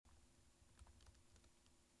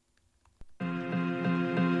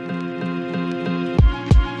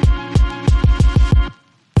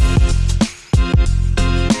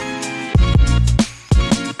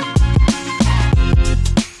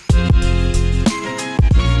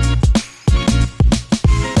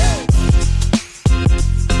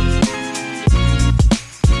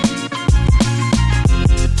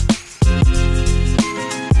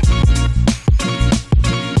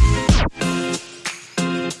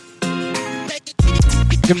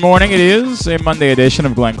Good morning. It is a Monday edition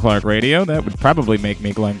of Glenn Clark Radio. That would probably make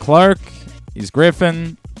me Glenn Clark. He's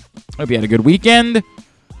Griffin. Hope you had a good weekend.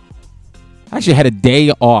 I actually had a day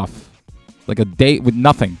off. Like a day with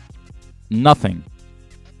nothing. Nothing.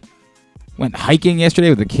 Went hiking yesterday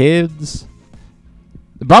with the kids.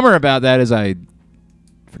 The bummer about that is I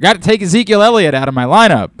forgot to take Ezekiel Elliott out of my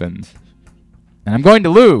lineup, and I'm going to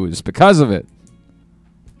lose because of it.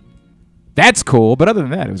 That's cool, but other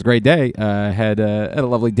than that, it was a great day. Had a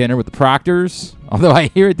lovely dinner with the Proctors, although I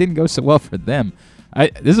hear it didn't go so well for them.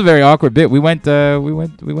 This is a very awkward bit. We went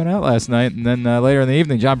out last night, and then later in the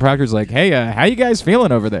evening, John Proctor's like, "Hey, how you guys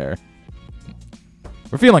feeling over there?"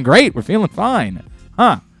 We're feeling great. We're feeling fine.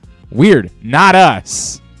 Huh? Weird. Not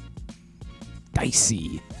us.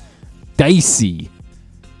 Dicey.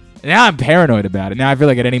 Now I'm paranoid about it. Now I feel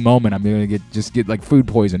like at any moment I'm gonna get like food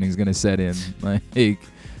poisoning is gonna set in. Like,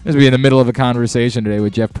 just be in the middle of a conversation today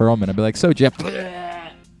with Jeff Pearlman. I'd be like, "So Jeff."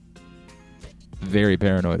 Very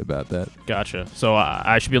paranoid about that. Gotcha. So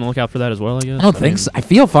I should be on the lookout for that as well, I guess? I don't think so. I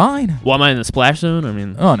feel fine. Well, am I in the splash zone? I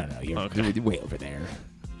mean... Oh, no. You're okay. way over there.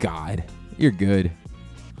 God. You're good.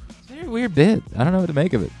 It's a very weird bit. I don't know what to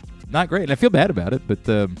make of it. Not great. And I feel bad about it, but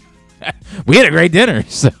we had a great dinner,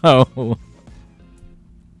 so...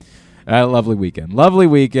 Lovely weekend. We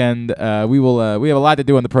have a lot to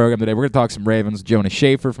do on the program today. We're going to talk some Ravens. Jonas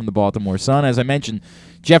Shaffer from the Baltimore Sun. As I mentioned,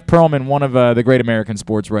 Jeff Pearlman, one of the great American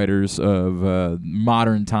sports writers of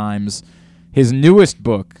modern times. His newest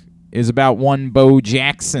book is about one Bo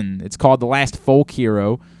Jackson. It's called The Last Folk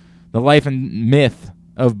Hero, The Life and Myth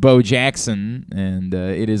of Bo Jackson, and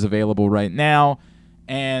it is available right now.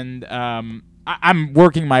 And I'm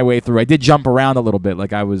working my way through. I did jump around a little bit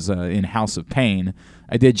like I was in House of Pain.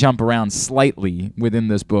 I did jump around slightly within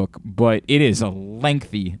this book, but it is a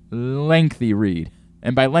lengthy read.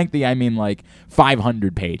 And by lengthy, I mean like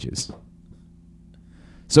 500 pages.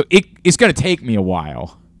 So it's going to take me a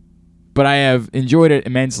while, but I have enjoyed it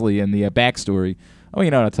immensely. And the backstory, oh,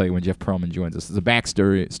 you know what, I'll tell you when Jeff Pearlman joins us. It's a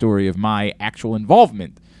backstory of my actual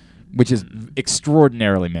involvement, which is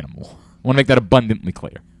extraordinarily minimal. I want to make that abundantly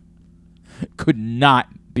clear. Could not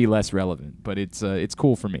be less relevant, but it's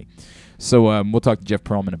cool for me. So we'll talk to Jeff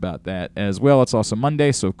Pearlman about that as well. It's also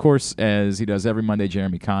Monday, so of course, as he does every Monday,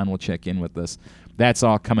 Jeremy Kahn will check in with us. That's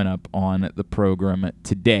all coming up on the program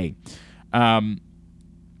today. I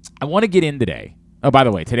want to get in today. Oh, by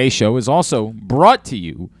the way, today's show is also brought to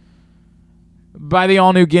you by the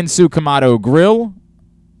all-new Ginsu Kamado Grill.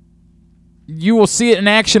 You will see it in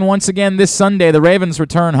action once again this Sunday. The Ravens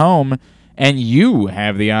return home, and you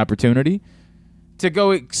have the opportunity to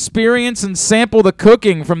go experience and sample the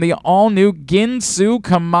cooking from the all-new Ginsu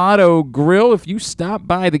Kamado Grill. If you stop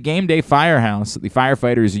by the Game Day Firehouse at the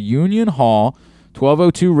Firefighters Union Hall,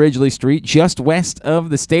 1202 Ridgely Street, just west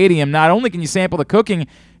of the stadium, not only can you sample the cooking,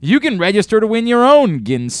 you can register to win your own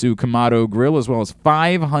Ginsu Kamado Grill, as well as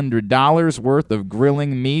 $500 worth of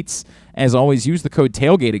grilling meats. As always, use the code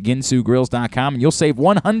TAILGATE at ginsugrills.com, and you'll save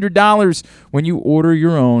 $100 when you order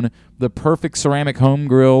your own. The perfect ceramic home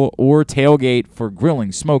grill or tailgate for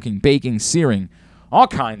grilling, smoking, baking, searing, all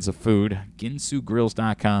kinds of food.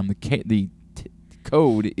 ginsugrills.com. The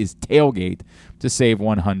code is TAILGATE to save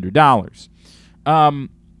 $100.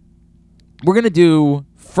 We're going to do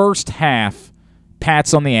first half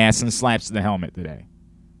pats on the ass and slaps to the helmet today.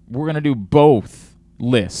 We're going to do both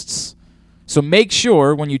lists. So make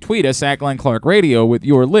sure when you tweet us at Glenn Clark Radio with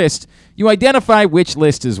your list, you identify which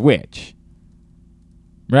list is which.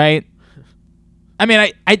 Right? I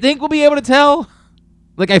mean, I think we'll be able to tell.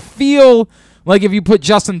 Like, I feel like if you put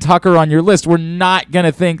Justin Tucker on your list, we're not going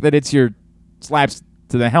to think that it's your slaps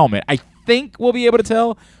to the helmet. I think we'll be able to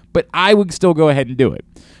tell, but I would still go ahead and do it.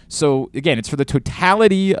 So, again, it's for the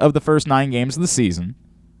totality of the first 9 games of the season.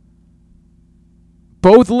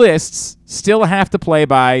 Both lists still have to play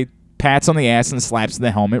by pats on the ass and slaps to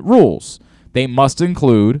the helmet rules. They must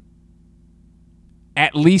include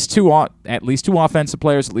at least two offensive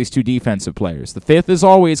players, at least 2 defensive players. The fifth, as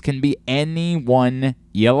always, can be anyone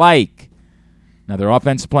you like. Another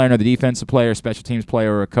offensive player, another defensive player, special teams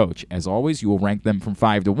player, or a coach. As always, you will rank them from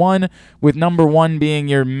 5 to 1, with number 1 being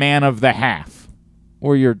your man of the half,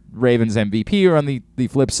 or your Ravens MVP, or on the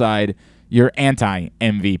flip side, your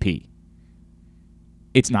anti-MVP.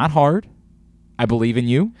 It's not hard. I believe in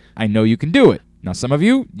you. I know you can do it. Now, some of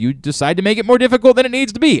you decide to make it more difficult than it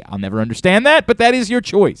needs to be. I'll never understand that, but that is your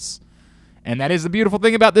choice. And that is the beautiful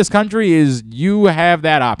thing about this country is you have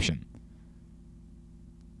that option.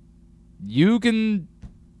 You can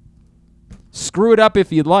screw it up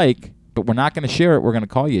if you'd like, but we're not going to share it. We're going to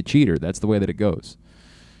call you a cheater. That's the way that it goes.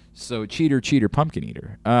 So cheater, pumpkin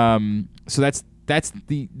eater. So that's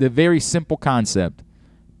the very simple concept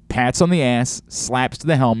pats on the ass, slaps to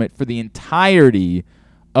the helmet for the entirety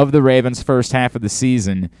of the Ravens' first half of the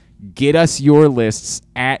season. Get us your lists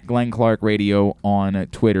at Glenn Clark Radio on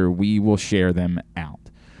Twitter. We will share them out.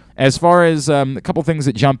 As far as a couple things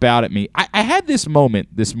that jump out at me, I had this moment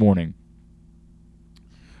this morning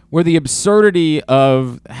where the absurdity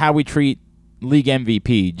of how we treat league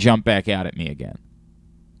MVP jumped back out at me again.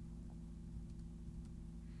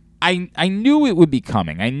 I knew it would be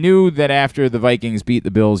coming. I knew that after the Vikings beat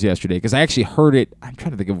the Bills yesterday, because I actually heard it. I'm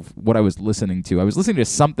trying to think of what I was listening to. I was listening to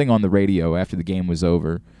something on the radio after the game was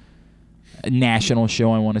over. A national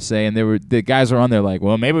show, I want to say, and the guys were on there like,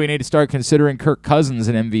 well, maybe we need to start considering Kirk Cousins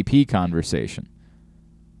an MVP conversation.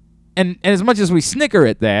 And as much as we snicker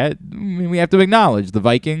at that, I mean, we have to acknowledge the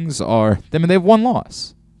Vikings they have one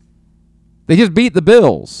loss. They just beat the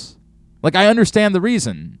Bills. Like, I understand the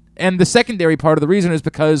reason. And the secondary part of the reason is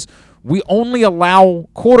because we only allow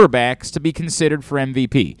quarterbacks to be considered for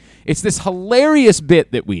MVP. It's this hilarious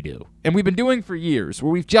bit that we do, and we've been doing for years,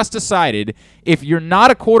 where we've just decided if you're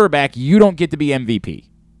not a quarterback, you don't get to be MVP.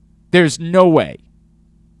 There's no way.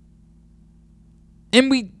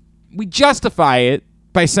 And we justify it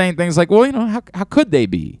by saying things like, well, how could they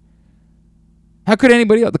be? How could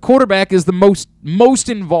anybody else? The quarterback is the most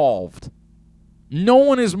involved. No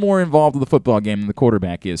one is more involved with the football game than the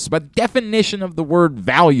quarterback is. So by definition of the word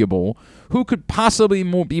valuable, who could possibly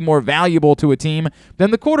be more valuable to a team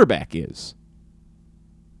than the quarterback is?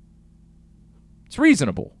 It's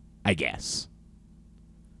reasonable, I guess.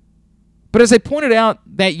 But as I pointed out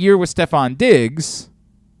that year with Stefon Diggs,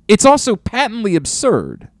 it's also patently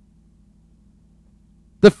absurd.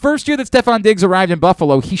 The first year that Stefon Diggs arrived in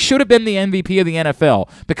Buffalo, he should have been the MVP of the NFL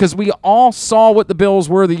because we all saw what the Bills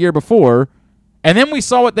were the year before, and then we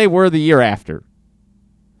saw what they were the year after.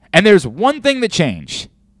 And there's one thing that changed.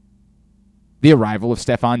 The arrival of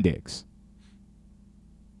Stefon Diggs.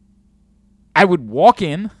 I would walk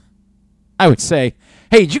in. I would say,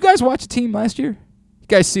 hey, did you guys watch the team last year? You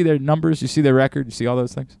guys see their numbers? You see their record? You see all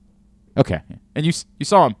those things? Okay. And you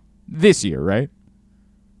saw them this year, right?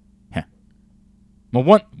 Yeah.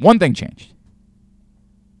 Well, one thing changed.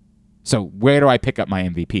 So where do I pick up my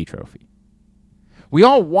MVP trophy? We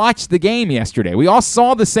all watched the game yesterday. We all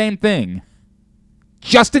saw the same thing.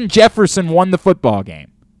 Justin Jefferson won the football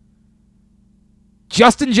game.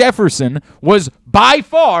 Justin Jefferson was by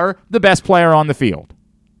far the best player on the field.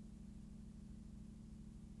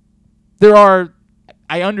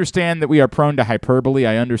 I understand that we are prone to hyperbole.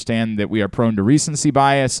 I understand that we are prone to recency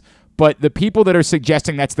bias. But the people that are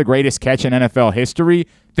suggesting that's the greatest catch in NFL history,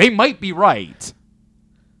 they might be right.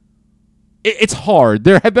 It's hard.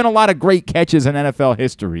 There have been a lot of great catches in NFL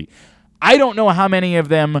history. I don't know how many of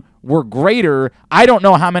them were greater. I don't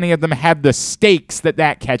know how many of them had the stakes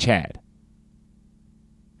that catch had.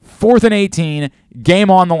 4th and 18, game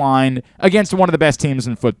on the line against one of the best teams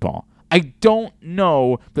in football. I don't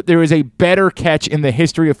know that there is a better catch in the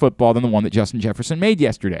history of football than the one that Justin Jefferson made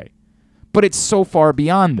yesterday. But it's so far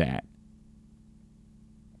beyond that.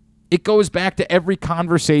 It goes back to every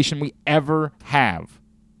conversation we ever have.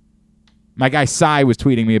 My guy Cy was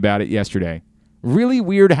tweeting me about it yesterday. Really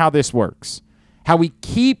weird how this works. How we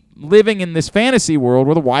keep living in this fantasy world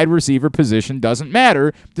where the wide receiver position doesn't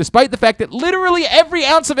matter, despite the fact that literally every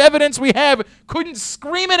ounce of evidence we have couldn't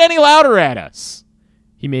scream it any louder at us.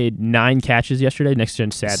 He made 9 catches yesterday. Next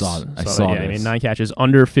gen stats. I saw that. Yeah, he made 9 catches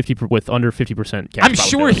with under 50% catch. I'm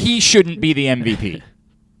sure he shouldn't be the MVP.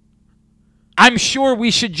 I'm sure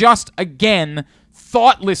we should just, again,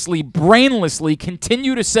 thoughtlessly, brainlessly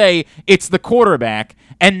continue to say it's the quarterback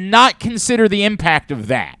and not consider the impact of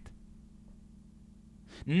that.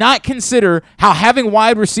 Not consider how having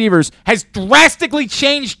wide receivers has drastically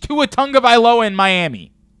changed Tua Tagovailoa in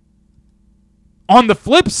Miami. On the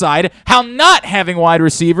flip side, how not having wide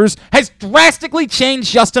receivers has drastically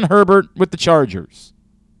changed Justin Herbert with the Chargers.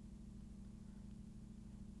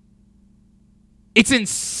 It's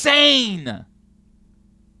insane.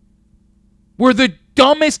 We're the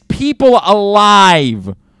dumbest people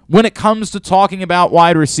alive when it comes to talking about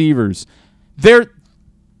wide receivers.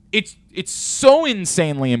 It's so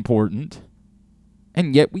insanely important,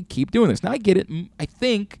 and yet we keep doing this. Now, I get it. I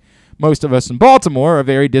think most of us in Baltimore are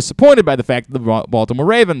very disappointed by the fact that the Baltimore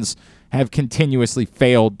Ravens have continuously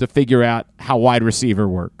failed to figure out how wide receiver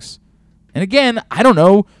works. And again, I don't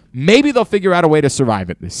know. Maybe they'll figure out a way to survive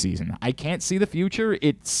it this season. I can't see the future.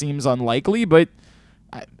 It seems unlikely, but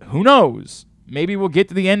who knows? Maybe we'll get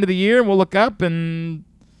to the end of the year and we'll look up and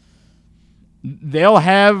they'll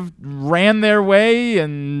have ran their way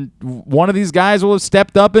and one of these guys will have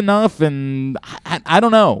stepped up enough, and I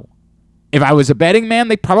don't know. If I was a betting man,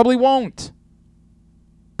 they probably won't.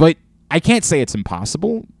 But I can't say it's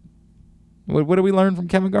impossible. What do we learn from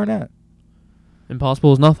Kevin Garnett?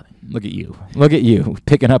 Impossible is nothing. Look at you. Look at you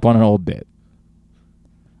picking up on an old bit.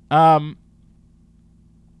 I'm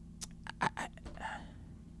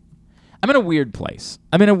in a weird place.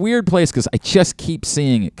 I'm in a weird place because I just keep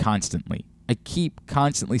seeing it constantly. I keep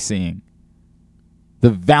constantly seeing the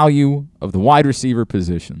value of the wide receiver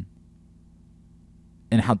position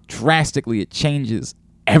and how drastically it changes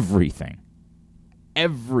everything.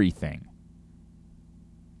 Everything.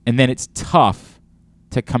 And then it's tough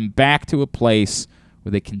to come back to a place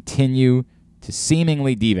where they continue to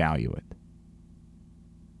seemingly devalue it.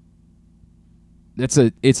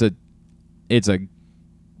 It's a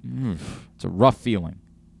rough feeling.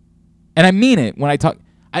 And I mean it when I talk.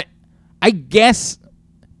 I guess,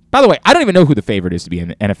 by the way, I don't even know who the favorite is to be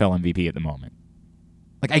an NFL MVP at the moment.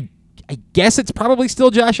 Like, I guess it's probably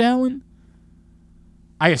still Josh Allen.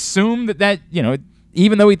 I assume that,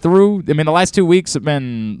 even though he threw, the last 2 weeks have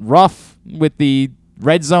been rough with the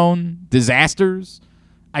red zone disasters,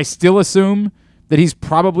 I still assume that he's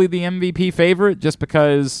probably the MVP favorite just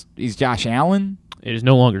because he's Josh Allen. It is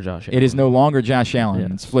no longer Josh Allen. It is no longer Josh Allen.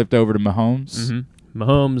 Yeah. It's flipped over to Mahomes. Mm-hmm.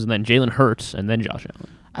 Mahomes, and then Jalen Hurts, and then Josh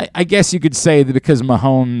Allen. I guess you could say that because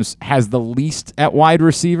Mahomes has the least at wide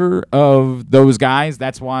receiver of those guys,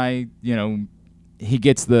 that's why, he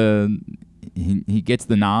gets the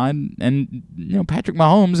nod. And, Patrick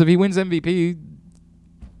Mahomes, if he wins MVP,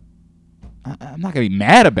 I'm not going to be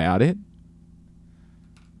mad about it.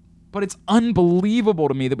 But it's unbelievable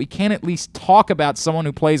to me that we can't at least talk about someone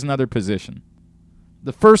who plays another position.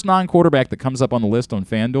 The first non-quarterback that comes up on the list on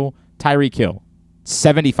FanDuel, Tyreek Hill,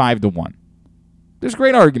 75-1. There's a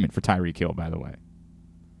great argument for Tyreek Hill, by the way.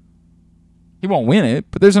 He won't win it,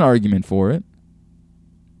 but there's an argument for it.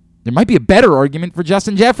 There might be a better argument for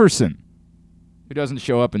Justin Jefferson, who doesn't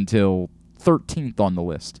show up until 13th on the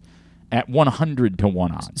list at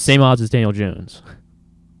 100-1 odds. Same odds as Daniel Jones.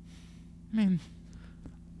 Come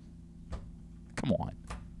on.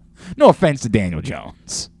 No offense to Daniel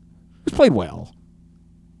Jones. He's played well.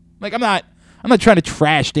 I'm not trying to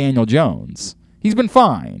trash Daniel Jones. He's been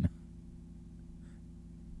fine.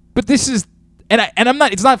 But this is, I'm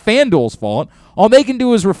not. It's not FanDuel's fault. All they can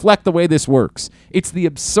do is reflect the way this works. It's the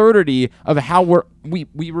absurdity of how we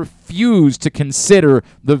refuse to consider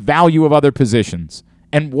the value of other positions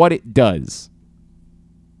and what it does.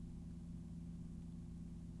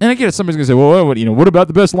 And again, somebody's gonna say, "Well, what about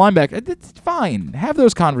the best linebacker?" It's fine. Have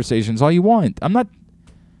those conversations all you want. I'm not.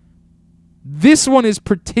 This one is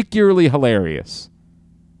particularly hilarious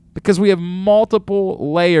because we have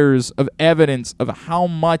multiple layers of evidence of how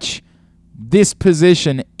much this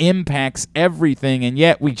position impacts everything, and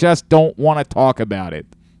yet we just don't want to talk about it.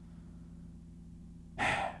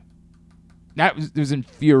 It was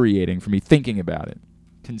infuriating for me thinking about it,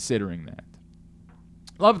 considering that.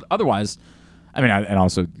 Otherwise, and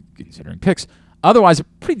also considering picks. Otherwise, a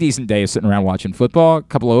pretty decent day of sitting around watching football. A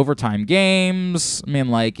couple of overtime games.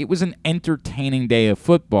 It was an entertaining day of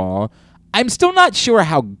football. I'm still not sure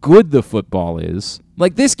how good the football is.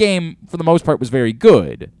 This game, for the most part, was very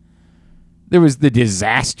good. There was the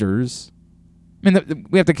disasters. We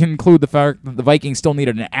have to conclude the fact that the Vikings still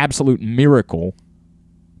needed an absolute miracle.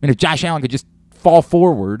 If Josh Allen could just fall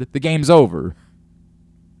forward, the game's over.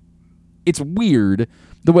 It's weird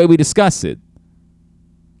the way we discuss it.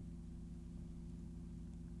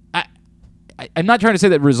 I'm not trying to say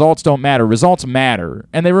that results don't matter. Results matter,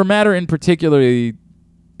 and they matter in particular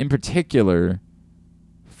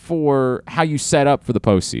for how you set up for the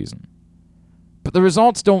postseason. But the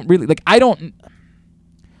results don't really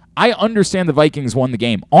I understand the Vikings won the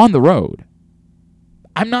game on the road.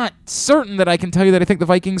 I'm not certain that I can tell you that I think the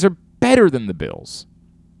Vikings are better than the Bills.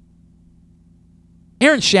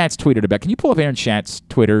 Aaron Schatz tweeted about. Can you pull up Aaron Schatz's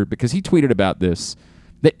Twitter, because he tweeted about this,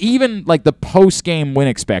 that even the post-game win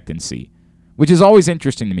expectancy, which is always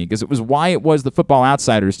interesting to me because it was why it was the Football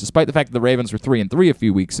Outsiders, despite the fact that the Ravens were 3-3 a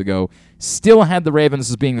few weeks ago, still had the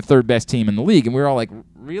Ravens as being the third best team in the league. And we were all like,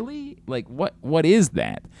 really? What is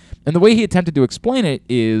that? And the way he attempted to explain it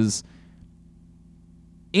is,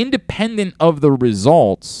 independent of the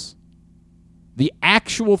results, the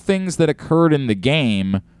actual things that occurred in the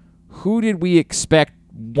game, who did we expect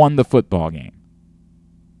won the football game?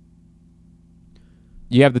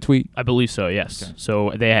 You have the tweet? I believe so, yes. Okay.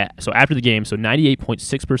 So after the game,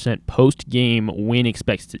 98.6% post-game win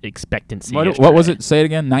expectancy. What was it? Say it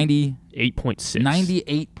again. 98.6.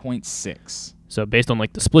 98.6. So based on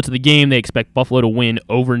the splits of the game, they expect Buffalo to win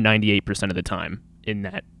over 98% of the time in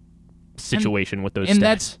that situation with those stats. And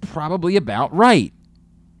that's probably about right.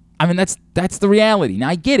 That's the reality. Now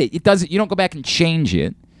I get it. You don't go back and change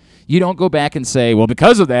it. You don't go back and say, well,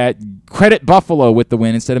 because of that, credit Buffalo with the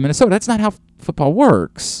win instead of Minnesota. That's not how football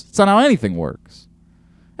works. It's not how anything works.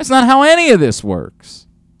 That's not how any of this works.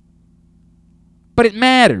 But it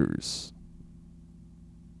matters.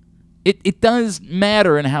 It does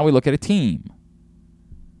matter in how we look at a team.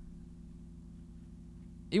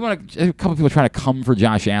 A couple people trying to come for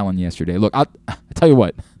Josh Allen yesterday. Look, I'll tell you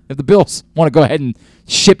what. If the Bills want to go ahead and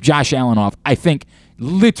ship Josh Allen off, I think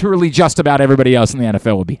literally just about everybody else in the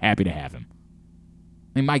NFL would be happy to have him.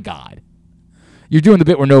 I mean, my God. You're doing the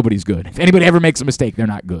bit where nobody's good. If anybody ever makes a mistake, they're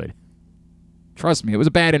not good. Trust me, it was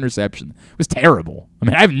a bad interception. It was terrible. I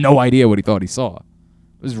mean, I have no idea what he thought he saw.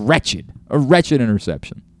 It was wretched. A wretched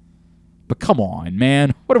interception. But come on,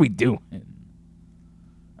 man. What are we doing?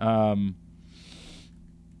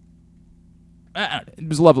 It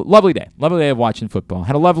was a lovely day. Lovely day of watching football.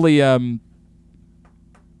 Had a lovely...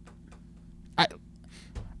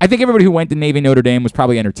 I think everybody who went to Navy Notre Dame was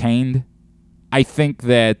probably entertained. I think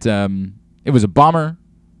that it was a bummer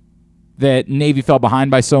that Navy fell behind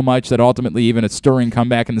by so much that ultimately even a stirring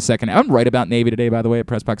comeback in the second half. I'm right about Navy today, by the way, at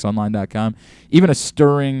PressBoxOnline.com. Even a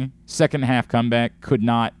stirring second-half comeback could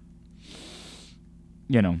not,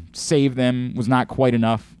 save them, was not quite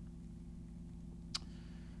enough.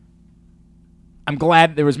 I'm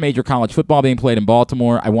glad there was major college football being played in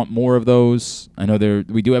Baltimore. I want more of those. I know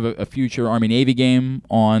we do have a future Army-Navy game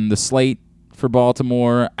on the slate for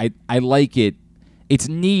Baltimore. I like it. It's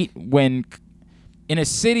neat when in a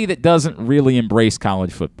city that doesn't really embrace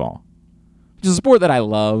college football, which is a sport that I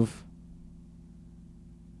love,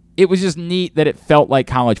 it was just neat that it felt like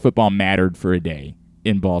college football mattered for a day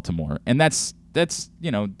in Baltimore. And that's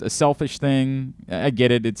a selfish thing. I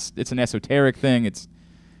get it. It's an esoteric thing.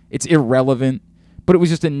 It's irrelevant. But it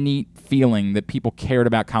was just a neat feeling that people cared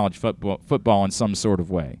about college football in some sort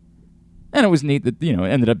of way. And it was neat that, it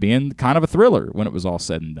ended up being kind of a thriller when it was all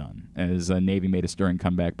said and done, as Navy made a stirring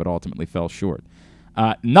comeback but ultimately fell short.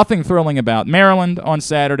 Nothing thrilling about Maryland on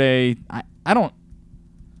Saturday. I'm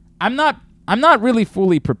not really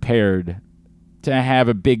fully prepared to have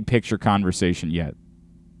a big picture conversation yet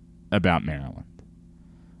about Maryland.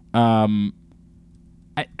 I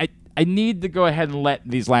need to go ahead and let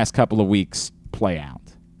these last couple of weeks play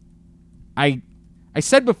out. I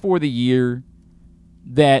said before the year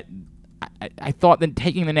that I thought that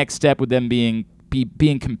taking the next step with them being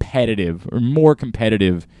competitive or more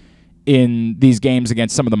competitive in these games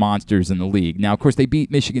against some of the monsters in the league. Now, of course, they beat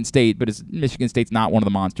Michigan State, but Michigan State's not one of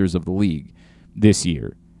the monsters of the league this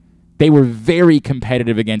year. They were very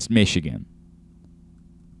competitive against Michigan.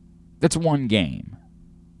 That's one game.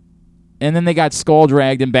 And then they got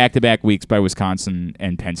skull-dragged in back-to-back weeks by Wisconsin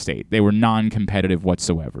and Penn State. They were non-competitive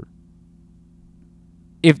whatsoever.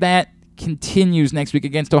 If that continues next week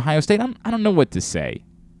against Ohio State, I don't know what to say.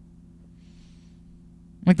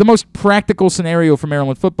 Like, the most practical scenario for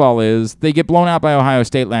Maryland football is they get blown out by Ohio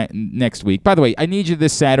State next week. By the way, I need you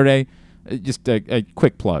this Saturday. Just a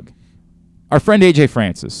quick plug. Our friend A.J.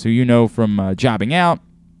 Francis, who you know from Jobbing Out,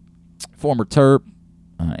 former Terp,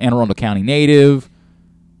 Anne Arundel County native,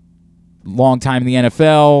 long time in the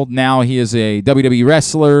NFL. Now he is a WWE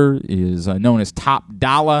wrestler. He is known as Top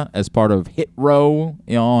Dollar as part of Hit Row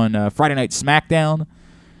on Friday Night SmackDown.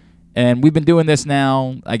 And we've been doing this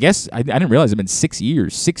now, I guess, I didn't realize it's been 6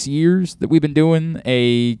 years. 6 years that we've been doing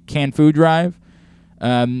a canned food drive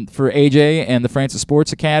for AJ and the Francis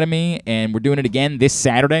Sports Academy. And we're doing it again this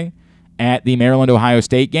Saturday at the Maryland-Ohio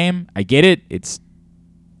State game. I get it. It's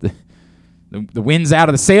the wind's out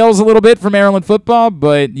of the sails a little bit for Maryland football,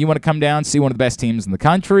 but you want to come down, see one of the best teams in the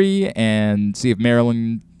country, and see if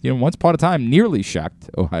Maryland, once upon a time, nearly shocked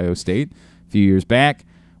Ohio State a few years back.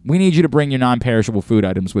 We need you to bring your non-perishable food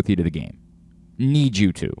items with you to the game. Need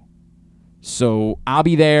you to. So I'll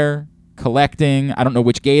be there collecting. I don't know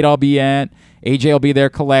which gate I'll be at. AJ will be there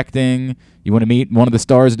collecting. You want to meet one of the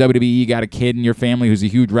stars of WWE, you got a kid in your family who's a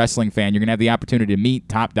huge wrestling fan, you're going to have the opportunity to meet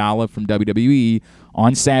Top Dollar from WWE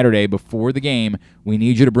on Saturday before the game. We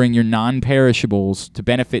need you to bring your non-perishables to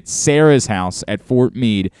benefit Sarah's house at Fort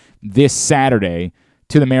Meade this Saturday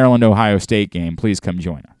to the Maryland-Ohio State game. Please come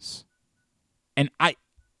join us. And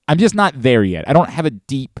I'm just not there yet. I don't have a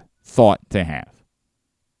deep thought to have.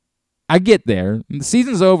 I get there. When the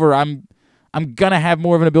season's over, I'm going to have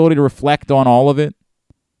more of an ability to reflect on all of it.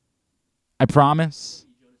 I promise.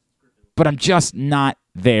 But I'm just not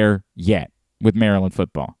there yet with Maryland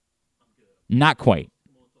football. Not quite.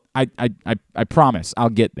 I promise I'll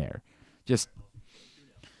get there. Just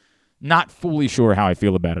not fully sure how I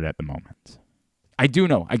feel about it at the moment. I do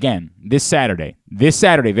know, again, this Saturday,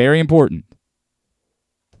 very important.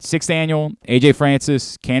 6th annual AJ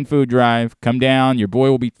Francis canned food drive. Come down. Your boy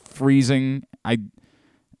will be freezing.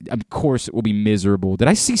 Of course, it will be miserable. Did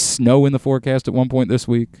I see snow in the forecast at one point this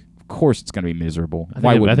week? Of course, it's going to be miserable.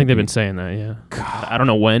 I think they've been saying that. Yeah. God. I don't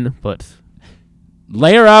know when, but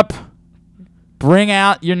layer up. Bring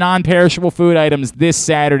out your non-perishable food items this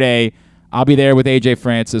Saturday. I'll be there with AJ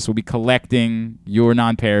Francis. We'll be collecting your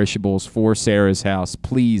non-perishables for Sarah's house.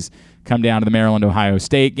 Please come down to the Maryland-Ohio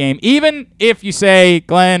State game. Even if you say,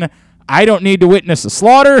 Glenn, I don't need to witness a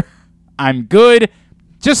slaughter, I'm good.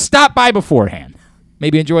 Just stop by beforehand.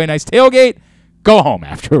 Maybe enjoy a nice tailgate. Go home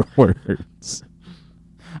afterwards.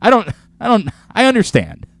 I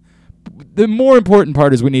understand. The more important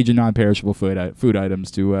part is we need your non-perishable food items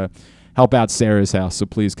to help out Sarah's house. So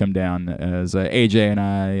please come down as AJ and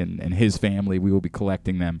I and his family. We will be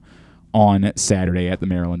collecting them on Saturday at the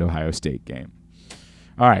Maryland-Ohio State game.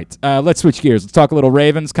 All right, let's switch gears. Let's talk a little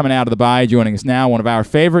Ravens coming out of the bye. Joining us now, one of our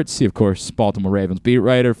favorites. He, of course, Baltimore Ravens beat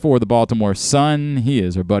writer for the Baltimore Sun. He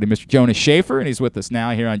is our buddy, Mr. Jonas Shaffer, and he's with us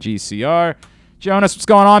now here on GCR. Jonas, what's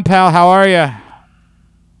going on, pal? How are you?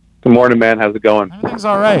 Good morning, man. How's it going? Everything's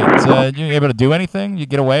all right. You able to do anything? You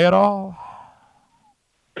get away at all?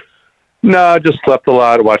 No, just slept a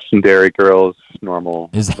lot, watched some Dairy Girls,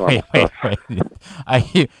 normal Wait.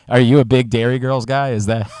 Are you a big Dairy Girls guy? Is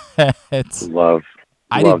that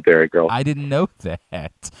Love Dairy Girls. I didn't know that. All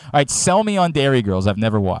right, sell me on Dairy Girls. I've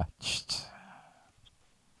never watched.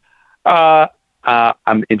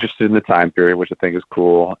 I'm interested in the time period, which I think is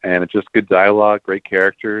cool, and it's just good dialogue, great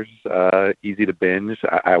characters, easy to binge.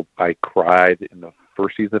 I cried in the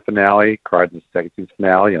first season finale, cried in the second season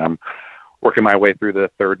finale, and I'm working my way through the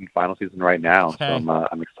third and final season right now. Okay. So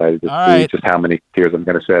I'm excited to see just how many tears I'm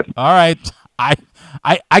going to shed. All right.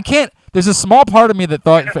 I can't. There's a small part of me that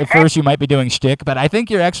thought at first you might be doing shtick, but I think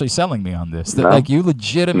you're actually selling me on this. That like you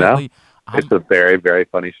legitimately. No, it's a very, very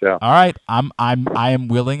funny show. All right. I am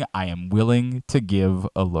willing to give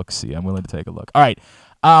a look-see. I'm willing to take a look. All right.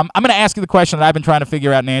 I'm going to ask you the question that I've been trying to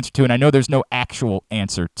figure out an answer to, and I know there's no actual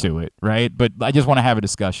answer to it, right? But I just want to have a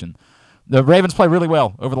discussion. The Ravens play really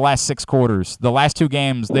well over the last 6 quarters. The last 2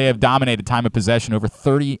 games, they have dominated time of possession, over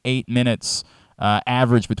 38 minutes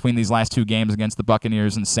average between these last 2 games against the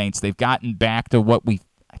Buccaneers and Saints. They've gotten back to what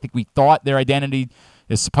I think we thought their identity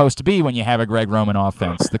is supposed to be when you have a Greg Roman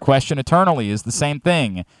offense. The question eternally is the same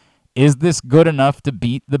thing. Is this good enough to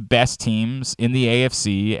beat the best teams in the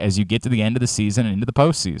AFC as you get to the end of the season and into the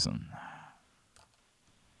postseason?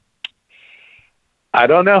 I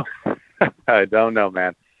don't know. I don't know,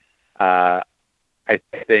 man. I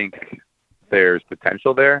think there's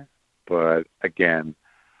potential there, but again,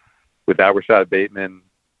 without Rashad Bateman,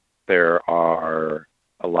 there are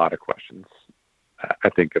a lot of questions. I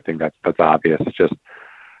think that's obvious. It's just,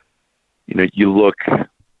 you look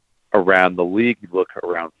around the league, you look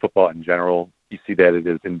around football in general, you see that it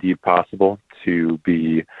is indeed possible to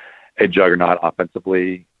be a juggernaut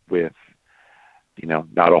offensively with,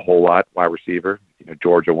 not a whole lot wide receiver.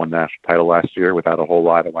 Georgia won the national title last year without a whole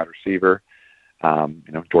lot of wide receiver.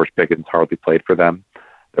 George Pickens hardly played for them.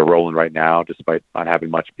 They're rolling right now, despite not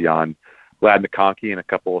having much beyond Ladd McConkey and a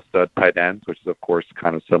couple of stud tight ends, which is, of course,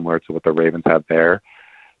 kind of similar to what the Ravens have there.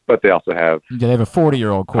 But they also have... They have a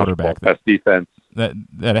 40-year-old quarterback. Best defense. That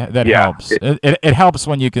helps. It helps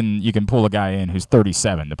when you can pull a guy in who's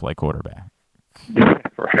 37 to play quarterback.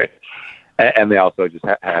 Right. And they also just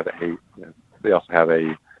have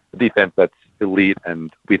a defense that's elite,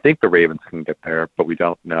 and we think the Ravens can get there, but we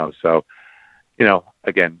don't know. So,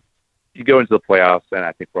 again, you go into the playoffs, and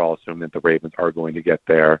I think we're all assuming that the Ravens are going to get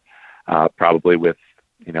there, probably with,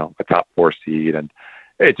 a top 4 seed. And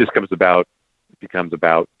it just becomes about,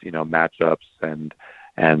 matchups and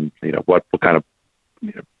what kind of,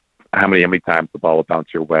 how many times the ball will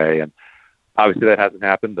bounce your way. And obviously that hasn't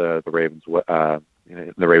happened. The Ravens,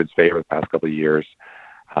 in the Ravens' favor the past couple of years.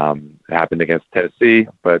 It happened against Tennessee,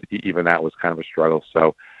 but even that was kind of a struggle.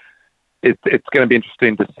 So it's going to be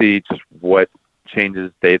interesting to see just what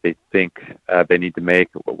changes they think they need to make.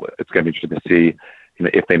 It's going to be interesting to see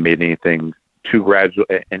if they made anything too gradual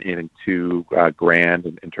and anything too grand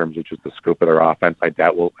in terms of just the scope of their offense. I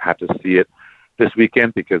doubt we'll have to see it this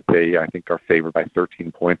weekend because they, I think, are favored by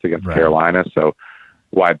 13 points against Carolina. So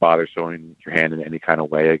why bother showing your hand in any kind of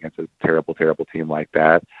way against a terrible, terrible team like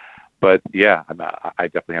that? But yeah, I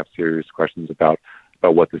definitely have serious questions about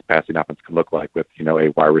what this passing offense can look like with,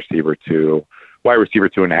 a wide receiver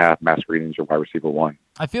 2.5 masquerading as your wide receiver 1.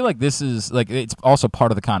 I feel like this is it's also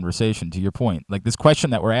part of the conversation, to your point. Like this question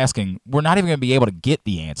that we're asking, we're not even going to be able to get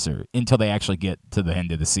the answer until they actually get to the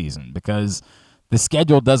end of the season because the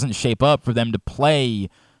schedule doesn't shape up for them to play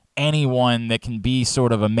anyone that can be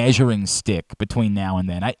sort of a measuring stick between now and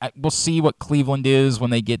then. We'll see what Cleveland is when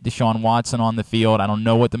they get Deshaun Watson on the field. I don't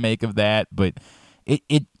know what to make of that, but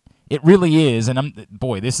It really is, and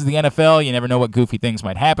this is the NFL. You never know what goofy things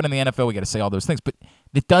might happen in the NFL. We got to say all those things, but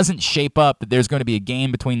it doesn't shape up that there's going to be a game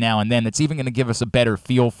between now and then that's even going to give us a better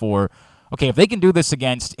feel for, okay, if they can do this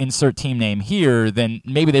against insert team name here, then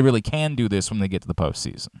maybe they really can do this when they get to the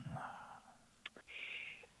postseason.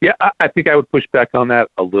 Yeah, I think I would push back on that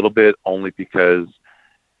a little bit, only because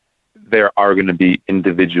there are going to be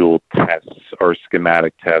individual tests or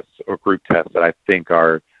schematic tests or group tests that I think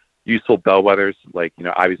are useful bellwethers. Like,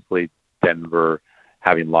 obviously Denver,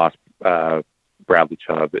 having lost Bradley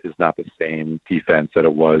Chubb, is not the same defense that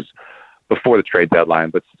it was before the trade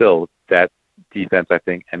deadline, but still that defense, I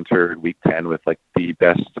think, entered week 10 with like the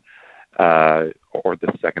best or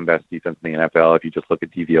the second best defense in the NFL if you just look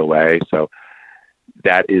at DVOA. So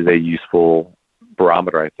that is a useful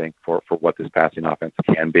barometer, I think, for what this passing offense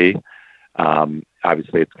can be.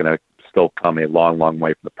 Obviously, it's going to still come a long, long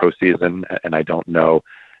way from the postseason, and I don't know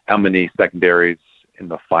how many secondaries in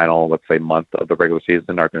the final, let's say, month of the regular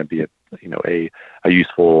season are going to be a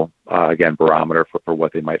useful again barometer for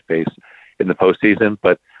what they might face in the postseason.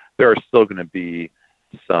 But there are still going to be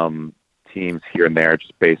some teams here and there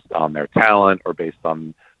just based on their talent or based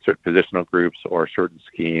on certain positional groups or certain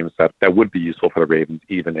schemes that would be useful for the Ravens,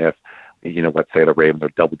 even if, let's say the Ravens are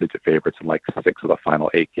double-digit favorites in like 6 of the final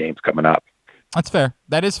 8 games coming up. That's fair.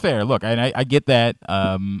 That is fair. Look, I get that.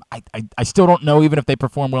 I still don't know, even if they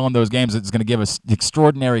perform well in those games, it's going to give us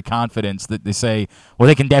extraordinary confidence that they say, well,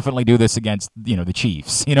 they can definitely do this against, the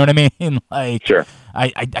Chiefs. You know what I mean? Like, sure.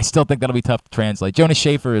 I still think that'll be tough to translate. Jonas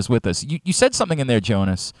Schaefer is with us. You said something in there,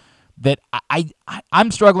 Jonas, that I'm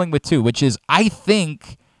struggling with too, which is I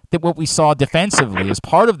think that what we saw defensively as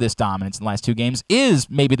part of this dominance in the last 2 games is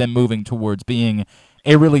maybe them moving towards being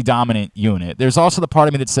a really dominant unit. There's also the part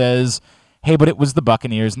of me that says, hey, but it was the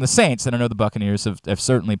Buccaneers and the Saints, and I know the Buccaneers have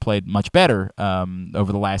certainly played much better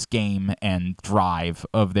over the last game and drive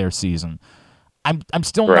of their season. I'm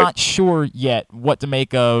still not sure yet what to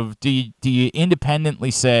make of. Do you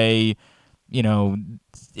independently say,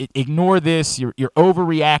 ignore this, you're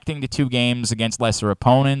overreacting to 2 games against lesser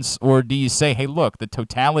opponents, or do you say, hey, look, the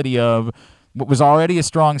totality of what was already a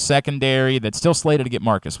strong secondary that's still slated to get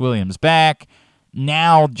Marcus Williams back,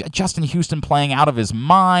 now Justin Houston playing out of his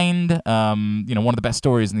mind, one of the best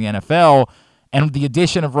stories in the NFL, and the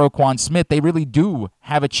addition of Roquan Smith, they really do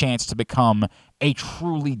have a chance to become a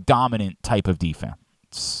truly dominant type of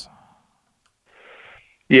defense.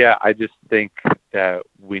 Yeah, I just think that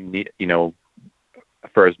we need,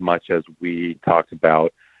 for as much as we talked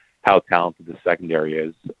about how talented the secondary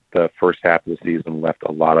is, the first half of the season left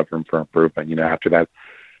a lot of room for improvement. After that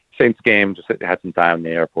Saints game, just had some time in the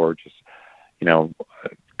airport, just,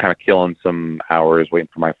 kind of killing some hours waiting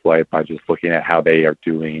for my flight by just looking at how they are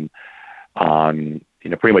doing on,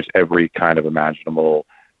 pretty much every kind of imaginable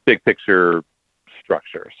big picture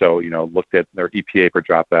structure. So, looked at their EPA per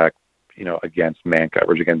dropback, against man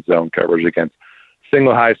coverage, against zone coverage, against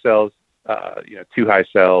single high cells, 2 high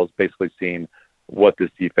cells, basically seeing what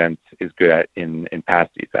this defense is good at in pass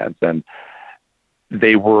defense. And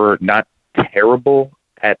they were not terrible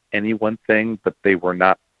at any one thing, but they were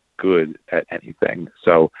not good at anything.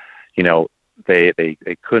 So, they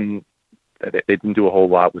didn't do a whole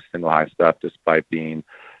lot with single high stuff, despite being,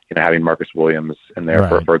 having Marcus Williams in there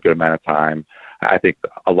for a good amount of time. I think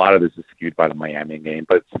a lot of this is skewed by the Miami game,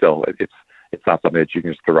 but still, it's not something that you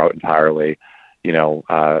can just throw out entirely.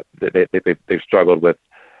 They've struggled with,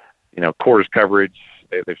 quarters coverage.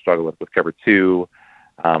 They've struggled with cover 2.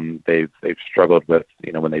 They've struggled with,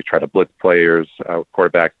 when they try to blitz players,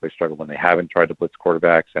 quarterbacks. They struggle when they haven't tried to blitz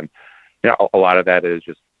quarterbacks. And, a lot of that is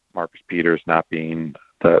just Marcus Peters not being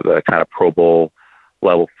the kind of Pro Bowl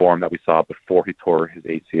level form that we saw before he tore his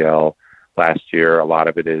ACL last year. A lot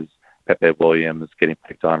of it is Pepe Williams getting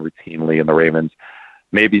picked on routinely, and the Ravens,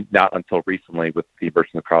 maybe not until recently, with the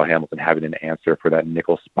emergence of Carl Hamilton having an answer for that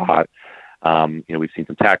nickel spot. We've seen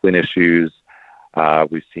some tackling issues.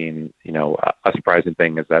 We've seen, a surprising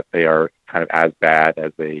thing is that they are kind of as bad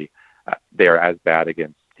as they are as bad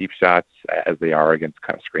against deep shots as they are against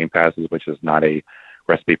kind of screen passes, which is not a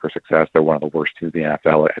recipe for success. They're one of the worst teams in the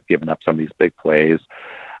NFL at giving up some of these big plays.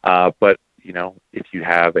 But, if you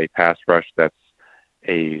have a pass rush that's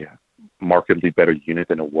a markedly better unit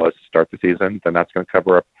than it was to start the season, then that's going to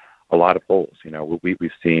cover up a lot of holes.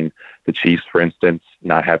 We've seen the Chiefs, for instance,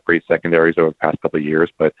 not have great secondaries over the past couple of years,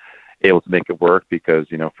 but able to make it work because,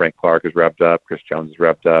 Frank Clark is revved up, Chris Jones is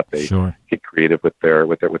revved up. They get creative with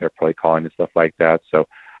their play calling and stuff like that. So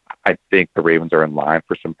I think the Ravens are in line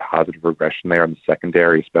for some positive regression there in the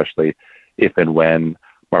secondary, especially if and when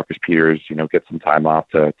Marcus Peters, gets some time off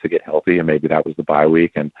to get healthy, and maybe that was the bye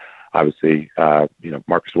week. And Obviously,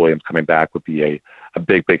 Marcus Williams coming back would be a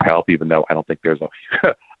big help, even though I don't think there's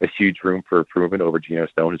a huge room for improvement over Geno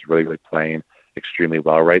Stone, who's really playing extremely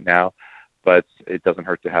well right now. But it doesn't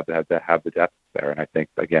hurt to have the depth there. And I think,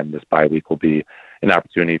 again, this bye week will be an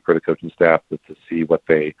opportunity for the coaching staff to see what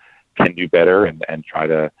they can do better and try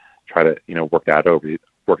to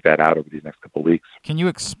work that out over these next couple of weeks. Can you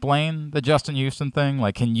explain the Justin Houston thing?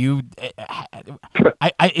 Like, can you?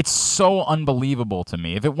 It's so unbelievable to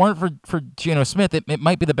me. If it weren't for Geno Smith, it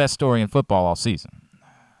might be the best story in football all season.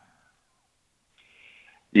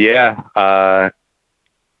 Yeah, I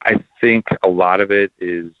think a lot of it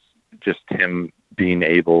is just him being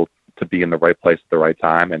able to be in the right place at the right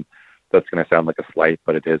time. And that's going to sound like a slight,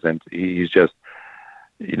 but it isn't. He's just,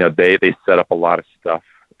 they set up a lot of stuff,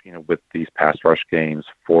 with these pass rush games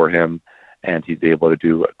for him, and he's able to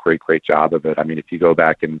do a great job of it. I mean, if you go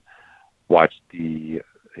back and watch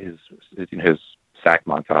his sack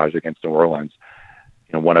montage against New Orleans,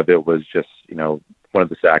 one of it was just, one of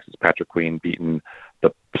the sacks is Patrick Queen beating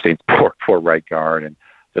the Saints for right guard and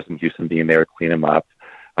Justin Houston being there to clean him up.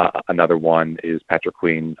 Another one is Patrick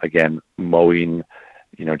Queen, again, mowing,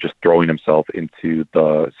 just throwing himself into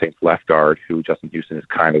the Saints left guard, who Justin Houston is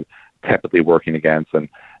kind of technically working against, and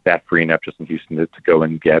that freeing up Justin Houston to go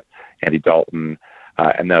and get Andy Dalton.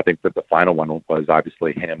 And then I think that the final one was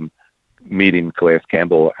obviously him meeting Calais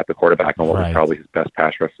Campbell at the quarterback on what was probably his best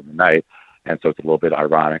pass rush of the night. And so it's a little bit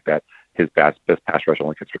ironic that his best pass rush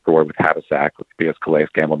only gets recorded with half a sack because Calais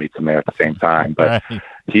Campbell meets him there at the same time. But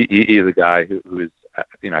he is a guy who is,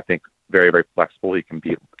 I think very flexible. He can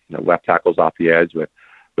beat left tackles off the edge with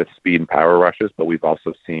speed and power rushes. But we've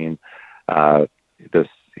also seen this,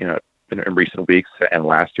 in recent weeks and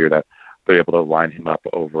last year that they're able to line him up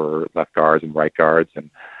over left guards and right guards. And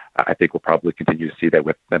I think we'll probably continue to see that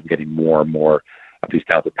with them getting more and more of these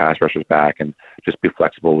talented pass rushers back and just be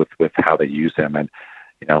flexible with how they use him. And,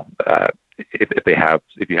 if you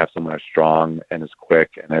have someone as strong and as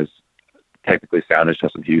quick and as technically sound as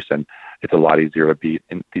Justin Houston, it's a lot easier to beat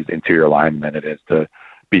these interior linemen than it is to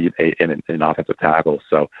beat an offensive tackle.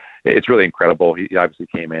 So it's really incredible. He obviously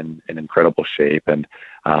came in incredible shape, and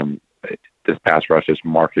this pass rush is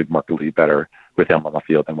markedly better with him on the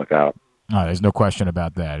field than without. Oh, there's no question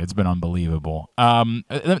about that. It's been unbelievable.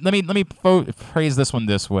 Let me phrase this one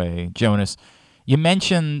this way, Jonas. You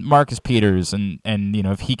mentioned Marcus Peters and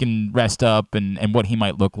if he can rest up and what he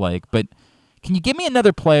might look like, but can you give me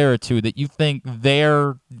another player or two that you think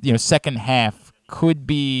their second half could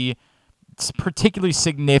be particularly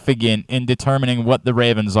significant in determining what the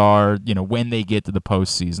Ravens are when they get to the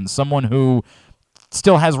postseason? Someone who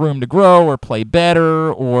still has room to grow or play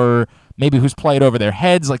better, or maybe who's played over their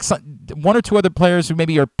heads, like one or two other players who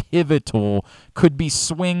maybe are pivotal, could be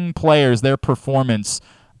swing players, their performance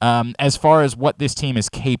as far as what this team is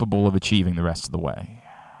capable of achieving the rest of the way.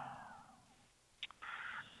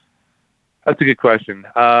 That's a good question.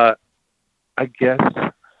 I guess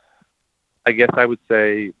I would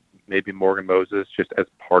say maybe Morgan Moses, just as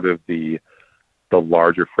part of the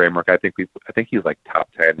larger framework. I think he's like top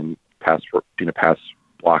 10 in pass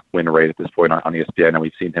block win rate at this point on ESPN, and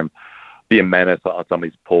we've seen him be a menace on some of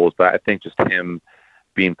these polls. But I think just him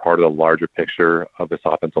being part of the larger picture of this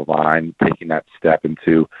offensive line, taking that step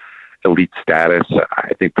into elite status,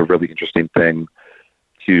 I think the really interesting thing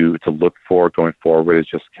to look for going forward is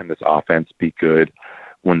just, can this offense be good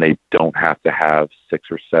when they don't have to have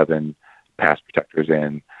 6 or 7 pass protectors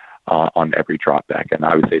in on every drop back? And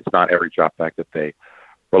obviously it's not every drop back that they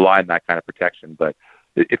rely on that kind of protection, but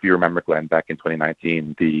if you remember, Glenn, back in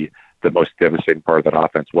 2019, the most devastating part of that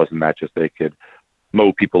offense wasn't that just they could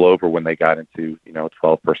mow people over when they got into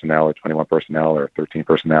 12 personnel or 21 personnel or 13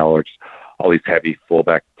 personnel or just all these heavy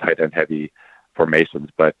fullback, tight end heavy formations,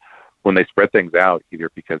 but when they spread things out, either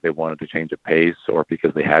because they wanted to change the pace or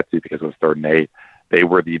because they had to because it was 3rd and 8, they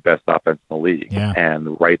were the best offense in the league. Yeah.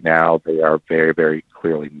 And right now they are very, very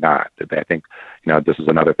clearly not. I think, this is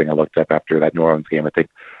another thing I looked up after that New Orleans game. I think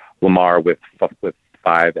Lamar with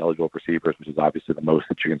 5 eligible receivers, which is obviously the most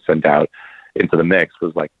that you can send out into the mix,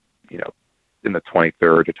 was like, in the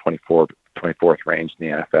 23rd to 24th range in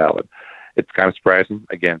the NFL. And it's kind of surprising,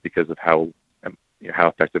 again, because of how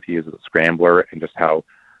effective he is as a scrambler and just how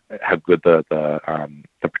good the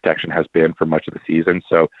protection has been for much of the season.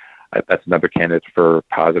 So that's another candidate for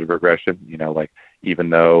positive regression. Even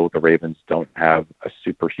though the Ravens don't have a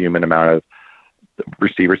superhuman amount of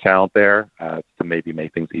receiver talent there to maybe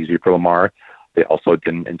make things easier for Lamar, they also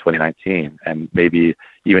didn't in 2019. And maybe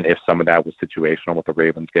even if some of that was situational with the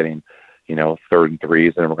Ravens getting, 3rd and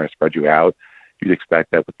 3s and we're going to spread you out, you'd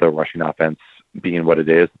expect that with the rushing offense being what it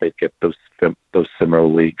is, they get those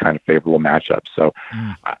similarly kind of favorable matchups. So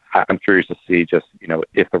I'm curious to see just,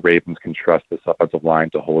 if the Ravens can trust this offensive line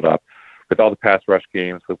to hold up with all the pass rush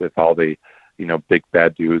games, with all the, big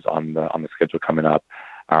bad dudes on the schedule coming up.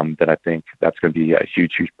 That I think that's going to be a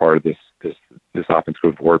huge part of this offense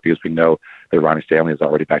going forward, because we know that Ronnie Stanley is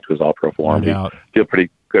already back to his all-pro form. We feel pretty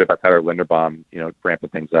good about Tyler Linderbaum, ramping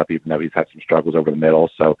things up, even though he's had some struggles over the middle.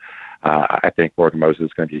 So I think Morgan Moses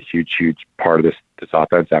is going to be a huge part of this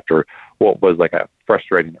offense after what was like a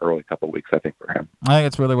frustrating early couple of weeks, I think, for him. I think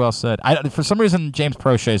it's really well said. For some reason, James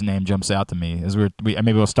Prochet's name jumps out to me as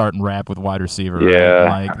maybe we'll start and wrap with wide receiver. Yeah,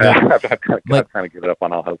 right? I've kind of given up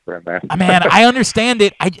on all hope for him, man. Man, I understand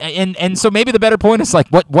it. And so maybe the better point is like,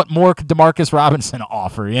 what more could DeMarcus Robinson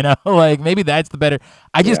offer? Like maybe that's the better.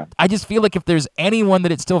 I just feel like if there's anyone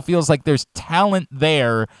that it still feels like there's talent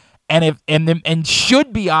there, and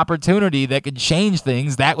should be opportunity that could change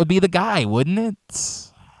things, that would be the guy, wouldn't it?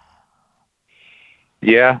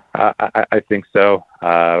 Yeah, I think so.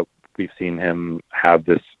 We've seen him have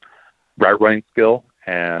this route running skill,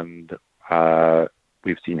 and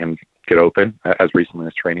we've seen him get open as recently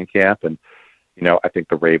as training camp. And, I think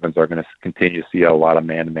the Ravens are going to continue to see a lot of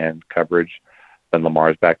man-to-man coverage when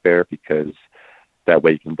Lamar's back there, because that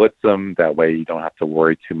way you can blitz them. That way you don't have to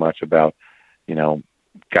worry too much about,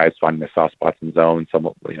 guys finding their soft spots in zone,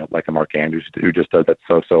 like a Mark Andrews who just does that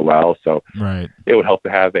so well. So right. It would help to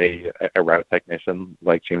have a route technician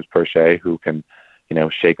like James Prochet who can,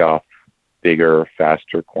 shake off bigger,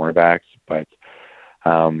 faster cornerbacks. But,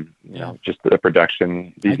 just the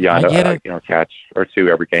production beyond a catch or two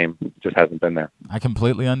every game just hasn't been there. I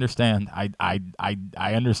completely understand. I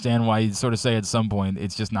understand why you sort of say at some point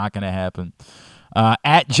it's just not going to happen.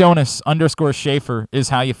 At Jonas_Schaefer is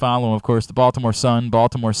how you follow him. Of course, the Baltimore Sun,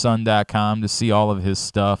 BaltimoreSun.com to see all of his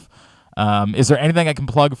stuff. Is there anything I can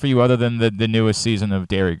plug for you other than the newest season of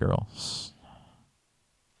Dairy Girls?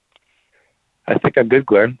 I think I'm good,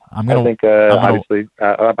 Glenn. Obviously,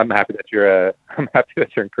 I'm happy that you're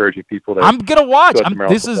encouraging people to. I'm gonna watch. Go to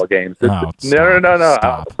Maryland football games. No.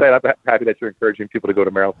 I'm happy that you're encouraging people to go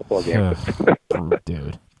to Maryland football games.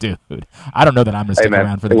 Dude, I don't know that I'm going to stick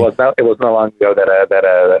around for the game. It was not long ago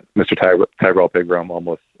that Mr. Tyrell Pigrome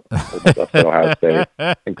almost left Ohio State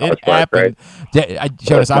in college park, right?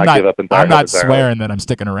 Jonas, I'm not swearing that I'm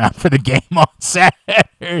sticking around for the game on Saturday.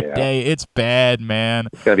 Yeah. It's bad, man.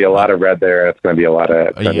 It's going to be a lot of red there. It's going to be a lot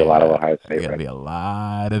of Ohio State. It's going to be a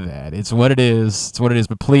lot of that. It's what it is.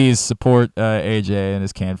 But please support AJ and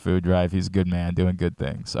his canned food drive. He's a good man doing good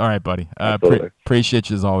things. All right, buddy. Appreciate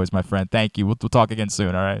you as always, my friend. Thank you. We'll talk again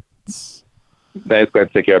soon, all right? Thanks, Glenn.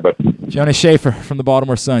 Take care, bud. Jonas Schaefer from the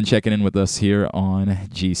Baltimore Sun checking in with us here on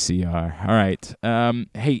GCR. All right.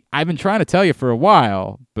 Hey, I've been trying to tell you for a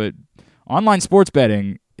while, but online sports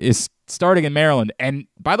betting is starting in Maryland. And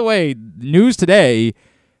by the way, news today,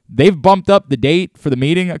 they've bumped up the date for the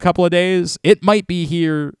meeting a couple of days. It might be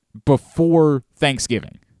here before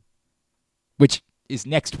Thanksgiving, which is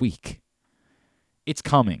next week. It's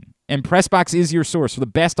coming. And PressBox is your source for the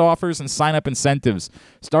best offers and sign-up incentives.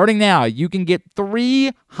 Starting now, you can get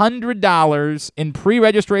 $300 in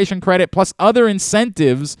pre-registration credit plus other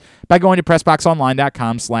incentives by going to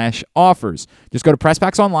PressBoxOnline.com/offers. Just go to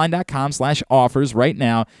PressBoxOnline.com/offers right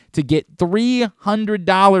now to get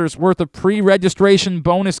 $300 worth of pre-registration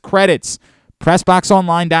bonus credits.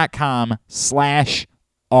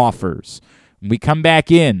 PressBoxOnline.com/offers. When we come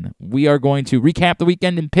back in, we are going to recap the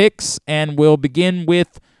weekend in picks, and we'll begin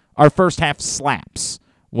with our first half slaps.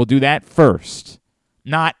 We'll do that first.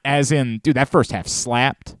 Not as in, dude, that first half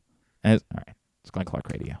slapped. All right, it's Glenn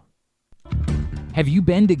Clark Radio. Have you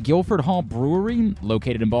been to Guilford Hall Brewery?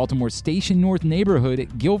 Located in Baltimore's Station North neighborhood,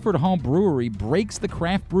 Guilford Hall Brewery breaks the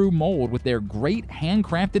craft brew mold with their great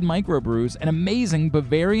handcrafted microbrews and amazing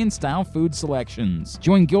Bavarian-style food selections.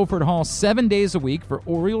 Join Guilford Hall 7 days a week for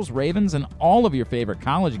Orioles, Ravens, and all of your favorite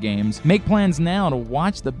college games. Make plans now to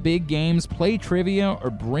watch the big games, play trivia, or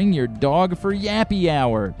bring your dog for Yappy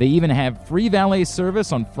Hour. They even have free valet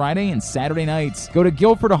service on Friday and Saturday nights. Go to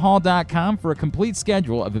GuilfordHall.com for a complete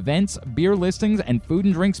schedule of events, beer listings, and food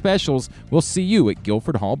and drink specials. We'll see you at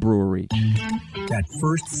Guilford Hall Brewery. That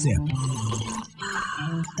first sip.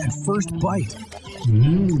 That first bite.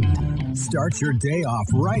 Start your day off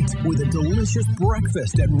right with a delicious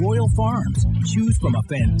breakfast at Royal Farms. Choose from a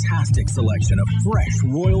fantastic selection of fresh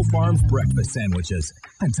Royal Farms breakfast sandwiches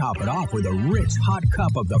and top it off with a rich hot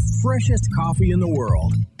cup of the freshest coffee in the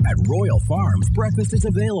world. At Royal Farms, breakfast is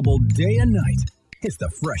available day and night. It's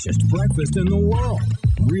the freshest breakfast in the world.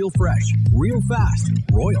 Real fresh, real fast.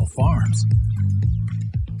 Royal Farms.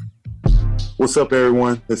 What's up,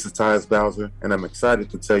 everyone? This is Tyus Bowser, and I'm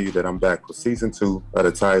excited to tell you that I'm back for Season 2 of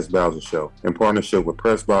the Tyus Bowser Show in partnership with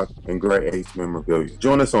PressBox and Great H Memorabilia.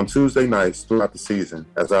 Join us on Tuesday nights throughout the season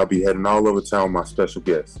as I'll be heading all over town with my special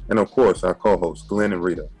guests. And of course, our co-hosts, Glenn and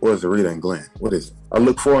Rita. Or is it Rita and Glenn? What is it? I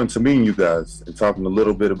look forward to meeting you guys and talking a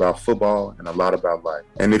little bit about football and a lot about life.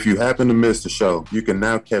 And if you happen to miss the show, you can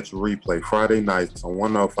now catch a replay Friday nights on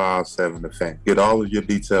 105.7 The Fan. Get all of your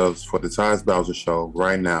details for the Tyus Bowser Show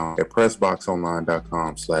right now at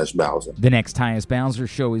PressBoxOnline.com/Bowser. The next Tyus Bowser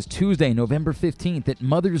Show is Tuesday, November 15th at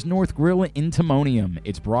Mother's North Grill in Timonium.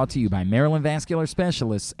 It's brought to you by Maryland Vascular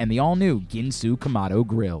Specialists and the all-new Ginsu Kamado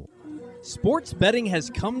Grill. Sports betting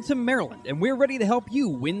has come to Maryland, and we're ready to help you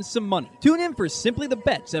win some money. Tune in for Simply the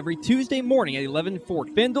Bets every Tuesday morning at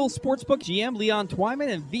 11:40. FanDuel Sportsbook GM Leon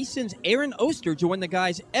Twyman and VSiN's Aaron Oster join the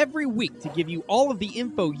guys every week to give you all of the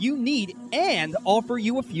info you need and offer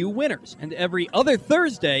you a few winners. And every other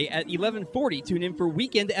Thursday at 11:40, tune in for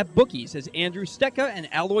Weekend at Bookies as Andrew Stecca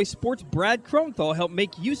and Alloy Sports' Brad Kronthal help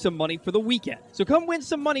make you some money for the weekend. So come win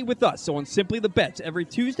some money with us on Simply the Bets every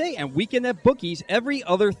Tuesday and Weekend at Bookies every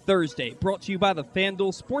other Thursday. Brought to you by the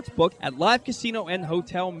FanDuel Sportsbook at Live Casino and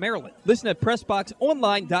Hotel Maryland. Listen at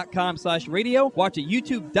PressBoxOnline.com/radio. Watch at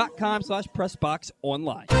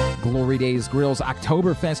YouTube.com/PressBoxOnline. Glory Days Grill's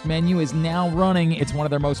Oktoberfest menu is now running. It's one of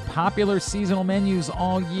their most popular seasonal menus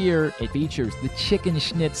all year. It features the chicken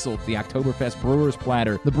schnitzel, the Oktoberfest Brewer's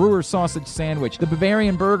Platter, the Brewer's Sausage Sandwich, the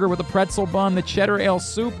Bavarian Burger with a pretzel bun, the Cheddar Ale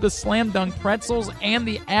Soup, the Slam Dunk Pretzels, and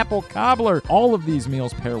the Apple Cobbler. All of these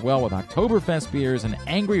meals pair well with Oktoberfest beers and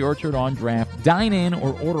Angry Orchard on draft. Dine in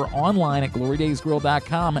or order online at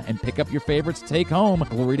GloryDaysGrill.com and pick up your favorites to take home.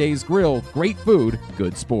 Glory Days Grill, great food,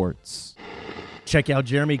 good sports. Check out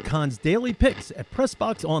Jeremy Kahn's daily picks at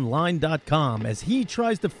PressBoxOnline.com as he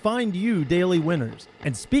tries to find you daily winners.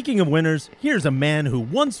 And speaking of winners, here's a man who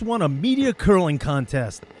once won a media curling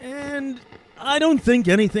contest. And I don't think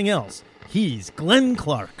anything else. He's Glenn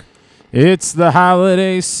Clark. It's the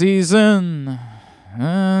holiday season.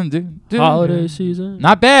 Holiday season.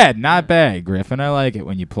 Not bad, Griffin. I like it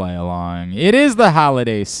when you play along. It is the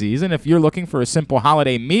holiday season. If you're looking for a simple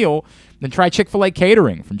holiday meal, then try Chick-fil-A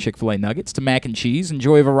catering. From Chick-fil-A nuggets to mac and cheese,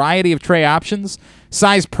 enjoy a variety of tray options,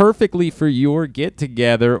 sized perfectly for your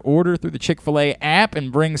get-together. Order through the Chick-fil-A app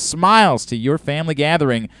and bring smiles to your family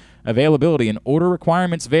gathering. Availability and order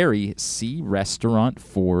requirements vary. See restaurant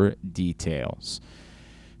for details.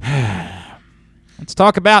 Let's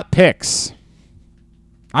talk about picks.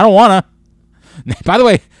 I don't want to. By the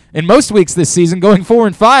way, in most weeks this season, going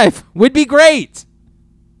 4-5 would be great.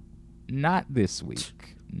 Not this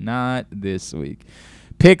week.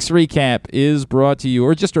 Picks Recap is brought to you,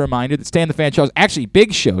 or just a reminder that Stan the Fan Charles, actually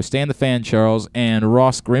big show, Stan the Fan Charles and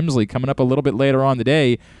Ross Grimsley coming up a little bit later on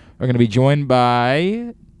today are going to be joined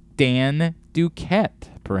by Dan Duquette.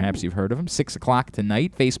 Perhaps you've heard of him. 6 o'clock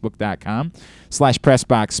tonight,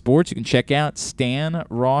 Facebook.com/PressBoxSports. You can check out Stan,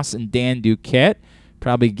 Ross, and Dan Duquette.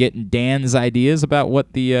 Probably getting Dan's ideas about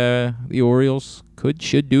what the Orioles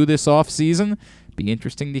should do this offseason. Be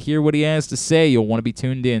interesting to hear what he has to say. You'll want to be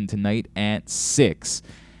tuned in tonight at 6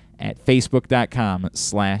 at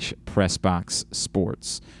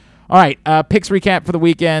Facebook.com/PressBoxSports. All right, picks recap for the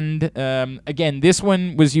weekend. Again, this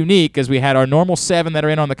one was unique as we had our normal 7 that are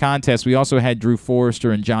in on the contest. We also had Drew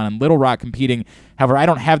Forrester and John and Little Rock competing. However, I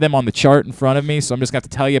don't have them on the chart in front of me, so I'm just going to have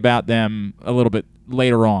to tell you about them a little bit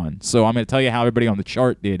later on. So I'm going to tell you how everybody on the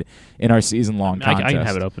chart did in our season-long contest. I can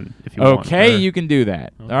have it open if you want. Okay, you can do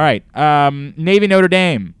that. Okay. All right. Navy Notre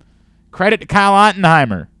Dame. Credit to Kyle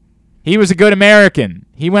Ottenheimer. He was a good American.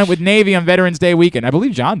 He went with Navy on Veterans Day weekend. I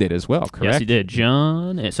believe John did as well, correct? Yes, he did.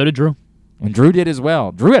 John, and so did Drew. And Drew did as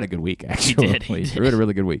well. Drew had a good week, actually. He did. Drew had a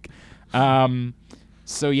really good week.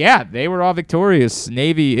 So, yeah, they were all victorious.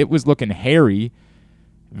 Navy, it was looking hairy,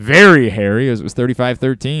 very hairy, as it was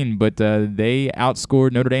 35-13, but they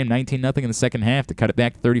outscored Notre Dame 19-0 in the second half to cut it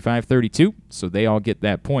back to 35-32, so they all get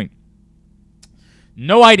that point.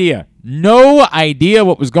 No idea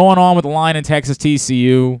what was going on with the line in Texas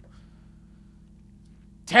TCU.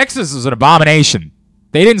 Texas is an abomination.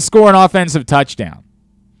 They didn't score an offensive touchdown.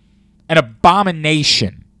 An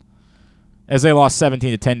abomination. As they lost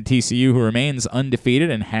 17-10 to TCU, who remains undefeated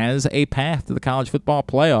and has a path to the college football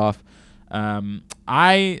playoff.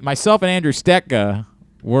 Myself and Andrew Stecca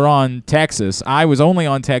were on Texas. I was only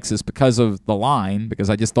on Texas because of the line, because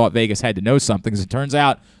I just thought Vegas had to know something. As it turns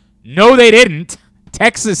out, no, they didn't.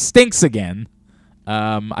 Texas stinks again.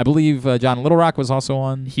 I believe John Little Rock was also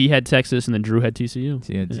on. He had Texas, and then Drew had TCU.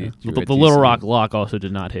 The Little Rock lock also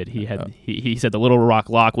did not hit. He said the Little Rock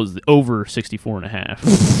lock was over 64.5.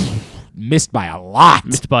 missed by a lot.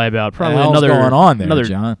 Missed by about probably hell's another going on there, another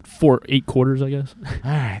John? 8 quarters, I guess.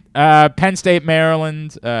 All right. Penn State,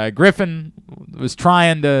 Maryland. Griffin was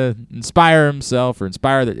trying to inspire himself or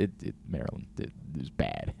inspire Maryland. It was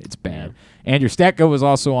bad. It's bad. Andrew Stetka was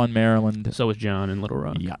also on Maryland. So was John in Little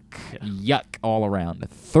Rock. Yuck all around.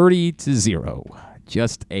 30-0.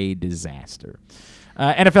 Just a disaster.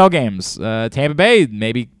 NFL games. Tampa Bay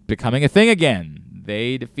maybe becoming a thing again.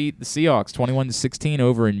 They defeat the Seahawks 21-16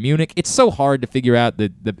 over in Munich. It's so hard to figure out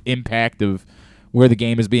the impact of where the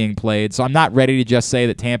game is being played. So I'm not ready to just say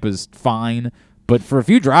that Tampa's fine. But for a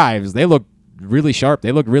few drives, they look really sharp.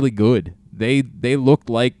 They look really good. They looked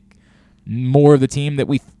like more of the team that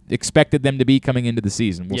we expected them to be coming into the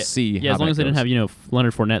season. We'll see. Yeah, how as long that as they goes. didn't have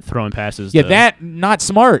Leonard Fournette throwing passes. Yeah, that not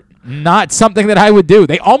smart. Not something that I would do.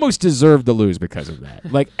 They almost deserved to lose because of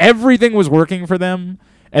that. Like everything was working for them,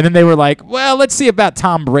 and then they were like, "Well, let's see about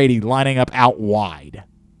Tom Brady lining up out wide."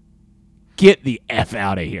 Get the F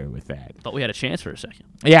out of here with that. Thought we had a chance for a second.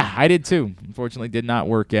 Yeah, I did too. Unfortunately, did not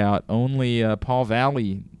work out. Only Paul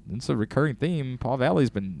Valley. It's a recurring theme. Paul Valley's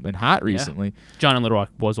been hot recently. John in Little Rock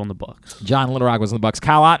was on the Bucs. John in Little Rock was on the Bucs.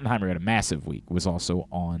 Kyle Ottenheimer had a massive week. Was also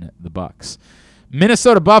on the Bucs.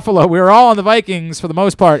 Minnesota Buffalo. We were all on the Vikings for the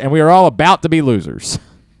most part, and we were all about to be losers.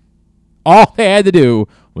 All they had to do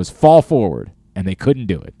was fall forward, and they couldn't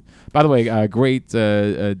do it. By the way, great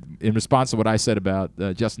in response to what I said about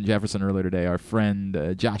Justin Jefferson earlier today, our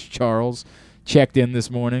friend Josh Charles checked in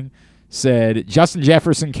this morning, said Justin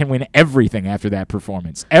Jefferson can win everything after that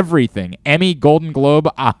performance. Everything. Emmy, Golden Globe,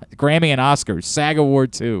 Grammy, and Oscars. SAG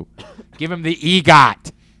Award, too. Give him the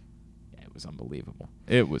EGOT. It was unbelievable.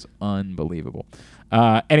 It was unbelievable.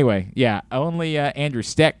 Anyway, yeah, only Andrew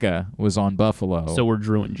Stetka was on Buffalo. So were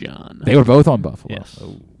Drew and John. They were both on Buffalo. Yes.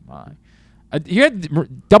 Oh, my. You had to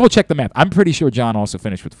double check the math. I'm pretty sure John also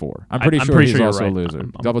finished with 4. I'm pretty sure he's you're also right. a loser.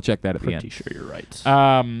 I'm Double check that at the pretty end. sure you're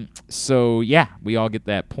right. So yeah, we all get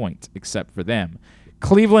that point except for them.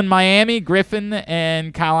 Cleveland, Miami, Griffin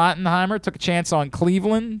and Kyle Ottenheimer took a chance on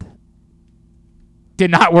Cleveland.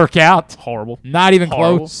 Did not work out. Horrible. Not even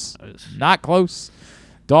Horrible. close. Not close.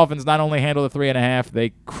 Dolphins not only handled the 3.5,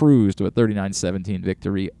 they cruised to a 39-17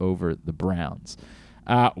 victory over the Browns.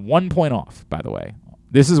 1 point off, by the way.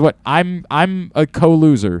 This is what I'm a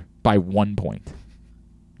co-loser by 1 point.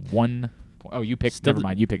 1 point. Oh, you picked. Never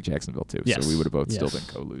mind. You picked Jacksonville too. Yes. So we would have both still Yes.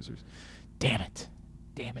 been co-losers. Damn it.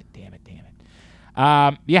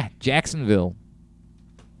 Yeah, Jacksonville.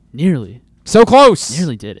 Nearly. So close.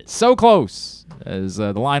 Nearly did it. So close. As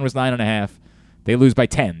the line was 9.5. They lose by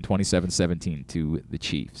 10, 27-17 to the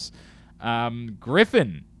Chiefs.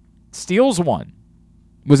 Griffin steals one.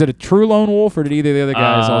 Was it a true lone wolf, or did either of the other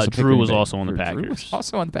guys also pick Drew Green was Bay? also on the Drew Packers. was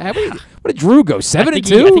also on the Packers. What did Drew go, 7-2?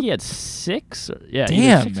 I think he had 6. Yeah,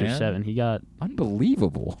 Damn, either 6 or man. 7. He got.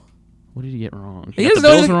 Unbelievable. What did he get wrong? He He doesn't got the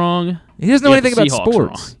know Bills anything- wrong. He doesn't know He got anything the about Seahawks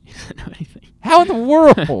sports. wrong. He doesn't know anything. How in the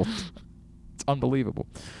world? It's unbelievable.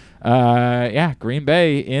 Yeah, Green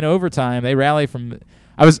Bay in overtime. They rally from.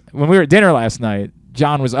 When we were at dinner last night.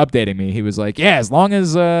 John was updating me. He was like, "Yeah, as long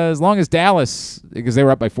as Dallas, because they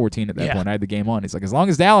were up by 14 at that point. I had the game on. He's like, as long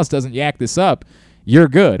as Dallas doesn't yak this up, you're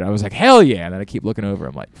good." I was like, "Hell yeah!" And then I keep looking over.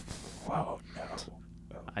 I'm like, "Whoa, no."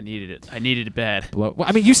 I needed it. I needed it bad. Well,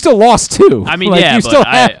 I mean, you still lost too. I mean, like, yeah, you but still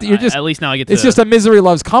have to, you're just. at least now I get to. It's just a misery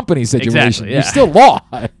loves company situation. Exactly, yeah. You still lost.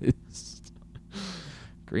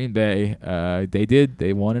 Green Bay,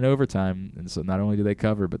 they won in overtime, and so not only do they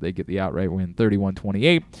cover, but they get the outright win,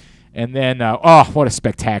 31-28. And then, what a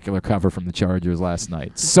spectacular cover from the Chargers last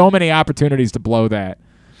night. So many opportunities to blow that.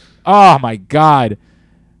 Oh, my God.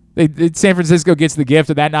 San Francisco gets the gift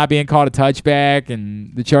of that not being called a touchback,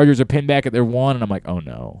 and the Chargers are pinned back at their 1, and I'm like, oh,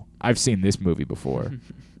 no. I've seen this movie before.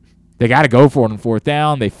 They got to go for it on 4th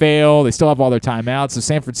down. They fail. They still have all their timeouts, so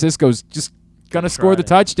San Francisco's just going to score the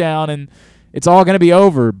touchdown, and it's all going to be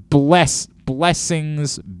over.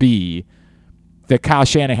 Blessings be that Kyle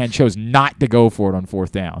Shanahan chose not to go for it on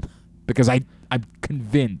 4th down. Because I'm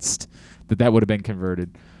convinced that would have been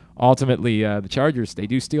converted. Ultimately, the Chargers, they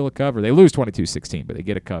do steal a cover. They lose 22-16, but they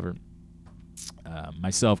get a cover.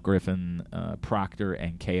 Myself, Griffin, Proctor,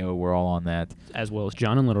 and KO were all on that. As well as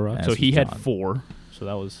John in Little Rock. As So he was had John. 4. So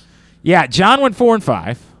that was. Yeah, John went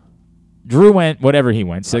 4-5. Drew went whatever he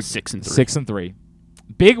went, 6-3. 6-3.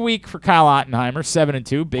 Big week for Kyle Ottenheimer,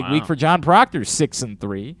 7-2. Big Wow. week for John Proctor,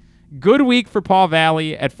 6-3. Good week for Paul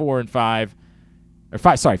Valley at 4-5.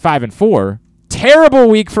 5-4. Terrible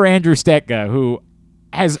week for Andrew Stetka, who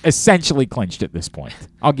has essentially clinched at this point.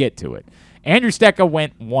 I'll get to it. Andrew Stetka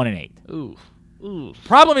went 1-8. Ooh.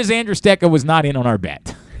 Problem is Andrew Stetka was not in on our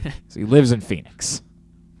bet. So he lives in Phoenix.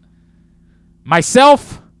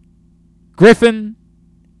 Myself, Griffin,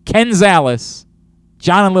 Ken Zales,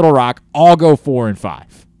 John and Little Rock all go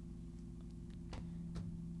 4-5.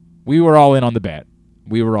 We were all in on the bet.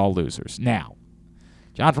 We were all losers. Now,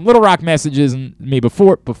 John from Little Rock messages me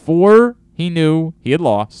before he knew he had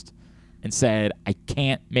lost and said, I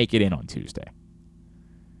can't make it in on Tuesday.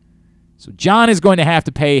 So John is going to have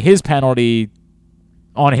to pay his penalty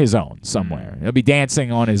on his own somewhere. He'll be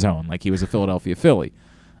dancing on his own like he was a Philadelphia Philly.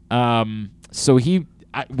 So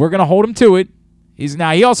we're going to hold him to it.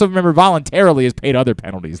 He also, remember, voluntarily has paid other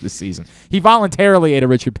penalties this season. He voluntarily ate a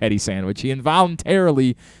Richard Petty sandwich. He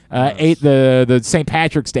involuntarily ate the St.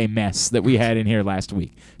 Patrick's Day mess that we had in here last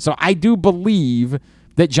week. So I do believe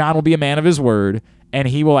that John will be a man of his word, and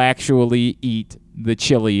he will actually eat the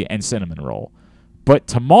chili and cinnamon roll. But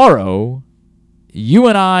tomorrow, you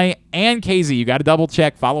and I and KZ, you got to double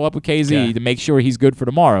check, follow up with KZ to make sure he's good for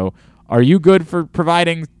tomorrow. Are you good for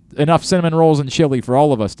providing enough cinnamon rolls and chili for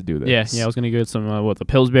all of us to do this? Yeah, I was going to get some, the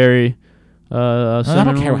Pillsbury cinnamon I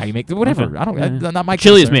don't care rolls. how you make it. Whatever. Okay. I don't. Not my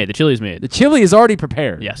Chili is concern. made. The chili is made. The chili is already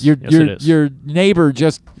prepared. Yes. Your Yes, it is. your neighbor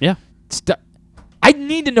just. Yeah. I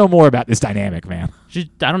need to know more about this dynamic, man.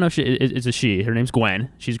 I don't know if it's a she. Her name's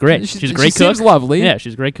Gwen. She's great. She's a great she cook. seems lovely. Yeah,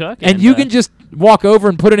 she's a great cook. And you can just walk over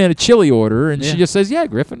and put it in a chili order, and Yeah. she just says, "Yeah,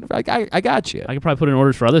 Griffin, I got you." I could probably put in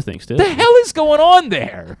orders for other things too. The hell is going on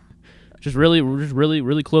there?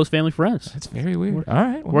 Really close family friends. That's very weird. All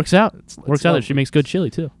right, well, Works out. that's Works out that she lovely. makes good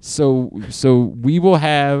chili too. So we will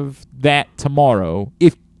have that tomorrow.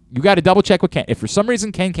 If you got to double check with Ken. If for some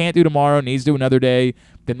reason Ken can't do tomorrow, needs to do another day,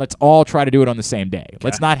 then let's all try to do it on the same day.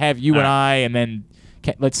 Let's not have you and I, and then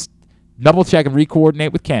let's double check and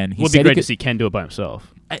re-coordinate with Ken. It would be great to see Ken do it by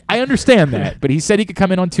himself. I understand that, but he said he could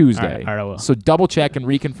come in on Tuesday. All right, I will. So double check and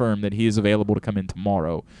reconfirm that he is available to come in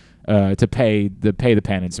tomorrow to pay the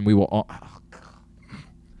penance, and we will all.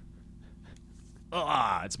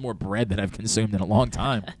 It's more bread than I've consumed in a long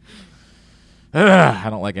time. I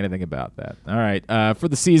don't like anything about that. All right, for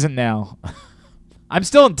the season now, I'm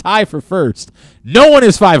still in tie for first. No one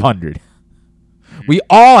is 500. We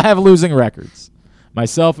all have losing records.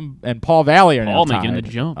 Myself and Paul Valley are Paul now tied. making the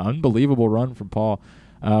jump. Unbelievable run from Paul.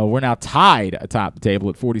 We're now tied atop the table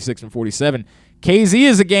at 46 and 47. KZ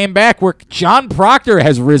is a game back where John Proctor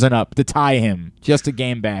has risen up to tie him. Just a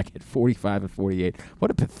game back at 45 and 48. What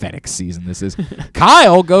a pathetic season this is.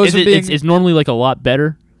 Kyle goes from being... It's normally like a lot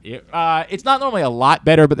better. It's not normally a lot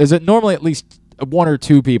better, but there's normally at least one or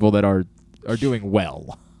two people that are doing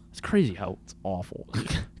well. It's crazy how It's awful.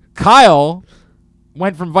 Kyle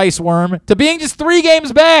went from Vice Worm to being just 3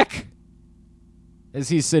 games back as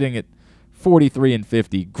he's sitting at 43 and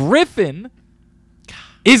 50. Griffin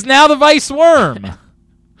is now the Vice Worm.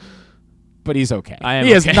 But he's okay.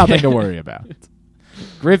 He has nothing to worry about.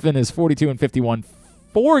 Griffin is 42 and 51,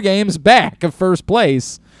 4 games back of first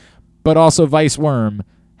place, but also Vice Worm.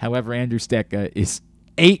 However, Andrew Stecca is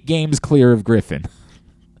 8 games clear of Griffin.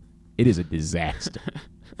 It is a disaster.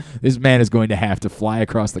 This man is going to have to fly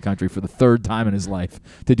across the country for the 3rd time in his life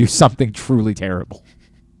to do something truly terrible.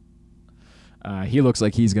 He looks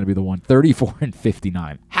like he's going to be the one. 34 and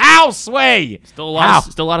 59. How, Sway? Still a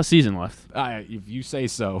lot of season left. If you say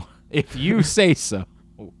so. If you say so.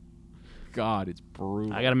 Oh, God, it's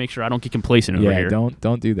brutal. I got to make sure I don't get complacent over here.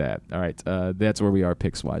 Don't do that. All right, that's where we are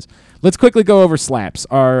picks wise. Let's quickly go over slaps.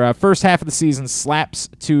 Our first half of the season slaps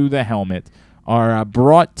to the helmet are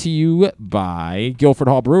brought to you by Guilford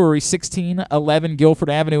Hall Brewery, 1611 Guilford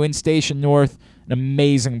Avenue in Station North. An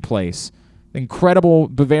amazing place. Incredible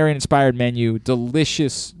Bavarian-inspired menu,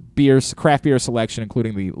 delicious beers, craft beer selection,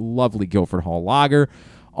 including the lovely Guilford Hall Lager.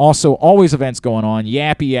 Also, always events going on,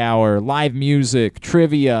 Yappy Hour, live music,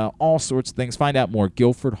 trivia, all sorts of things. Find out more,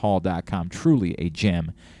 guilfordhall.com. Truly a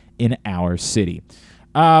gem in our city.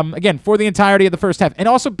 Again, for the entirety of the first half. And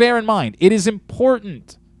also bear in mind, it is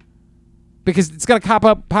important because it's going to pop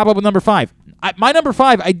up with number 5. My number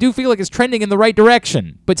 5, I do feel like is trending in the right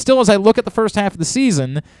direction. But still, as I look at the first half of the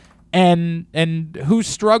season and whose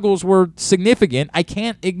struggles were significant, I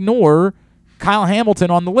can't ignore Kyle Hamilton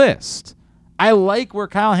on the list. I like where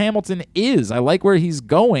Kyle Hamilton is. I like where he's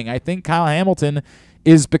going. I think Kyle Hamilton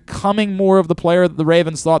is becoming more of the player that the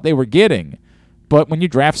Ravens thought they were getting. But when you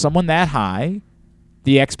draft someone that high,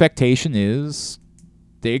 the expectation is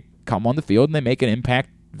they come on the field and they make an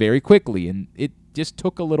impact very quickly. And it just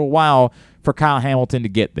took a little while for Kyle Hamilton to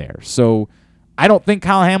get there. So I don't think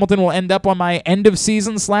Kyle Hamilton will end up on my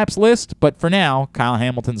end-of-season slaps list, but for now, Kyle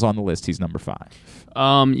Hamilton's on the list. He's number 5.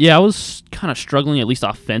 I was kind of struggling, at least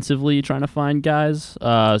offensively, trying to find guys.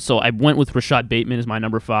 So I went with Rashad Bateman as my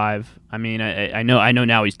number 5. I mean, I know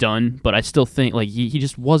now he's done, but I still think like he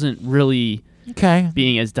just wasn't really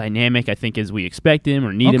being as dynamic, I think, as we expect him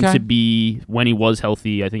or need him to be when he was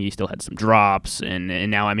healthy. I think he still had some drops, and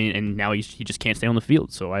now he just can't stay on the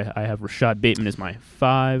field. So I have Rashad Bateman as my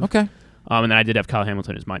 5. Okay. And then I did have Kyle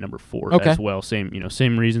Hamilton as my number 4 as well. Same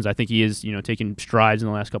reasons. I think he is, taking strides in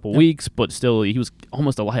the last couple of weeks, but still he was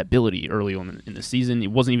almost a liability early on in the season. He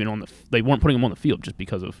wasn't even they weren't putting him on the field just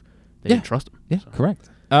because of they didn't trust him. Yeah, correct.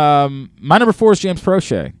 My number 4 is James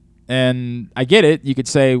Prochet. And I get it. You could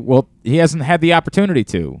say, well, he hasn't had the opportunity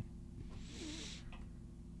to.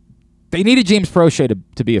 They needed James Prochet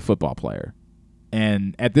to be a football player.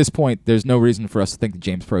 And at this point, there's no reason for us to think that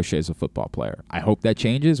James Prochet is a football player. I hope that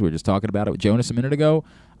changes. We were just talking about it with Jonas a minute ago.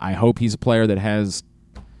 I hope he's a player that has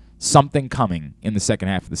something coming in the second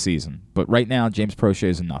half of the season. But right now, James Prochet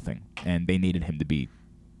is a nothing, and they needed him to be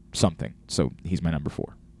something. So he's my number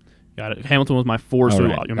 4. Got it. Hamilton was my 4. So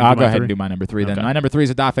right. I'll go ahead and do my number 3 then. My number 3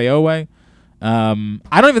 is Odafe Oweh.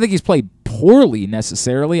 I don't even think he's played poorly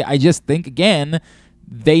necessarily. I just think, again,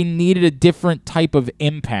 they needed a different type of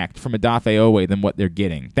impact from Odafe Oweh than what they're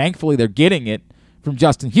getting. Thankfully, they're getting it from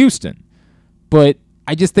Justin Houston. But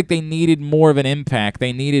I just think they needed more of an impact.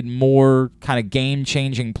 They needed more kind of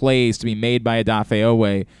game-changing plays to be made by Odafe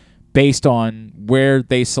Oweh based on where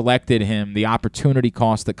they selected him, the opportunity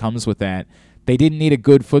cost that comes with that. They didn't need a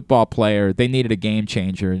good football player. They needed a game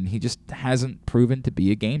changer, and he just hasn't proven to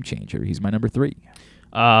be a game changer. He's my number 3.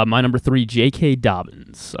 My number 3, J.K.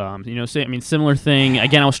 Dobbins. Similar thing.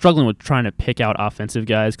 Again, I was struggling with trying to pick out offensive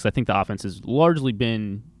guys because I think the offense has largely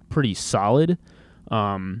been pretty solid.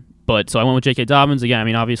 But so I went with J.K. Dobbins. Again, I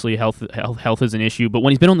mean, obviously health is an issue, but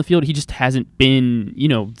when he's been on the field, he just hasn't been,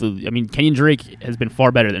 Kenyon Drake has been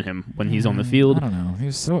far better than him when he's on the field. I don't know.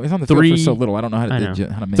 He's on the field for so little. I don't know how to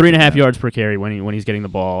make 3.5 yards per carry when he's getting the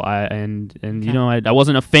ball. I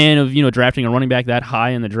wasn't a fan of, drafting a running back that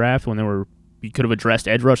high in the draft when you could have addressed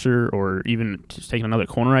edge rusher or even just taken another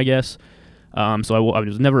corner, I guess. So I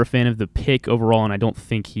was never a fan of the pick overall, and I don't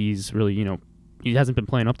think he's really, he hasn't been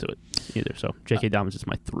playing up to it either. So J.K. Dobbins is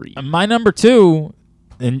my 3. My number 2,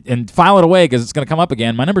 and file it away because it's going to come up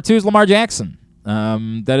again. My number 2 is Lamar Jackson.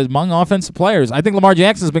 That is among offensive players. I think Lamar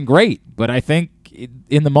Jackson has been great, but I think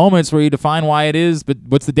in the moments where you define why it is, but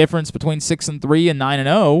what's the difference between 6-3 and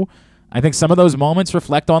 9-0? I think some of those moments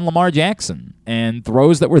reflect on Lamar Jackson and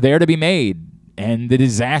throws that were there to be made and the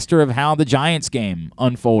disaster of how the Giants game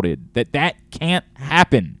unfolded. That can't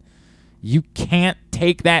happen. You can't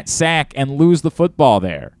take that sack and lose the football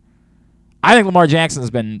there. I think Lamar Jackson has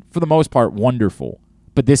been, for the most part, wonderful.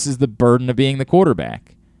 But this is the burden of being the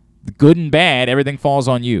quarterback. The good and bad, everything falls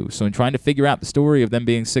on you. So in trying to figure out the story of them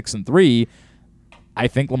being 6-3, I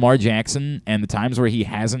think Lamar Jackson and the times where he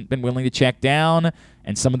hasn't been willing to check down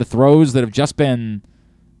and some of the throws that have just been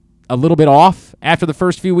a little bit off after the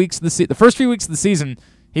first few weeks of the first few weeks of the season,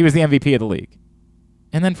 he was the MVP of the league.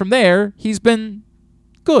 And then from there, he's been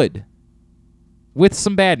good with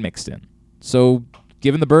some bad mixed in. So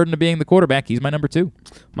given the burden of being the quarterback, he's my number 2.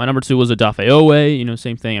 My number 2 was Odafe Oweh.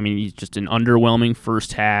 Same thing. I mean, he's just an underwhelming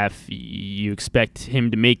first half. You expect him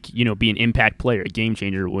to make, be an impact player, a game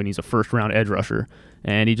changer when he's a first-round edge rusher,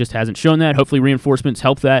 and he just hasn't shown that. Hopefully, reinforcements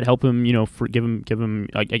help him, give him,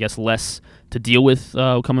 I guess, less to deal with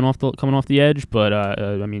coming off the edge. But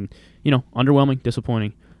underwhelming,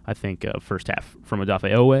 disappointing. I think first half from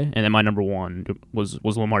Odafe Oweh, and then my number 1 was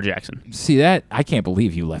Lamar Jackson. See that? I can't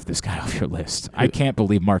believe you left this guy off your list. I can't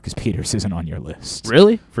believe Marcus Peters isn't on your list.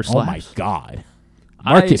 Really? For slaps? Oh my God,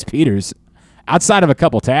 Marcus Peters, outside of a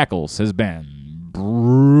couple tackles, has been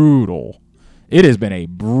brutal. It has been a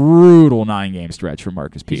brutal 9-game stretch for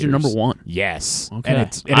Marcus Peters. He's your number 1. Yes. Okay. And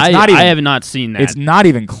it's not even, I have not seen that. It's not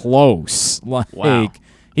even close. Wow.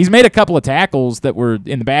 He's made a couple of tackles that were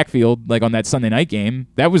in the backfield, like on that Sunday night game.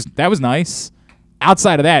 That was nice.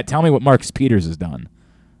 Outside of that, tell me what Marcus Peters has done.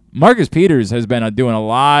 Marcus Peters has been doing a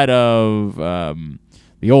lot of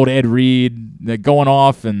the old Ed Reed going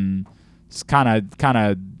off and kind of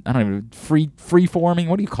I don't even free forming.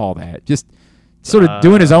 What do you call that? Just sort of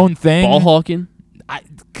doing his own thing. Ball hawking?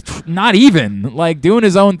 Not even. Like doing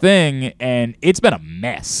his own thing, and it's been a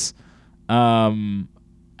mess.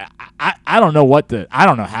 I don't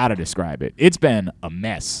know how to describe it. It's been a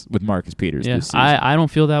mess with Marcus Peters this season. I don't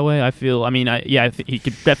feel that way. I feel, he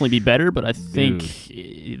could definitely be better, but I think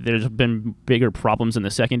there's been bigger problems in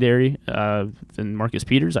the secondary than Marcus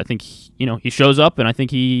Peters. I think he shows up, and I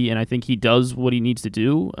think he does what he needs to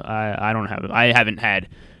do. I haven't had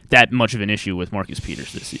that much of an issue with Marcus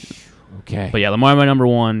Peters this season. Okay. But yeah, Lamar my number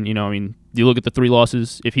one. You look at the 3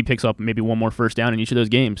 losses. If he picks up maybe one more first down in each of those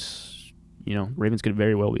games, Ravens could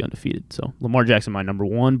very well be undefeated. So Lamar Jackson, my number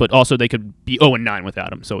one, but also they could be 0-9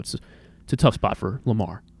 without him. So it's a tough spot for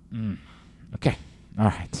Lamar. Okay. All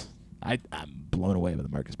right. I'm blown away by the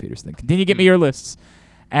Marcus Peters thing. Continue to get me your lists.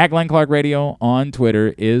 At Glenn Clark Radio on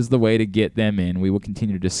Twitter is the way to get them in. We will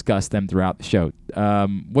continue to discuss them throughout the show.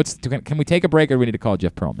 Can we take a break, or do we need to call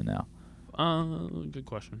Jeff Pearlman now? Good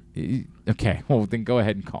question. Okay. Well, then go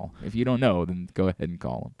ahead and call. If you don't know, then go ahead and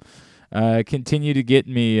call him. Continue to get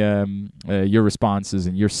me your responses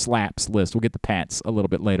and your slaps list. We'll get the Pats a little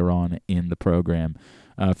bit later on in the program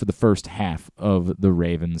for the first half of the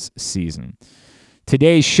Ravens season.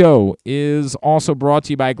 Today's show is also brought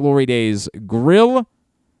to you by Glory Days Grill,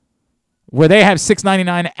 where they have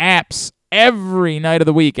 $6.99 apps every night of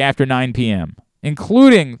the week after 9 p.m.,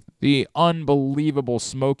 including the unbelievable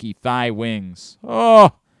smoky thigh wings.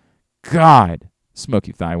 Oh, God.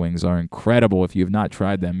 Smoky thigh wings are incredible. If you have not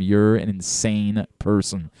tried them, you're an insane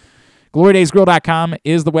person. GloryDaysGrill.com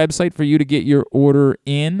is the website for you to get your order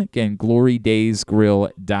in. Again,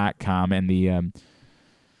 GloryDaysGrill.com. And the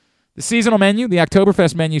seasonal menu, the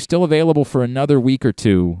Oktoberfest menu, still available for another week or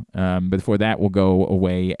two. Before that will go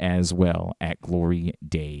away as well at Glory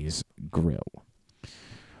Days Grill.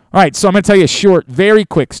 All right, so I'm going to tell you a short, very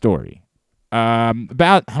quick story.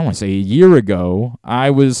 About, I don't want to say a year ago, I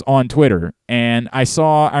was on Twitter, and I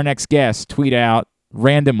saw our next guest tweet out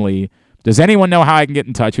randomly, "Does anyone know how I can get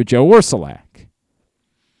in touch with Joe Orsulak?"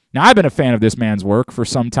 Now, I've been a fan of this man's work for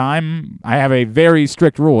some time. I have a very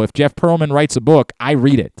strict rule. If Jeff Pearlman writes a book, I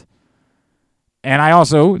read it. And I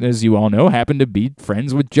also, as you all know, happen to be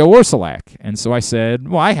friends with Joe Orsulak. And so I said,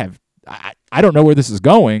 well, I don't know where this is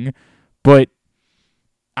going, but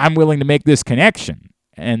I'm willing to make this connection.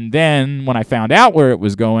 And then when I found out where it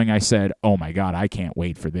was going, I said, oh, my God, I can't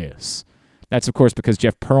wait for this. That's, of course, because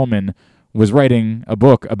Jeff Pearlman was writing a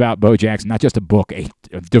book about Bo Jackson, not just a book, a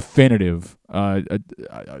definitive,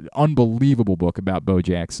 unbelievable book about Bo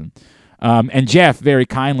Jackson. And Jeff very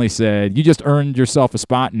kindly said, you just earned yourself a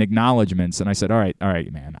spot in acknowledgments. And I said, all right,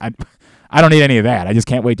 man. I don't need any of that. I just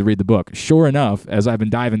can't wait to read the book. Sure enough, as I've been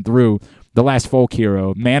diving through The Last Folk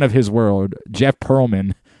Hero, man of his word, Jeff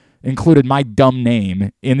Pearlman included my dumb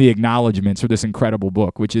name in the acknowledgments for this incredible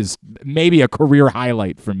book, which is maybe a career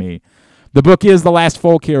highlight for me. The book is The Last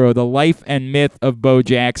Folk Hero, The Life and Myth of Bo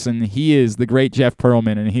Jackson. He is the great Jeff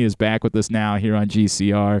Pearlman, and he is back with us now here on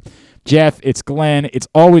GCR. Jeff, it's Glenn. It's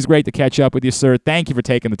always great to catch up with you, sir. Thank you for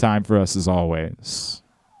taking the time for us, as always.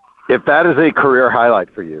 If that is a career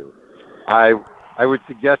highlight for you, I would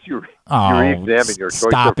suggest you re-examine your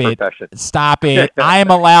choice of profession. Stop it. I am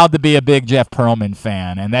allowed to be a big Jeff Pearlman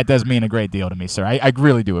fan, and that does mean a great deal to me, sir. I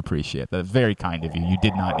really do appreciate that. Very kind of you. You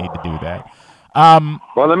did not need to do that.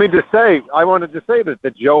 Well, let me just say, I wanted to say that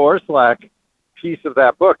the Joe Orsulak piece of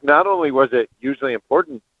that book, not only was it hugely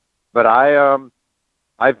important, but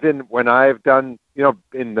when I've done,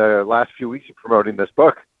 in the last few weeks of promoting this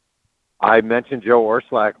book, I mention Joe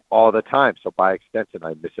Orsulak all the time. So by extension,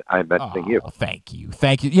 I'm mentioning you. Thank you.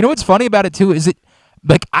 You know what's funny about it too is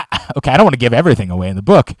I don't want to give everything away in the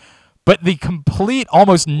book, but the complete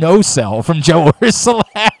almost no sell from Joe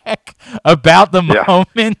Orsulak about the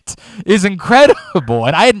moment is incredible.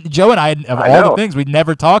 And Joe and I, of all the things, we'd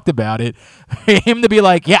never talked about it. Him to be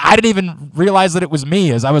like, yeah, I didn't even realize that it was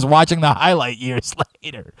me as I was watching the highlight years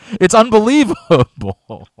later. It's unbelievable.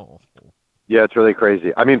 Yeah, it's really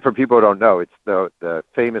crazy. I mean, for people who don't know, it's the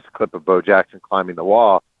famous clip of Bo Jackson climbing the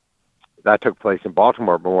wall. That took place in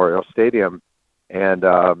Baltimore Memorial Stadium. And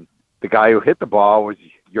the guy who hit the ball was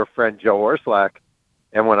your friend Joe Orsulak.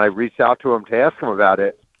 And when I reached out to him to ask him about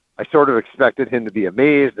it, I sort of expected him to be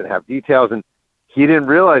amazed and have details. And he didn't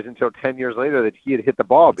realize until 10 years later that he had hit the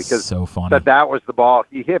ball because so funny. that was the ball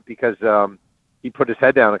he hit because he put his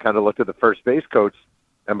head down and kind of looked at the first base coach.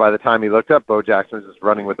 And by the time he looked up, Bo Jackson was just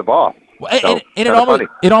running with the ball. And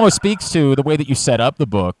it almost speaks to the way that you set up the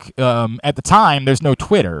book. At the time, there's no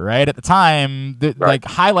Twitter, right? At the time, like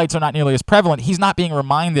highlights are not nearly as prevalent. He's not being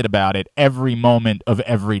reminded about it every moment of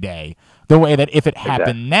every day, the way that if it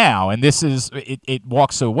happened now. And this is it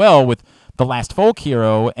walks so well with The Last Folk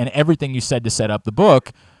Hero and everything you said to set up the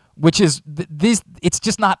book, which is it's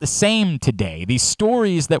just not the same today. These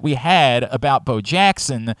stories that we had about Bo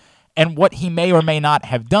Jackson and what he may or may not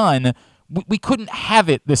have done, we couldn't have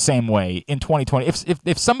it the same way in 2020.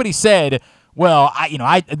 If somebody said, well,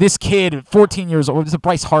 this kid, 14 years old, this is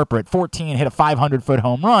Bryce Harper at 14, hit a 500-foot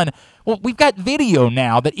home run. Well, we've got video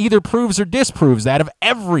now that either proves or disproves that of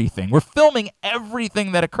everything. We're filming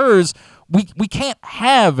everything that occurs. We can't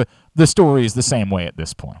have the stories the same way at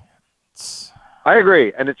this point. I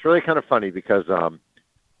agree, and it's really kind of funny because a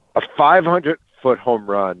 500-foot home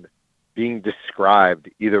run being described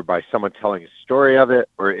either by someone telling a story of it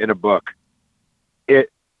or in a book, it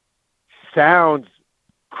sounds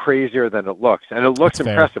crazier than it looks, and it looks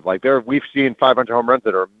impressive. Like we've seen 500 home runs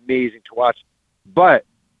that are amazing to watch, but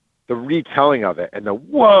the retelling of it and the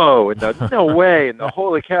whoa and the no way and the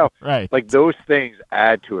holy cow, right? Like those things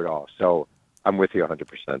add to it all. So I'm with you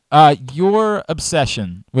 100%. Your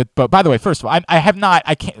obsession with, by the way, first of all,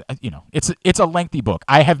 I can't, it's a lengthy book.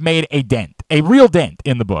 I have made a real dent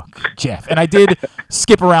in the book, Jeff, and I did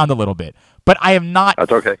skip around a little bit. But I am not.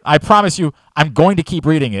 That's okay. I promise you, I'm going to keep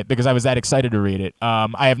reading it because I was that excited to read it.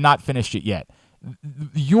 I have not finished it yet.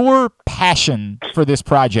 Your passion for this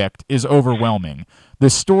project is overwhelming. The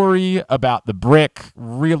story about the brick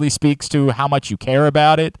really speaks to how much you care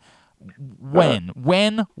about it.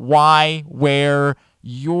 When, why, where,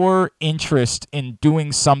 your interest in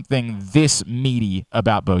doing something this meaty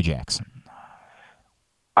about Bo Jackson?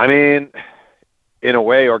 I mean, in a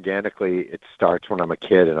way, organically, it starts when I'm a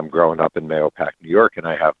kid and I'm growing up in Mahopac, New York, and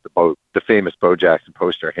I have the famous Bo Jackson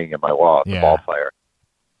poster hanging on my wall, the ball player.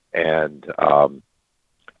 And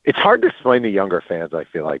it's hard to explain to younger fans, I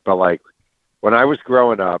feel like, but like when I was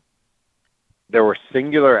growing up, there were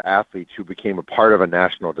singular athletes who became a part of a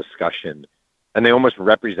national discussion, and they almost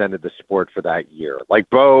represented the sport for that year. Like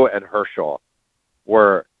Bo and Herschel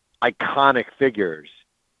were iconic figures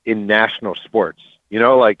in national sports,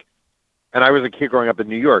 and I was a kid growing up in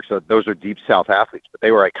New York, so those are deep South athletes, but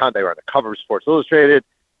they were iconic. They were on the cover of Sports Illustrated,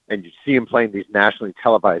 and you'd see them playing these nationally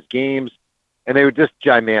televised games, and they were just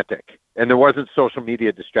gigantic. And there wasn't social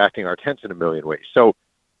media distracting our attention in a million ways. So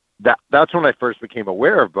that's when I first became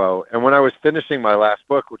aware of Bo. And when I was finishing my last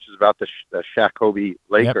book, which is about the Shaq Kobe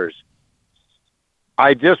Lakers,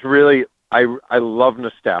 I just really, I love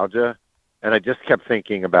nostalgia. And I just kept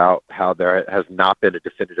thinking about how there has not been a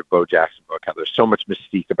definitive Bo Jackson book, how there's so much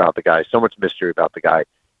mystique about the guy, so much mystery about the guy.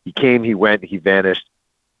 He came, he went, he vanished.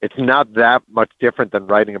 It's not that much different than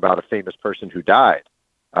writing about a famous person who died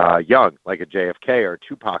young, like a JFK or a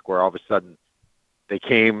Tupac, where all of a sudden they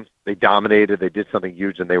came, they dominated, they did something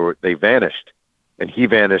huge, and they vanished. And he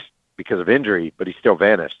vanished because of injury, but he still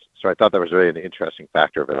vanished. So I thought that was really an interesting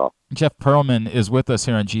factor of it all. Jeff Pearlman is with us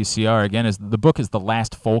here on GCR. Again, the book is The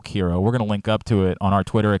Last Folk Hero. We're going to link up to it on our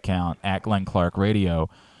Twitter account, @GlennClarkRadio.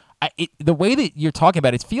 The way that you're talking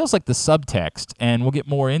about it feels like the subtext, and we'll get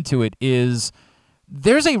more into it, is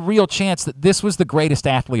there's a real chance that this was the greatest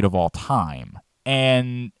athlete of all time.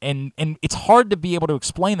 And it's hard to be able to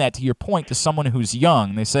explain that, to your point, to someone who's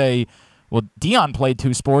young. They say, well, Deion played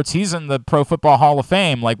 2 sports. He's in the Pro Football Hall of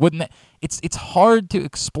Fame. Like, wouldn't that? It's hard to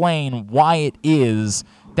explain why it is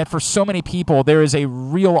that for so many people there is a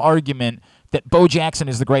real argument that Bo Jackson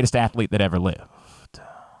is the greatest athlete that ever lived.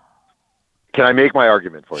 Can I make my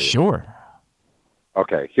argument for you? Sure.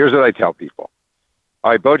 Okay, here's what I tell people.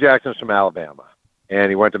 All right, Bo Jackson's from Alabama, and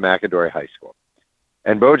he went to McAdory High School.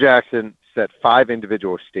 And Bo Jackson set 5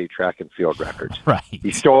 individual state track and field records. Right.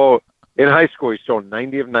 In high school, he stole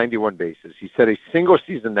 90 of 91 bases. He set a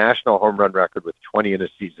single-season national home run record with 20 in a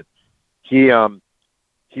season.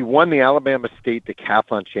 He won the Alabama State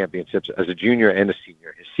Decathlon Championships as a junior and a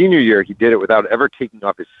senior. His senior year, he did it without ever taking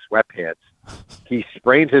off his sweatpants. He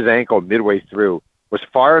sprained his ankle midway through, was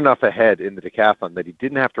far enough ahead in the decathlon that he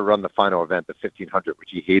didn't have to run the final event, the 1500,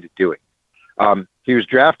 which he hated doing. He was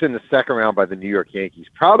drafted in the second round by the New York Yankees.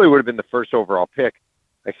 Probably would have been the first overall pick,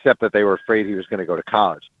 except that they were afraid he was going to go to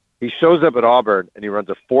college. He shows up at Auburn, and he runs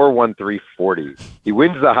a 4.13 40. He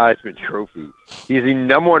wins the Heisman Trophy. He's the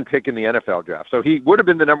number 1 pick in the NFL draft. So he would have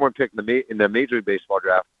been the number 1 pick in the Major League Baseball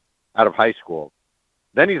draft out of high school.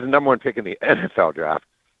 Then he's the number 1 pick in the NFL draft.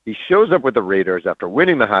 He shows up with the Raiders after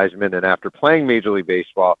winning the Heisman and after playing Major League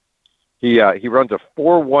Baseball. He runs a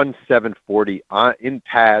 4.17 40 in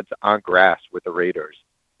pads on grass with the Raiders.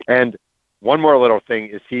 And one more little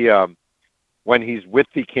thing is when he's with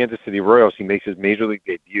the Kansas City Royals, he makes his Major League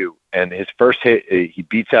debut, and his first hit, he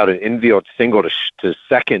beats out an infield single to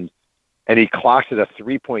second, and he clocks it at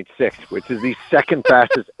 3.6, which is the second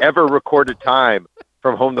fastest ever recorded time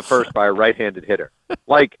from home to first by a right-handed hitter.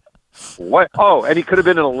 Like, what? Oh, and he could have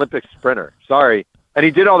been an Olympic sprinter. Sorry. And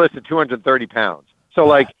he did all this at 230 pounds. So,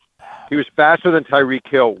 like, he was faster than Tyreek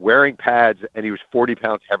Hill, wearing pads, and he was 40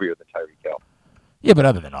 pounds heavier than Tyreek Hill. Yeah, but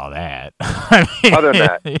other than all that, I mean, Other than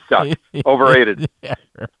that, he sucks. Overrated. Yeah,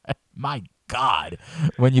 right. My God,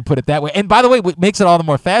 when you put it that way. And by the way, what makes it all the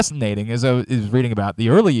more fascinating, as I was reading about the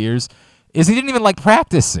early years, is he didn't even like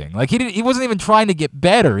practicing. Like he wasn't even trying to get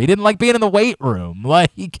better. He didn't like being in the weight room.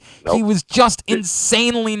 Like he was just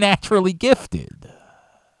insanely naturally gifted.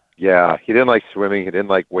 Yeah, he didn't like swimming. He didn't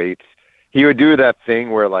like weights. He would do that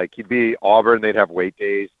thing where, like, he'd be Auburn, they'd have weight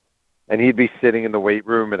days, and he'd be sitting in the weight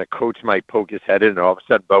room, and a coach might poke his head in, and all of a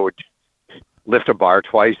sudden Bo would lift a bar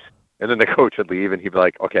twice, and then the coach would leave, and he'd be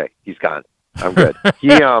like, okay, he's gone. I'm good.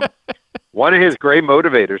 One of his great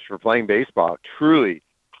motivators for playing baseball, truly,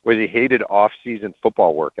 was he hated off-season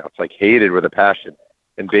football workouts, like hated with a passion,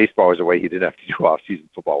 and baseball was a way he didn't have to do off-season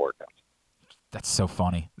football workouts. That's so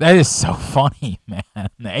funny. That is so funny, man.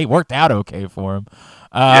 It worked out okay for him.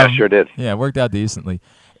 Yeah, sure did. Yeah, it worked out decently.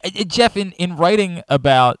 Jeff, in writing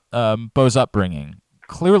about Bo's upbringing,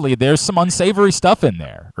 clearly there's some unsavory stuff in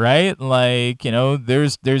there, right? Like, you know,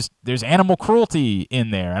 there's animal cruelty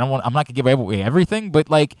in there. I'm not gonna give away everything, but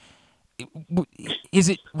like,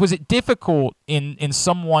 was it difficult in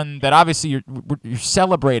someone that obviously you're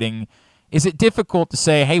celebrating? Is it difficult to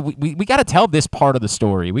say, hey, we got to tell this part of the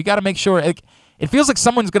story? We got to make sure. It feels like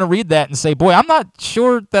someone's going to read that and say, boy, I'm not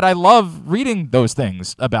sure that I love reading those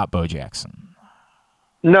things about Bo Jackson.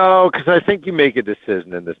 No, because I think you make a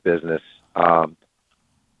decision in this business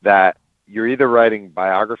that you're either writing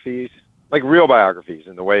biographies, like real biographies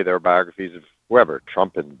in the way there are biographies of whoever,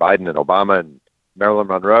 Trump and Biden and Obama and Marilyn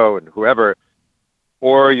Monroe and whoever,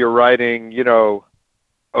 or you're writing, you know,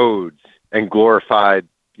 odes and glorified,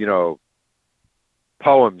 you know,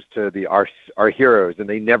 poems to our heroes, and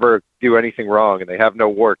they never do anything wrong, and they have no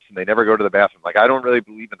warts, and they never go to the bathroom. Like, I don't really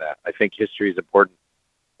believe in that. I think history is important,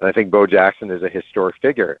 and I think Bo Jackson is a historic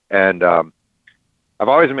figure. And I've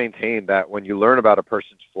always maintained that when you learn about a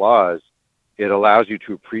person's flaws, it allows you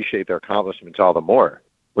to appreciate their accomplishments all the more.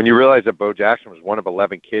 When you realize that Bo Jackson was one of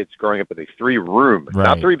 11 kids growing up in a 3-room,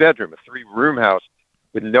 not 3-bedroom, a 3-room house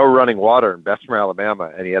with no running water in Bessemer,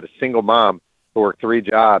 Alabama, and he had a single mom who worked 3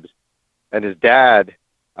 jobs, and his dad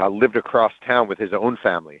lived across town with his own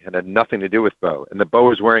family and had nothing to do with Bo. And the Bo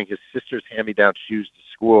was wearing his sister's hand-me-down shoes to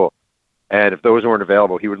school. And if those weren't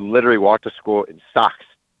available, he would literally walk to school in socks.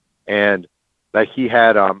 And that he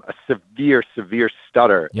had a severe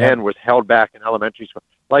stutter and was held back in elementary school.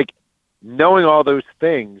 Like, knowing all those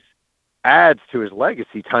things adds to his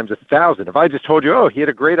legacy times 1,000. If I just told you, oh, he had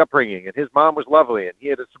a great upbringing and his mom was lovely and he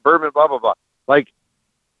had a suburban blah, blah, like,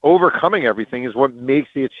 overcoming everything is what makes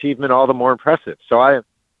the achievement all the more impressive. So I'm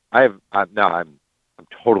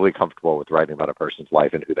totally comfortable with writing about a person's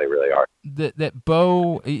life and who they really are. That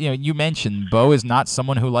Bo, you know, you mentioned Bo is not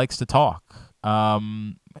someone who likes to talk.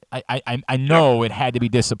 I know it had to be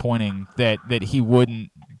disappointing that he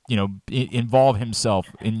wouldn't, you know, involve himself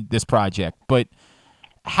in this project. But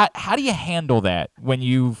how do you handle that when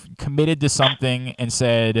you've committed to something and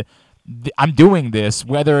said, I'm doing this,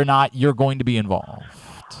 whether or not you're going to be involved?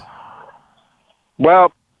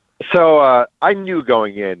 Well, so I knew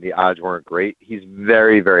going in the odds weren't great. He's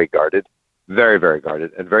very, very guarded, very, very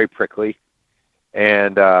guarded, and very prickly.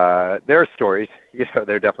 And there are stories, you know,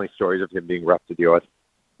 there are definitely stories of him being rough to deal with.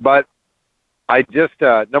 But I just,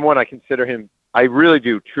 number one, I consider him, I really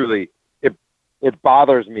do, truly, it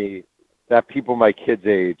bothers me that people my kids'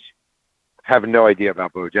 age have no idea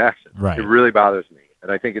about Bo Jackson. Right. It really bothers me.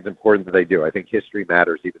 And I think it's important that they do. I think history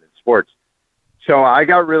matters even in sports. So I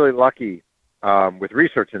got really lucky with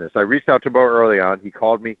researching this. I reached out to Bo early on. He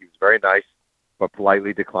called me. He was very nice, but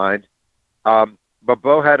politely declined. But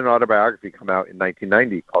Bo had an autobiography come out in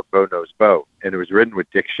 1990 called Bo Knows Bo, and it was written with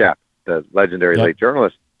Dick Schaap, the legendary late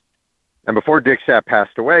journalist. And before Dick Schaap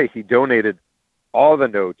passed away, he donated all the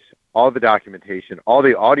notes, all the documentation, all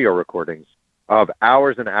the audio recordings of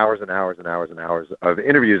hours and hours and hours and hours and hours of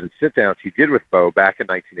interviews and sit-downs he did with Bo back in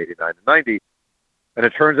 1989 and 90. And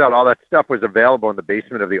it turns out all that stuff was available in the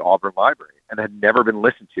basement of the Auburn Library and had never been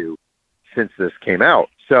listened to since this came out.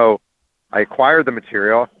 So I acquired the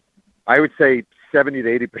material. I would say 70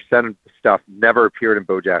 to 80% of the stuff never appeared in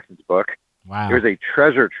Bo Jackson's book. Wow. It was a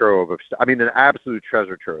treasure trove of stuff. I mean, an absolute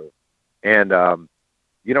treasure trove. And,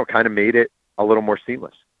 you know, kind of made it a little more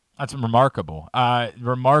seamless. That's remarkable.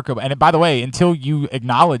 Remarkable. And by the way, until you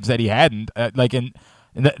acknowledged that he hadn't, like in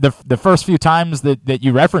the first few times that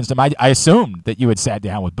you referenced him, I assumed that you had sat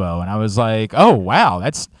down with Bo, and I was like, oh wow,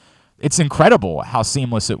 it's incredible how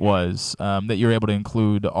seamless it was that you're able to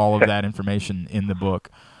include all of that information in the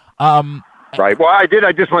book. Right. Well, I did.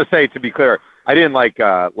 I just want to say, to be clear, I didn't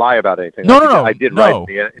lie about anything. No, no. I did No. write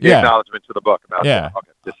the acknowledgement to the book about Yeah.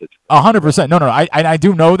 Okay, this is 100%. No. I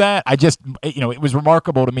do know that. I just, it was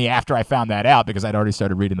remarkable to me after I found that out because I'd already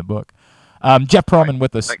started reading the book. Jeff Pearlman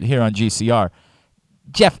with us here on GCR.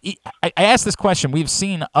 Jeff, I asked this question. We've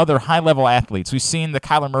seen other high-level athletes. We've seen the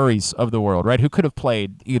Kyler Murrays of the world, right, who could have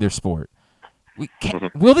played either sport.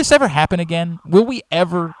 Will this ever happen again? Will we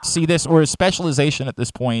ever see this, or is specialization at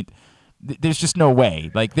this point? There's just no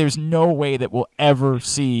way. Like, there's no way that we'll ever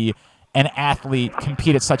see an athlete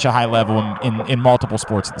compete at such a high level in multiple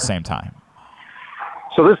sports at the same time.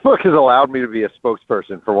 So this book has allowed me to be a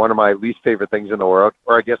spokesperson for one of my least favorite things in the world,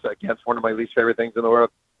 or I guess against one of my least favorite things in the world,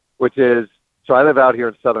 which is, so I live out here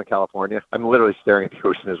in Southern California. I'm literally staring at the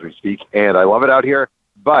ocean as we speak, and I love it out here.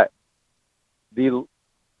 But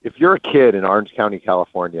if you're a kid in Orange County,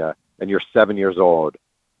 California, and you're 7 years old,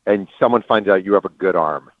 and someone finds out you have a good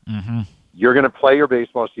arm, you're going to play your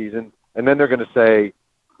baseball season, and then they're going to say,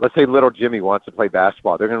 let's say little Jimmy wants to play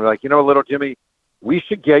basketball. They're going to be like, little Jimmy, we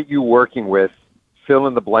should get you working with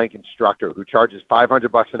fill-in-the-blank instructor who charges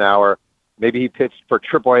 $500 an hour. Maybe he pitched for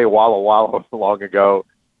AAA Walla Walla long ago,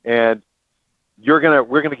 and we're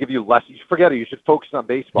gonna give you less. You forget it. You should focus on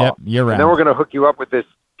baseball. Yep, year-round. And then we're going to hook you up with this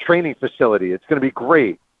training facility. It's going to be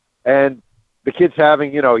great. And the kid's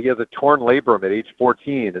having, he has a torn labrum at age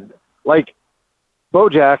 14. And Bo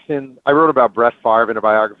Jackson, I wrote about Brett Favre in a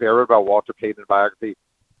biography. I wrote about Walter Payton in a biography.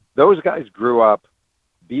 Those guys grew up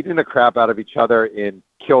beating the crap out of each other in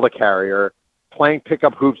Kill the Carrier, playing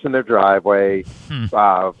pickup hoops in their driveway,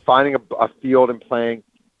 finding a field and playing.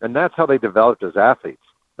 And that's how they developed as athletes.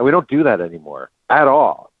 And we don't do that anymore at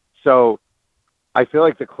all. So I feel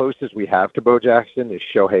like the closest we have to Bo Jackson is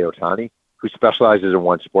Shohei Ohtani, who specializes in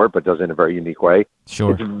one sport but does it in a very unique way.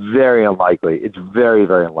 Sure. It's very unlikely. It's very,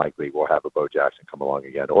 very unlikely we'll have a Bo Jackson come along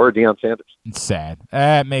again, or a Deion Sanders. It's sad.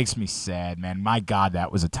 That makes me sad, man. My God,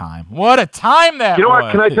 that was a time. What a time that was. You know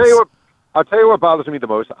what? Can I tell you what? I'll tell you what bothers me the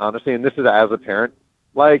most, honestly, and this is as a parent.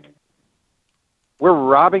 We're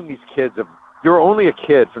robbing these kids of. You're only a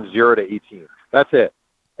kid from 0 to 18. That's it.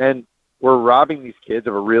 And we're robbing these kids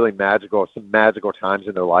of some magical times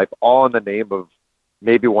in their life, all in the name of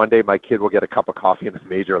maybe one day my kid will get a cup of coffee in the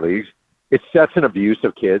major leagues. It sets an abuse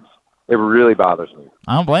of kids. It really bothers me.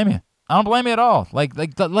 I don't blame you. I don't blame you at all. Let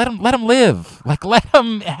them live. Let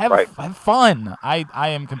them have fun. I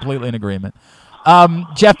am completely in agreement.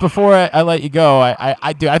 Jeff, before I let you go,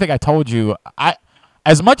 I think I told you,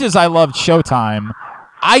 as much as I loved Showtime,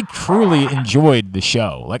 I truly enjoyed the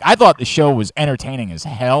show. I thought the show was entertaining as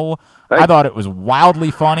hell. I thought it was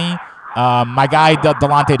wildly funny. My guy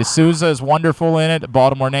Delonte D'Souza is wonderful in it. A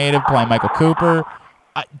Baltimore native playing Michael Cooper.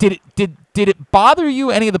 Did it bother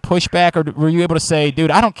you, any of the pushback, or were you able to say,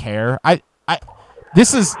 dude, I don't care.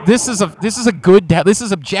 This is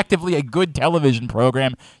objectively a good television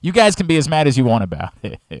program. You guys can be as mad as you want about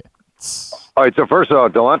it. All right. So first of all,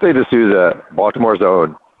 Delonte D'Souza, Baltimore's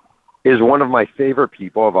own, is one of my favorite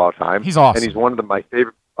people of all time. He's awesome. And he's one of my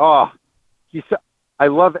favorite. I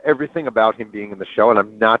love everything about him being in the show, and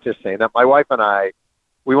I'm not just saying that. My wife and I,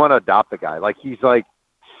 we want to adopt the guy. He's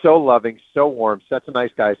so loving, so warm, such a nice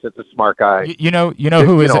guy, such a smart guy. You know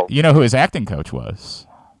who his acting coach was?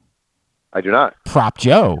 I do not. Prop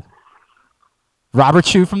Joe. Robert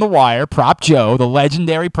Shue from The Wire, Prop Joe, the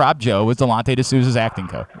legendary Prop Joe, was Delonte D'Souza's acting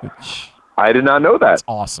coach. I did not know that. That's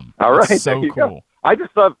awesome. All right, that's so there you cool. Go. I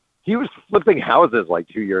just love. He was flipping houses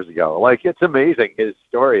 2 years ago. It's amazing, his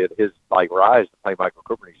story and his rise to play Michael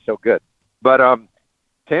Cooper. He's so good. But to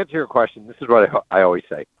answer your question, this is what I always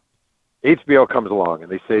say. HBO comes along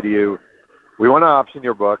and they say to you, we want to option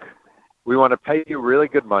your book. We want to pay you really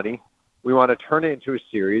good money. We want to turn it into a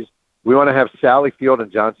series. We want to have Sally Field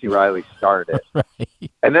and John C. Reilly star in it.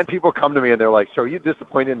 Right. And then people come to me and they're like, so are you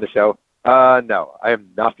disappointed in the show? No, I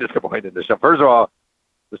am not disappointed in the show. First of all,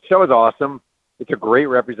 the show is awesome. It's a great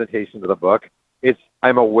representation of the book.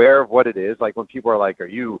 I'm aware of what it is. When people are like, are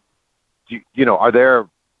there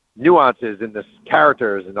nuances in the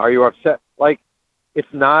characters and are you upset? It's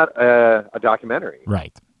not a documentary.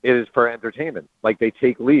 Right. It is for entertainment. They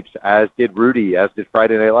take leaps, as did Rudy, as did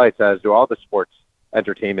Friday Night Lights, as do all the sports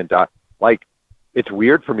entertainment. It's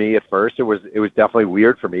weird for me at first. It was definitely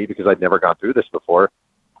weird for me because I'd never gone through this before.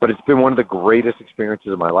 But it's been one of the greatest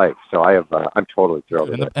experiences of my life. So I'm totally thrilled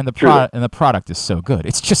with it. And the product is so good.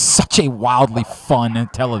 It's just such a wildly fun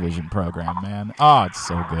television program, man. Oh, it's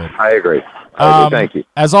so good. I agree. Thank you.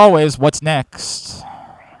 As always, what's next?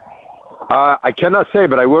 I cannot say,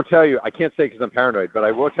 but I will tell you. I can't say because I'm paranoid, but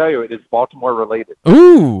I will tell you it is Baltimore related.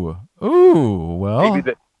 Ooh. Well.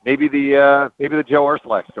 maybe the Joe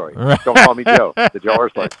Ursulak story. Don't call me Joe. The Joe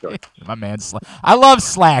Ursulak story. My man, I love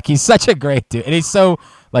Slack. He's such a great dude, and he's so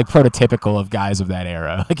like prototypical of guys of that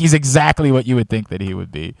era. Like he's exactly what you would think that he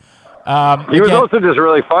would be. He was also just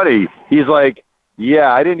really funny. He's like,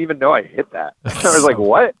 yeah, I didn't even know I hit that. I was like,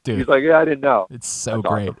 what? Dude, he's like, yeah, I didn't know. It's so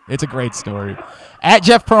That's great. awesome. It's a great story. At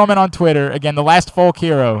Jeff Pearlman on Twitter. Again, The Last Folk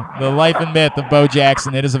Hero, The Life and Myth of Bo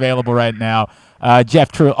Jackson. It is available right now.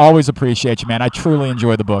 Jeff, always appreciate you, man. I truly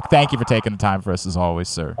enjoy the book. Thank you for taking the time for us as always,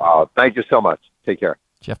 sir. Oh, thank you so much. Take care.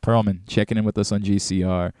 Jeff Pearlman checking in with us on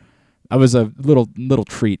GCR. I was a little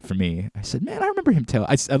treat for me. I said, man, I remember him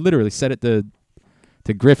I literally said it to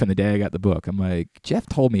Griffin the day I got the book. I'm like, Jeff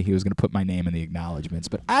told me he was going to put my name in the acknowledgments,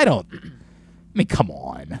 but I mean, come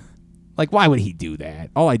on. Like, why would he do that?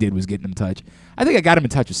 All I did was get him in touch. I think I got him in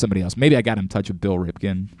touch with somebody else. Maybe I got him in touch with Bill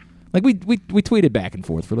Ripken. Like, we tweeted back and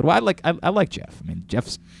forth for a little while. I like Jeff. I mean,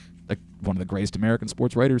 Jeff's like one of the greatest American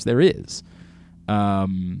sports writers there is.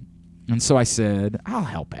 And so I said, I'll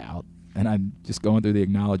help out. And I'm just going through the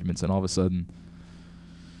acknowledgments, and all of a sudden,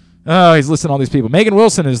 oh, he's listing all these people. Megan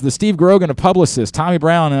Wilson is the Steve Grogan of Publicist. Tommy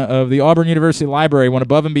Brown of the Auburn University Library went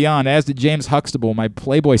above and beyond, as did James Huxtable, my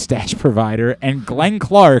Playboy stash provider, and Glenn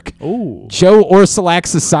Clark, Joe Ursulak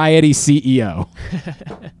Society CEO.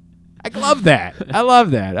 I love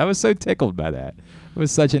that. I was so tickled by that. It was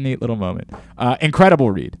such a neat little moment.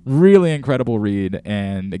 Incredible read. Really incredible read.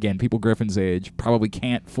 And, again, people Griffin's age probably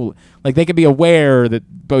can't fully... Like, they could be aware that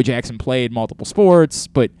Bo Jackson played multiple sports,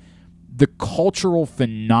 but the cultural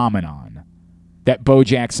phenomenon that Bo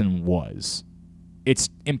Jackson was, it's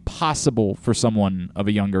impossible for someone of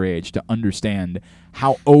a younger age to understand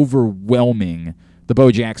how overwhelming the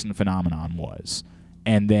Bo Jackson phenomenon was.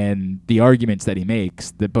 And then the arguments that he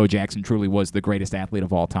makes that Bo Jackson truly was the greatest athlete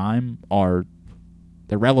of all time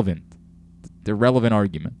they're relevant. They're relevant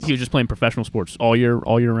arguments. He was just playing professional sports all year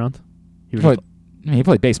round. He played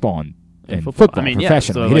baseball and football professionally. Yeah,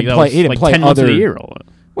 so he didn't play 10 other months of the year.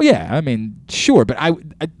 Well, yeah, I mean, sure, but I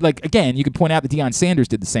like, again, you could point out that Deion Sanders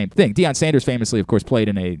did the same thing. Deion Sanders famously, of course, played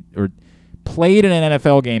in an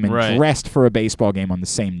NFL game and dressed for a baseball game on the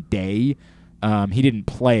same day. He didn't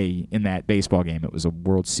play in that baseball game. It was a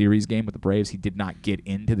World Series game with the Braves. He did not get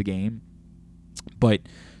into the game, but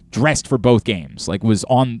dressed for both games, like was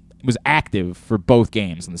active for both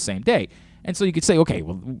games on the same day. And so you could say, okay,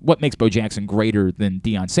 well, what makes Bo Jackson greater than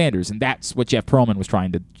Deion Sanders? And that's what Jeff Pearlman was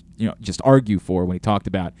trying to, just argue for when he talked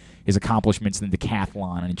about his accomplishments in the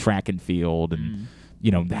decathlon and track and field, and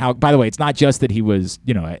how. By the way, it's not just that he was,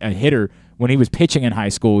 a hitter. When he was pitching in high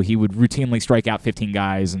school, he would routinely strike out 15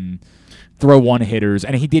 guys and throw one-hitters,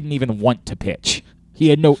 and he didn't even want to pitch. He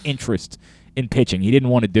had no interest in pitching. He didn't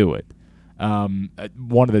want to do it.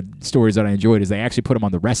 One of the stories that I enjoyed is they actually put him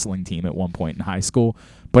on the wrestling team at one point in high school,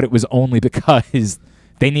 but it was only because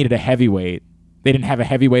they needed a heavyweight. They didn't have a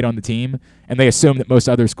heavyweight on the team, and they assumed that most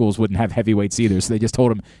other schools wouldn't have heavyweights either, so they just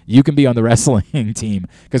told him, you can be on the wrestling team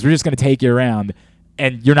because we're just going to take you around,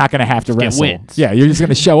 and you're not going to have to wrestle. Yeah, you're just going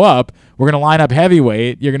to show up. We're going to line up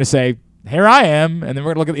heavyweight. You're going to say, here I am, and then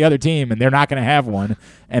we're going to look at the other team, and they're not going to have one,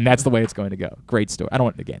 and that's the way it's going to go. Great story.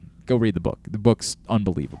 Go read the book. The book's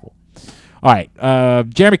unbelievable. All right,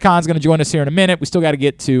 Jeremy Kahn's going to join us here in a minute. We still got to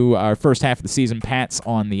get to our first half of the season. Pat's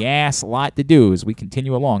on the ass. A lot to do as we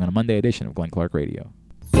continue along on a Monday edition of Glenn Clark Radio.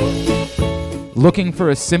 Looking for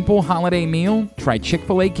a simple holiday meal? Try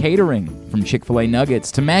Chick-fil-A Catering. From Chick-fil-A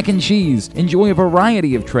nuggets to mac and cheese, enjoy a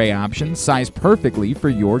variety of tray options sized perfectly for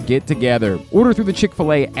your get-together. Order through the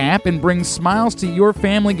Chick-fil-A app and bring smiles to your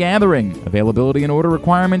family gathering. Availability and order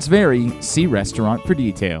requirements vary. See restaurant for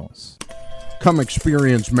details. Come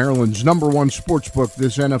experience Maryland's #1 sportsbook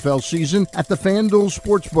this NFL season at the FanDuel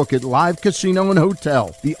Sportsbook at Live Casino and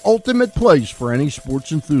Hotel, the ultimate place for any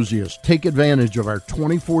sports enthusiast. Take advantage of our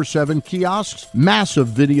 24/7 kiosks, massive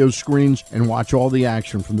video screens, and watch all the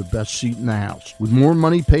action from the best seat in the house. With more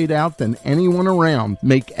money paid out than anyone around,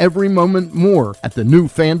 make every moment more at the new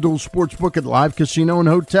FanDuel Sportsbook at Live Casino and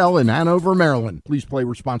Hotel in Hanover, Maryland. Please play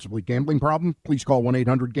responsibly. Gambling problem? Please call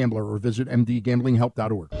 1-800-GAMBLER or visit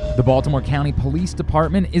mdgamblinghelp.org. The Baltimore County Police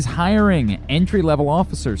Department is hiring. Entry-level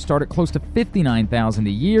officers start at close to $59,000 a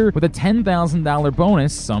year with a $10,000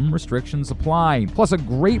 bonus. Some restrictions apply. Plus a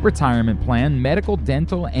great retirement plan, medical,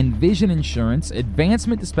 dental, and vision insurance,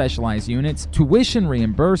 advancement to specialized units, tuition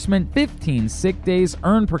reimbursement, 15 sick days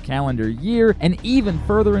earned per calendar year, and even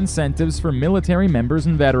further incentives for military members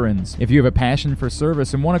and veterans. If you have a passion for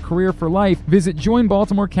service and want a career for life, visit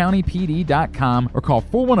joinbaltimorecountypd.com or call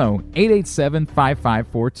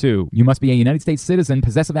 410-887-5542. You must be a United States citizen,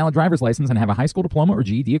 possess a valid driver's license, and have a high school diploma or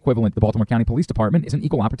GED equivalent. The Baltimore County Police Department is an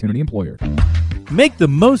equal opportunity employer. Make the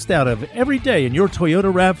most out of every day in your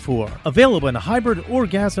Toyota RAV4. Available in hybrid or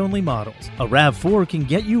gas-only models. A RAV4 can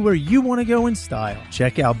get you where you want to go in style.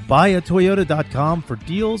 Check out buyatoyota.com for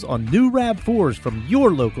deals on new RAV4s from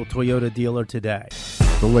your local Toyota dealer today.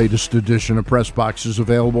 The latest edition of Press Box is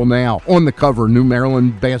available now. On the cover, New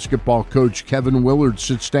Maryland basketball coach Kevin Willard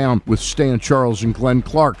sits down with Stan Charles and Glenn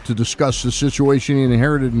Clark to discuss the situation he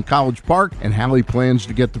inherited in College Park and how he plans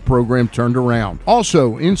to get the program turned around.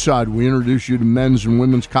 Also, inside, we introduce you to men's and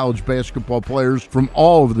women's college basketball players from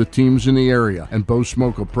all of the teams in the area. And Bo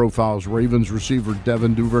Smoka profiles Ravens receiver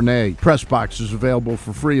Devin Duvernay. Press Box is available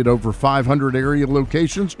for free at over 500 area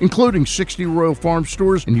locations, including 60 Royal Farm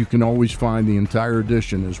stores, and you can always find the entire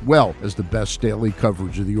edition as well as the best daily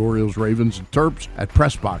coverage of the Orioles, Ravens, and Terps at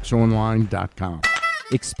PressBoxOnline.com.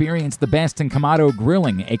 Experience the best in Kamado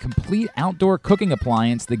Grilling, a complete outdoor cooking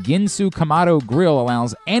appliance. The Ginsu Kamado Grill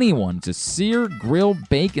allows anyone to sear, grill,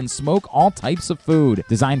 bake, and smoke all types of food.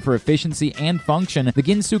 Designed for efficiency and function, the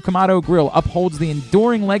Ginsu Kamado Grill upholds the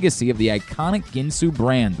enduring legacy of the iconic Ginsu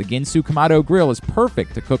brand. The Ginsu Kamado Grill is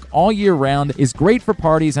perfect to cook all year round, is great for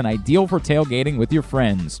parties, and ideal for tailgating with your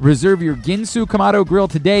friends. Reserve your Ginsu Kamado Grill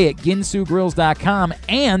today at ginsugrills.com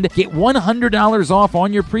and get $100 off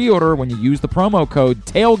on your pre-order when you use the promo code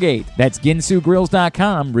TAILGATE. That's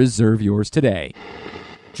ginsugrills.com. Reserve yours today.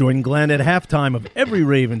 Join Glenn at halftime of every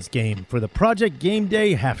Ravens game for the Project Game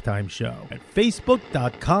Day halftime show at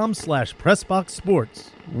facebook.com/PressBoxSports.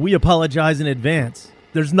 We apologize in advance.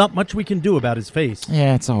 There's not much we can do about his face.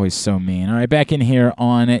 Yeah, it's always so mean. All right, back in here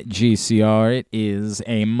on GCR. It is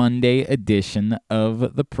a Monday edition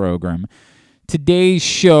of the program. Today's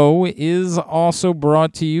show is also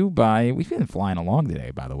brought to you by, we've been flying along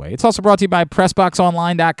today, by the way. It's also brought to you by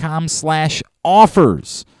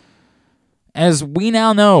PressBoxOnline.com/offers. As we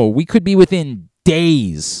now know, we could be within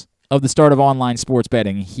days of the start of online sports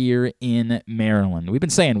betting here in Maryland. We've been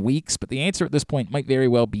saying weeks, but the answer at this point might very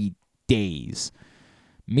well be days.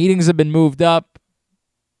 Meetings have been moved up.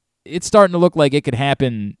 It's starting to look like it could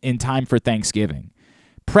happen in time for Thanksgiving.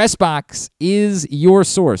 PressBox is your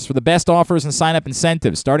source for the best offers and sign-up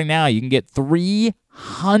incentives. Starting now, you can get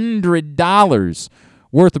 $300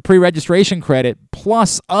 worth of pre-registration credit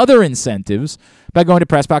plus other incentives by going to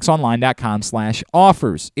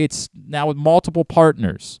PressBoxOnline.com/offers. It's now with multiple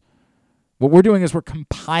partners. What we're doing is we're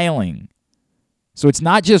compiling. So it's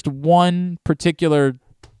not just one particular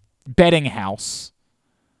betting house.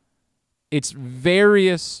 It's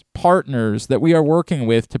various partners that we are working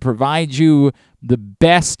with to provide you the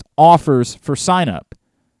best offers for sign-up.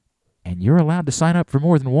 And you're allowed to sign up for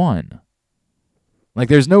more than one. Like,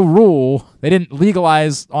 there's no rule. They didn't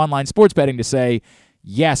legalize online sports betting to say,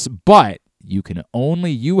 yes, but you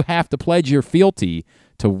have to pledge your fealty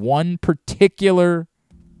to one particular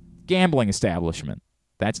gambling establishment.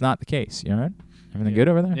 That's not the case. You all right? Everything good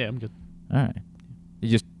over there? Yeah, I'm good. All right.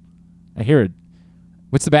 I hear it.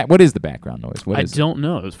 What is the background noise? I don't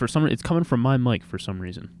know. It's coming from my mic for some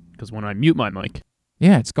reason. Because when I mute my mic,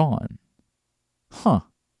 yeah, it's gone. Huh.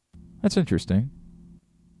 That's interesting.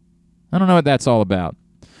 I don't know what that's all about.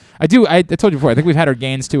 I told you before, I think we've had our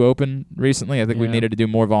gains too open recently. I think we've needed to do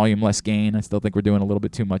more volume, less gain. I still think we're doing a little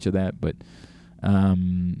bit too much of that. But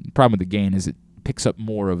the problem with the gain is it picks up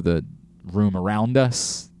more of the room around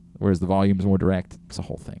us, whereas the volume is more direct. It's a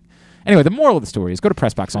whole thing. Anyway, the moral of the story is go to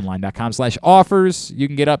PressBoxOnline.com/offers. You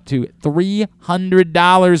can get up to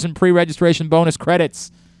 $300 in pre-registration bonus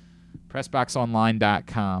credits.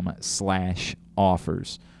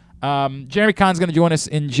 PressBoxOnline.com/offers. Jeremy Kahn's going to join us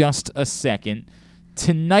in just a second.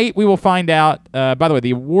 Tonight we will find out, by the way, the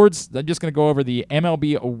awards, I'm just going to go over the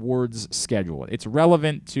MLB awards schedule. It's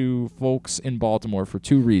relevant to folks in Baltimore for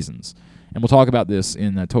two reasons, and we'll talk about this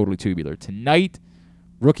in Totally Tubular. Tonight,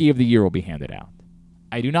 Rookie of the Year will be handed out.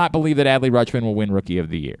 I do not believe that Adley Rutschman will win Rookie of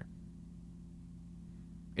the Year.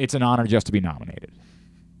 It's an honor just to be nominated.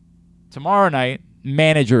 Tomorrow night,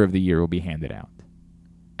 Manager of the Year will be handed out.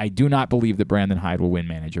 I do not believe that Brandon Hyde will win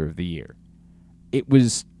Manager of the Year. It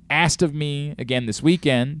was asked of me again this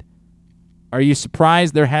weekend, are you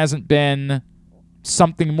surprised there hasn't been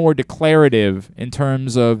something more declarative in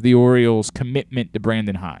terms of the Orioles' commitment to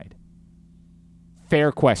Brandon Hyde?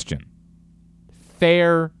 Fair question.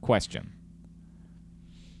 Fair question.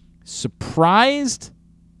 Surprised?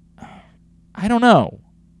 I don't know.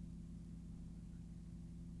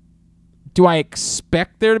 Do I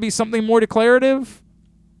expect there to be something more declarative?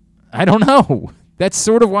 I don't know. That's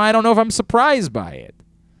sort of why I don't know if I'm surprised by it.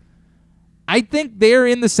 I think they're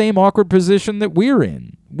in the same awkward position that we're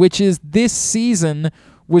in, which is this season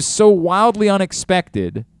was so wildly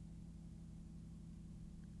unexpected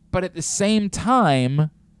But at the same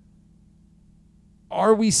time,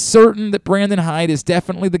 are we certain that Brandon Hyde is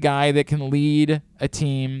definitely the guy that can lead a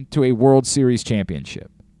team to a World Series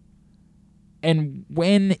championship? And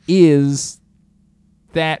when is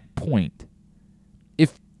that point?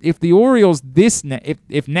 If the Orioles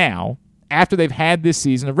if now, after they've had this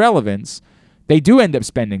season of relevance, they do end up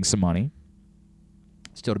spending some money,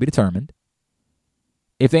 still to be determined.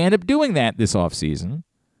 If they end up doing that this offseason,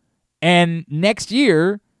 and next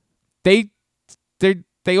year they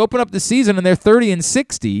open up the season and they're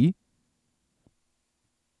 30-60,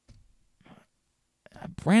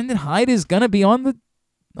 Brandon Hyde is going to be on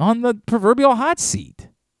the proverbial hot seat.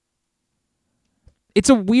 It's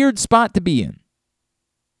a weird spot to be in.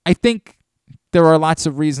 I think there are lots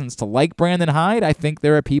of reasons to like Brandon Hyde. I think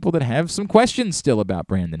there are people that have some questions still about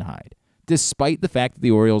Brandon Hyde, despite the fact that the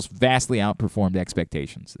Orioles vastly outperformed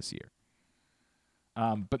expectations this year.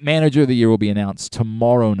 But Manager of the Year will be announced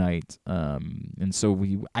tomorrow night. And so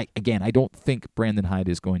I don't think Brandon Hyde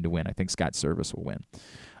is going to win. I think Scott Servais will win.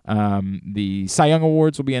 The Cy Young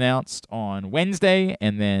Awards will be announced on Wednesday,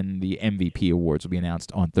 and then the MVP Awards will be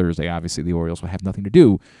announced on Thursday. Obviously, the Orioles will have nothing to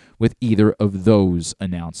do with either of those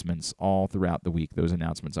announcements all throughout the week, those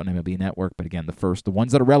announcements on MLB Network. But again, the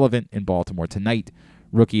ones that are relevant in Baltimore tonight,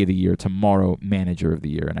 Rookie of the Year, tomorrow, Manager of the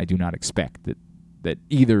Year. And I do not expect that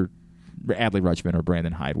either Adley Rutschman or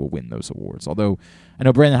Brandon Hyde will win those awards. Although I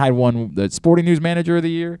know Brandon Hyde won the Sporting News Manager of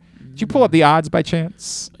the Year. Did you pull up the odds by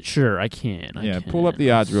chance? Sure, I can. Pull up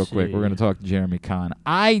the odds real quick. We're going to talk to Jeremy Kahn.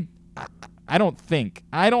 I don't think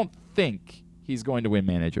he's going to win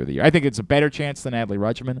Manager of the Year. I think it's a better chance than Adley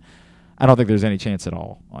Rutschman. I don't think there's any chance at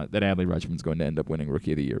all that Adley Rutschman's going to end up winning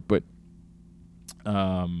Rookie of the Year. But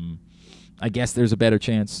I guess there's a better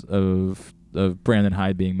chance of Brandon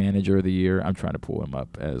Hyde being Manager of the Year. I'm trying to pull him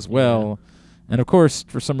up as well. And of course,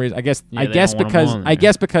 for some reason, I guess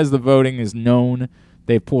because the voting is known,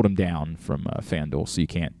 they've pulled him down from FanDuel, so you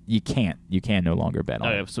can no longer bet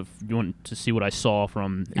on him. So if you want to see what I saw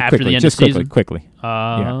from after the end of the season? Quickly.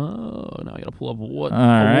 Now I got to pull up what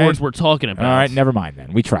awards we're talking about. All right, never mind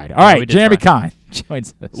then. We tried. All right, Jeremy Kahn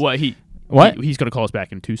joins us. What? He's going to call us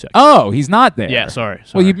back in 2 seconds. Oh, he's not there. Yeah, sorry.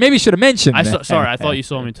 Well, you maybe should have mentioned that. Sorry, I thought you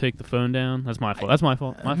saw me take the phone down. That's my fault. My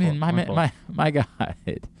fault. My God.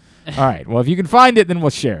 All right. Well, if you can find it, then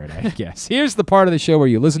we'll share it, I guess. Here's the part of the show where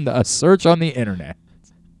you listen to us search on the internet.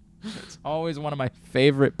 It's always one of my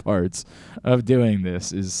favorite parts of doing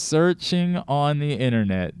this is searching on the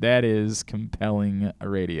internet. That is compelling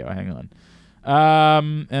radio. Hang on.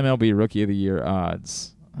 MLB Rookie of the Year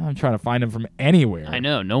odds. I'm trying to find him from anywhere. I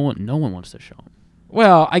know. No one wants to show him.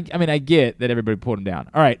 Well, I get that everybody pulled him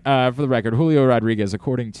down. All right, for the record, Julio Rodriguez,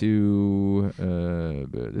 according to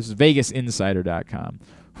this is VegasInsider.com,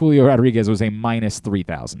 Julio Rodriguez was a minus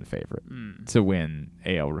 3,000 favorite to win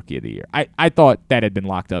AL Rookie of the Year. I thought that had been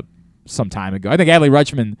locked up some time ago. I think Adley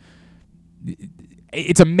Rutschman,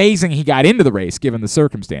 it's amazing he got into the race given the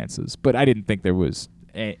circumstances, but I didn't think there was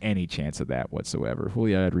any chance of that whatsoever.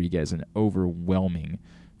 Julio Rodriguez, an overwhelming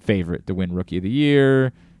favorite to win Rookie of the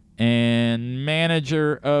Year. And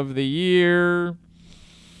Manager of the Year,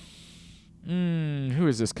 who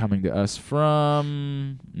is this coming to us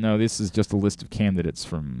from? No, this is just a list of candidates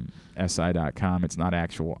from SI.com. It's not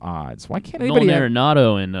actual odds. Why can't anybody? Nolan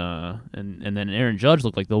Arenado and then Aaron Judge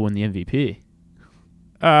look like they'll win the MVP.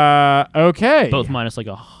 Okay. Both minus like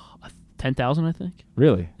a 10,000, I think.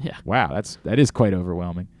 Really? Yeah. Wow, that is quite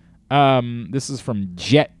overwhelming. This is from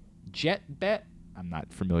JetBet. I'm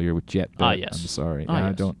not familiar with JetBet. Yes. I'm sorry.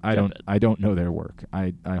 Yes. I don't know their work.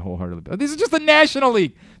 I wholeheartedly. This is just the National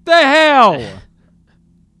League. The hell.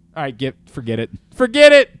 All right, forget it.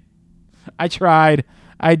 Forget it. I tried.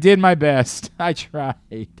 I did my best. I tried.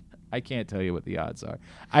 I can't tell you what the odds are.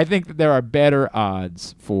 I think that there are better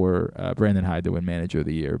odds for Brandon Hyde to win Manager of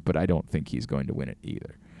the Year, but I don't think he's going to win it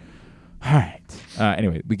either. All right.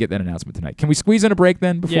 Anyway, we get that announcement tonight. Can we squeeze in a break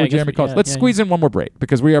then before Jeremy calls? Let's squeeze in one more break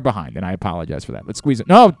because we are behind, and I apologize for that. Let's squeeze it.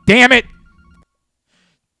 No, damn it.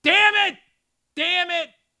 Damn it. Damn it.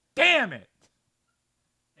 Damn it.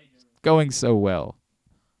 Going so well.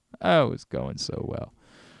 Oh, it's going so well.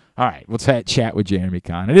 All right. We'll chat with Jeremy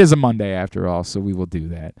Kahn. It is a Monday after all, so we will do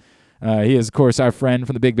that. He is, of course, our friend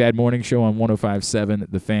from the Big Bad Morning Show on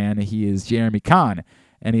 105.7 The Fan. He is Jeremy Kahn.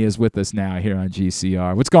 And he is with us now here on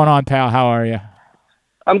GCR. What's going on, pal? How are you?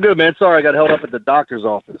 I'm good, man. Sorry, I got held up at the doctor's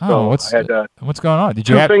office. What's going on? Did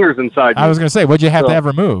you have fingers inside? I was going to say, what'd you have to have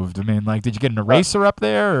removed? I mean, like, did you get an eraser up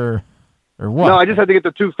there, or what? No, I just had to get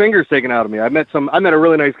the 2 fingers taken out of me. I met a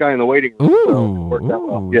really nice guy in the waiting room. Ooh, so it worked out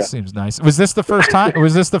well. Yeah. Seems nice. Was this the first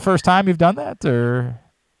time? You've done that, or?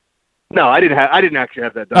 No, I didn't actually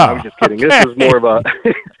have that done. I was just kidding. Okay. This was more of a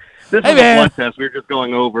This Hey, is man. a blood test. We were just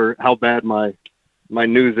going over how bad my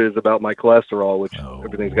news is about my cholesterol, which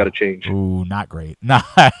everything's got to change. Ooh, not great. Not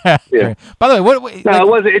great. By the way, No, it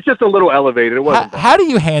wasn't. It's just a little elevated. It wasn't. how do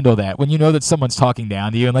you handle that when you know that someone's talking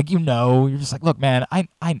down to you and you're just like, look, man, I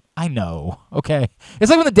know, okay? It's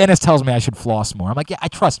like when the dentist tells me I should floss more. I'm like, yeah,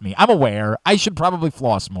 trust me. I'm aware. I should probably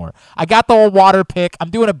floss more. I got the old water pick. I'm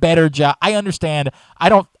doing a better job. I understand. I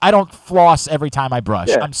don't floss every time I brush.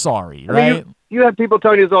 Yeah. I'm sorry, I mean, right? you have people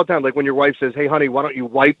telling you this all the time, like when your wife says, "Hey, honey, why don't you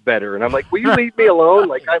wipe better?" And I'm like, "Will you leave me alone?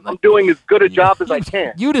 Like I'm doing as good a job as I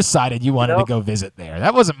can." You decided you wanted to go visit there.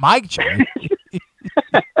 That wasn't my choice.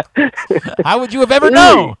 How would you have ever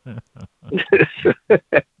known?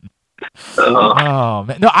 Oh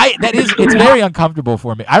man, no, it's very uncomfortable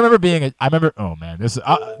for me. I remember oh man, this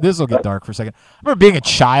will get dark for a second. I remember being a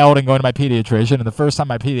child and going to my pediatrician, and the first time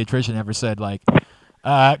my pediatrician ever said, like,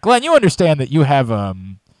 Glenn, you understand that you have a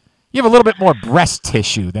little bit more breast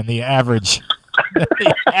tissue than the average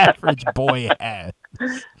boy has.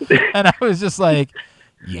 And I was just like,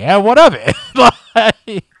 yeah, what of it?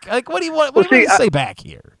 like what do you want to say back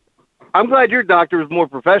here? I'm glad your doctor was more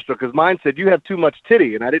professional because mine said you have too much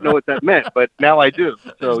titty, and I didn't know what that meant, but now I do.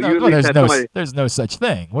 So there's no such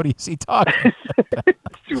thing. What is he talking about?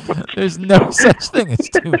 There's no such thing as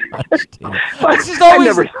too much titty. It's just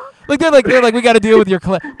always they're like we got to deal with your.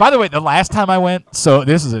 By the way, the last time I went, so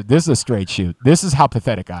this is a straight shoot. This is how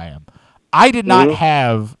pathetic I am. I did not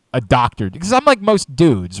have a doctor because I'm like most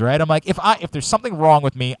dudes, right? I'm like if there's something wrong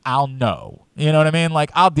with me, I'll know. You know what I mean?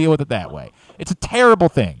 Like I'll deal with it that way. It's a terrible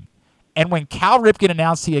thing. And when Cal Ripken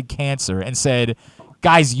announced he had cancer and said,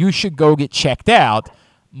 guys, you should go get checked out,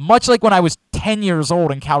 much like when I was 10 years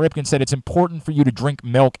old and Cal Ripken said it's important for you to drink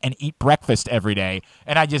milk and eat breakfast every day,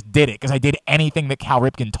 and I just did it because I did anything that Cal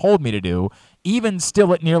Ripken told me to do, even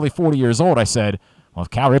still at nearly 40 years old, I said, well, if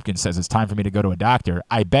Cal Ripken says it's time for me to go to a doctor,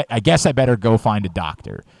 I guess I better go find a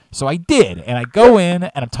doctor. So I did, and I go in,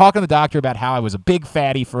 and I'm talking to the doctor about how I was a big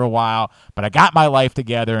fatty for a while, but I got my life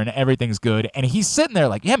together, and everything's good. And he's sitting there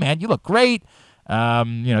like, yeah, man, you look great.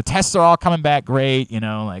 Tests are all coming back great.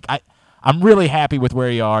 I'm really happy with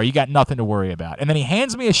where you are. You got nothing to worry about. And then he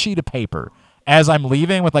hands me a sheet of paper as I'm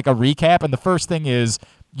leaving with like a recap, and the first thing is,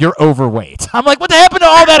 you're overweight. I'm like, what happened to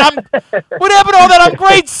all that? What happened to all that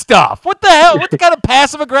great stuff? What the hell? What kind of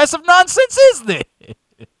passive-aggressive nonsense is this?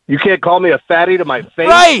 You can't call me a fatty to my face.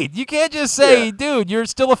 Right. You can't just say, dude, you're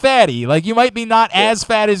still a fatty. Like, you might be not as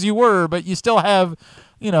fat as you were, but you still have,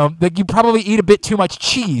 like you probably eat a bit too much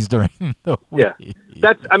cheese during the week. Yeah.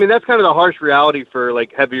 That's kind of the harsh reality for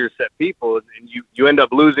like heavier set people, and you end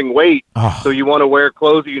up losing weight, so you want to wear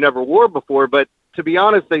clothes that you never wore before, but to be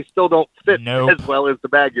honest, they still don't fit as well as the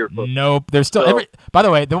bag you're putting. Nope. There's still by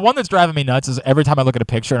the way, the one that's driving me nuts is every time I look at a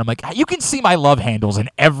picture and I'm like, you can see my love handles in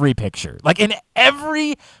every picture. Like in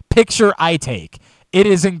every picture I take, it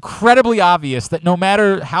is incredibly obvious that no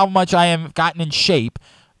matter how much I am gotten in shape,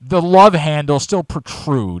 the love handles still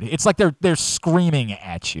protrude. It's like they're screaming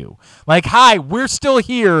at you. Like, hi, we're still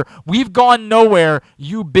here. We've gone nowhere,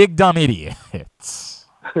 you big dumb idiots.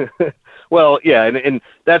 Well, yeah, and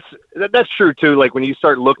that's true too. Like when you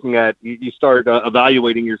start looking at, you start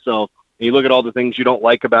evaluating yourself, and you look at all the things you don't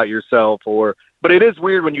like about yourself. But it is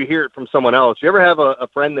weird when you hear it from someone else. You ever have a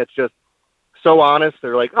friend that's just so honest?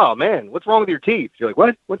 They're like, "Oh man, what's wrong with your teeth?" You're like,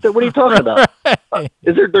 "What? What are you talking about?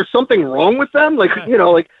 Is there's something wrong with them?" Like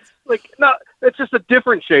no, it's just a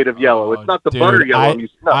different shade of yellow. It's not the butter yellow.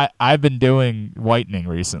 I've been doing whitening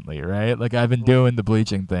recently, right? Like I've been doing the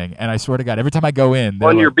bleaching thing, and I swear to God, every time I go in,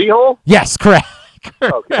 on your beehole? Yes, correct.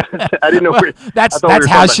 Okay. I didn't know. Well, that's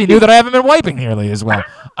how she knew that I haven't been wiping nearly as well.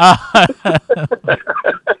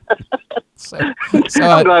 So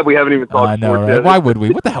I'm glad we haven't even talked. I know, right? Why would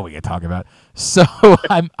we? What the hell are we gonna talk about? So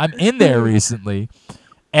I'm in there recently.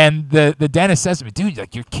 And the dentist says to me, dude,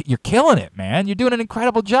 like you're killing it, man. You're doing an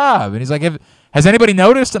incredible job. And he's like, has anybody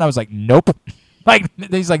noticed? And I was like, nope. Like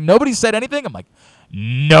he's like, nobody said anything. I'm like,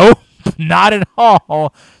 nope, not at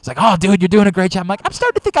all. He's like, oh, dude, you're doing a great job. I'm like, I'm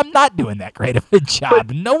starting to think I'm not doing that great of a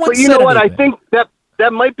job. No one. But you know what? I think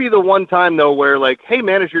that might be the one time though where like, hey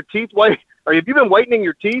man, is your teeth white? Or have you been whitening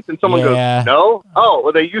your teeth? And someone goes, no. Oh,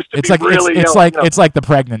 well, they used to. It's be like really. It's like the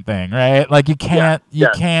pregnant thing, right? Like you can't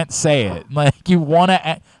say it. Like you want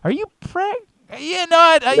to. Are you pregnant? Yeah,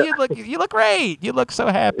 no. You look great. You look so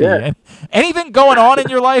happy. Yeah. Anything going on in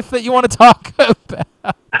your life that you want to talk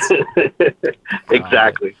about?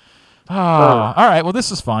 Exactly. All right. Well,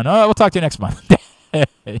 this is fun. We'll talk to you next month.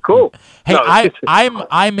 Cool. Hey,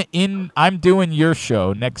 I'm doing your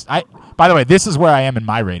show next. By the way, this is where I am in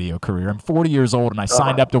my radio career. I'm 40 years old, and I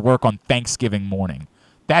signed up to work on Thanksgiving morning.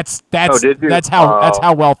 That's did you? that's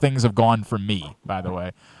how well things have gone for me. By the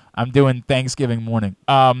way, I'm doing Thanksgiving morning.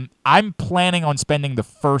 I'm planning on spending the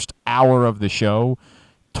first hour of the show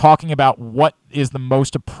talking about what is the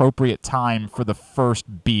most appropriate time for the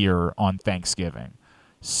first beer on Thanksgiving.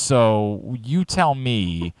 So you tell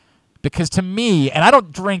me, because to me, and I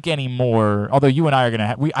don't drink anymore, although you and I are going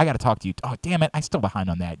to I got to talk to you. Oh, damn it. I'm still behind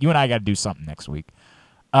on that. You and I got to do something next week.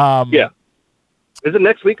 Yeah. Is it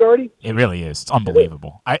next week already? It really is. It's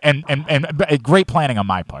unbelievable. And great planning on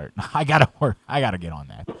my part. I got to get on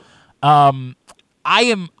that. I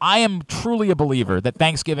am truly a believer that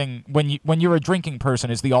Thanksgiving, when you're a drinking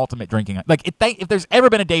person, is the ultimate drinking. Like if there's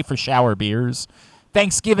ever been a day for shower beers,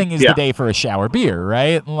 Thanksgiving is the day for a shower beer,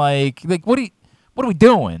 right? Like what are we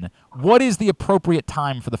doing? What is the appropriate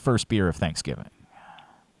time for the first beer of Thanksgiving?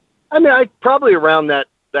 I mean, I probably around that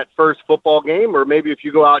first football game, or maybe if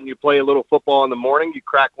you go out and you play a little football in the morning, you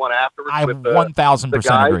crack one afterwards. I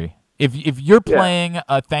 1,000% agree. If you're playing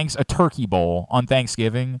a turkey bowl on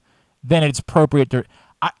Thanksgiving, then it's appropriate to.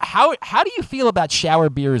 How do you feel about shower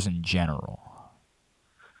beers in general?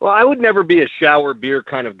 Well, I would never be a shower beer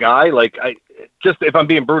kind of guy. Like if I'm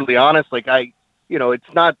being brutally honest, like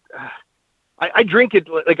it's not. I drink it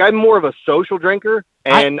like I'm more of a social drinker,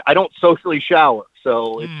 and I don't socially shower.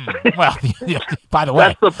 So it's well, by the way,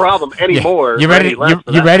 that's the problem anymore. You ready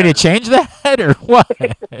to change that or what?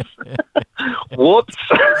 Whoops!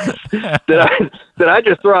 Did I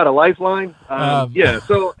just throw out a lifeline? Yeah.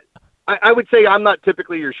 So I would say I'm not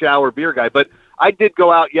typically your shower beer guy, but I did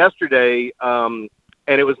go out yesterday, and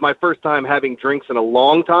it was my first time having drinks in a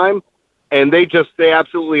long time, and they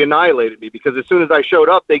absolutely annihilated me, because as soon as I showed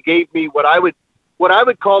up, they gave me what I would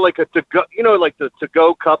call like a to-go, like the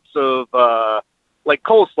to-go cups of like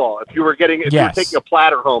coleslaw. If you were taking a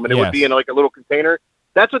platter home, and it would be in like a little container.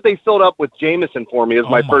 That's what they filled up with Jameson for me as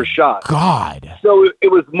my first shot. God. So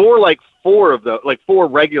it was more like four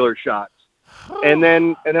regular shots. And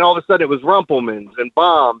then all of a sudden it was Rumpelmans and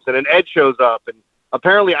Bombs, and then Ed shows up, and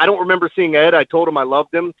apparently I don't remember seeing Ed. I told him I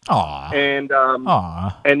loved him. Aww.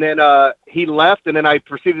 And then he left, and then I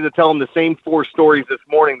proceeded to tell him the same 4 stories this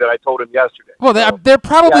morning that I told him yesterday. Well, they're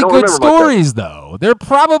probably good stories, though. They're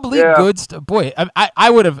probably good. Boy, I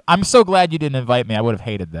would have. I'm so glad you didn't invite me. I would have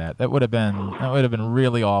hated that. That would have been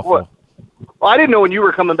really awful. What? Well, I didn't know when you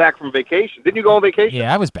were coming back from vacation. Didn't you go on vacation?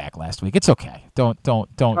 Yeah, I was back last week. It's okay. Don't.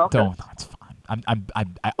 It's fine.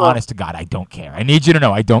 I honest to God, I don't care. I need you to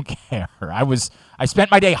know I don't care. I spent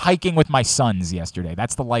my day hiking with my sons yesterday.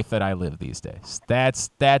 That's the life that I live these days. That's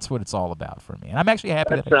what it's all about for me. And I'm actually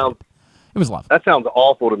happy it was lovely. That sounds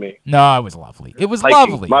awful to me. No, it was lovely. It was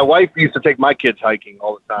hiking. Lovely. My wife used to take my kids hiking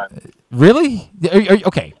all the time. Really?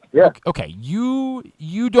 Okay. Yeah. Okay. You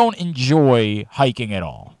don't enjoy hiking at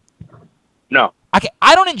all? No. Okay,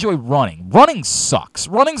 I don't enjoy running. Running sucks.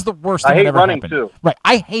 Running's the worst thing that ever happened. I hate running too. Right.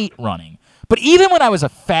 I hate running. But even when I was a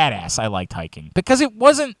fat ass, I liked hiking, because it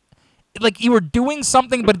wasn't like you were doing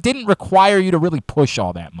something, but it didn't require you to really push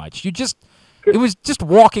all that much. It was just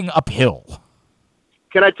walking uphill.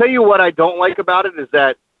 Can I tell you what I don't like about it is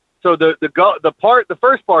that the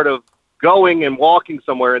first part of going and walking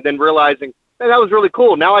somewhere and then realizing, hey, that was really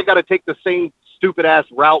cool. Now I got to take the same stupid ass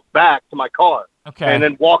route back to my car. Okay. And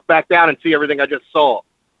then walk back down and see everything I just saw.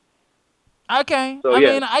 Okay. So, I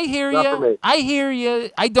mean, I hear you. I hear you.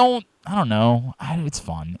 I don't know. It's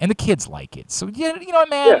fun. And the kids like it. So, yeah, you know what,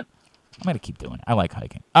 man? Yeah. I'm going to keep doing it. I like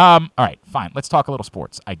hiking. All right, fine. Let's talk a little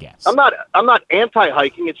sports, I guess. I'm not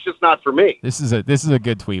anti-hiking. It's just not for me. This is a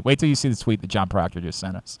good tweet. Wait till you see the tweet that John Proctor just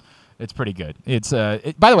sent us. It's pretty good. It's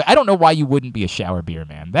by the way, I don't know why you wouldn't be a shower beer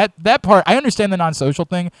man. That part, I understand the non-social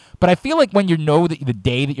thing, but I feel like when you know that the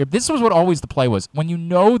day that this was what always the play was. When you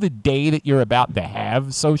know the day that you're about to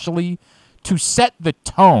have socially, to set the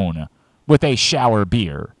tone with a shower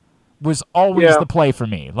beer was always the play for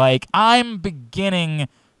me. Like, I'm beginning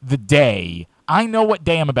the day. I know what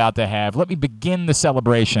day I'm about to have. Let me begin the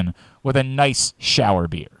celebration with a nice shower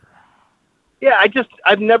beer. Yeah,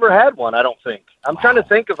 I've never had one, I don't think. I'm trying to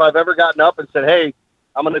think if I've ever gotten up and said, "Hey,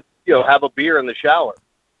 I'm going to, have a beer in the shower."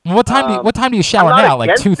 What time do you shower now?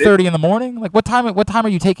 Like 2:30 in the morning? Like what time are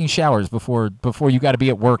you taking showers before you got to be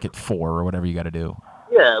at work at 4 or whatever you got to do?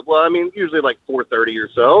 Yeah, well, I mean, usually like 4:30 or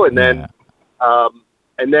so, and then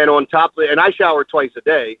on top of it, and I shower twice a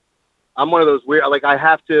day. I'm one of those weird, like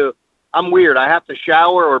I'm weird. I have to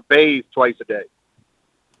shower or bathe twice a day.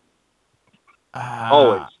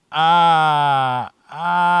 Always. Yeah,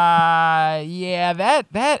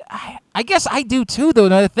 that I guess I do too, though,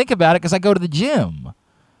 now that I think about it, because I go to the gym.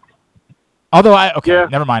 Although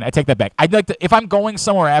never mind. I take that back. I'd like to, if I'm going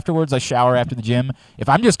somewhere afterwards, I shower after the gym. If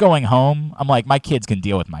I'm just going home, I'm like, my kids can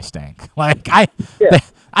deal with my stank. Like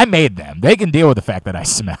I made them. They can deal with the fact that I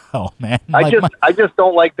smell, man. I just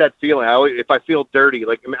don't like that feeling. If I feel dirty,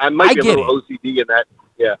 like I might be a little OCD in that.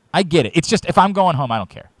 Yeah, I get it. It's just if I'm going home, I don't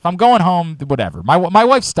care. If I'm going home, whatever. My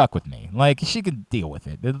wife's stuck with me. Like, she can deal with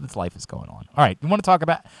it. This life is going on. All right, you want to talk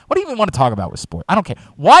about what do you even want to talk about with sport? I don't care.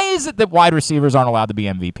 Why is it that wide receivers aren't allowed to be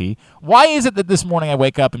MVP? Why is it that this morning I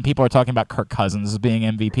wake up and people are talking about Kirk Cousins as being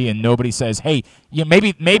MVP and nobody says, hey,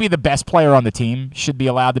 maybe the best player on the team should be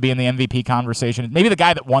allowed to be in the MVP conversation? Maybe the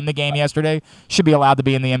guy that won the game yesterday should be allowed to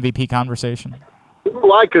be in the MVP conversation?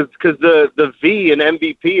 Why? Because the V in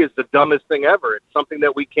MVP is the dumbest thing ever. It's something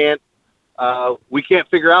that we can't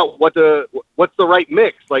figure out what's the right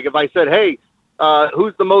mix. Like if I said, hey,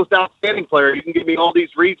 who's the most outstanding player? You can give me all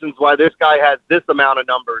these reasons why this guy has this amount of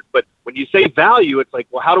numbers. But when you say value, it's like,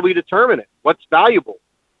 well, how do we determine it? What's valuable?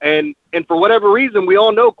 And for whatever reason, we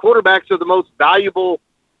all know quarterbacks are the most valuable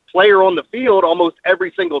player on the field almost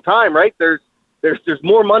every single time, right? There's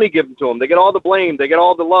more money given to them. They get all the blame. They get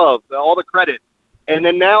all the love, all the credit. And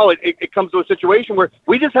then now it comes to a situation where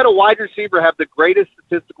we just had a wide receiver have the greatest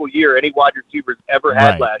statistical year any wide receiver's ever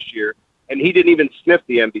had last year, and he didn't even sniff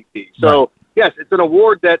the MVP. So, yes, it's an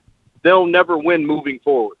award that they'll never win moving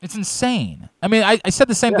forward. It's insane. I mean, I said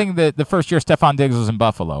the same thing the first year Stephon Diggs was in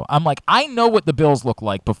Buffalo. I'm like, I know what the Bills look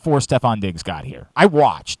like before Stephon Diggs got here. I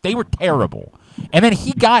watched. They were terrible. And then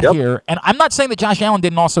he got here, and I'm not saying that Josh Allen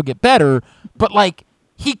didn't also get better, but, like,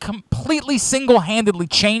 he completely single-handedly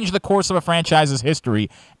changed the course of a franchise's history,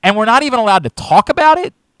 and we're not even allowed to talk about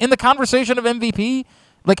it in the conversation of MVP.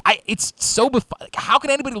 Like, it's so how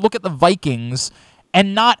can anybody look at the Vikings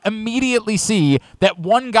and not immediately see that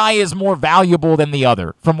one guy is more valuable than the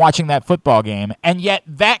other from watching that football game, and yet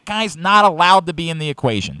that guy's not allowed to be in the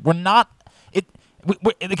equation? We're not.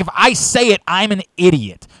 Like if I say it, I'm an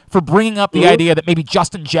idiot for bringing up the idea that maybe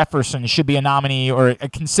Justin Jefferson should be a nominee or a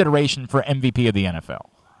consideration for MVP of the NFL.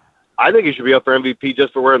 I think he should be up for MVP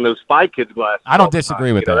just for wearing those Spy Kids glasses. I don't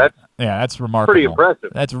disagree with that. That's remarkable. Pretty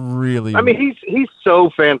impressive. That's really. I mean, he's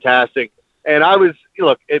so fantastic. And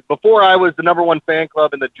before I was the number one fan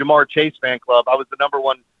club in the Jamar Chase fan club, I was the number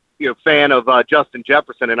one fan of Justin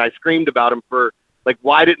Jefferson, and I screamed about him for. Like,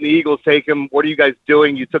 why didn't the Eagles take him? What are you guys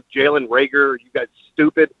doing? You took Jalen Reagor. You guys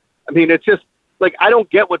stupid. I mean, it's just, like, I don't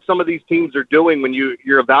get what some of these teams are doing when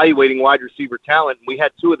you're evaluating wide receiver talent. We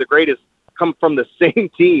had two of the greatest come from the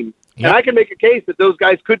same team. Yep. And I can make a case that those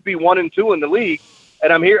guys could be 1 and 2 in the league.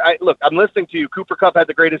 And I'm here. I'm listening to you. Cooper Kupp had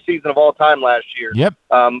the greatest season of all time last year. Yep.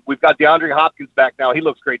 We've got DeAndre Hopkins back now. He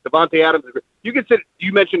looks great. Devontae Adams.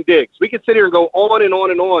 You mentioned Diggs. We could sit here and go on and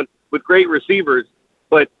on and on with great receivers.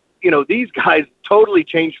 But, these guys totally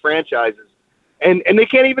changed franchises, and they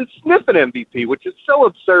can't even sniff an MVP, which is so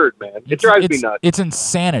absurd, man. It drives me nuts. It's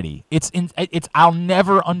insanity. I'll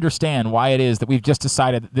never understand why it is that we've just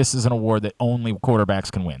decided that this is an award that only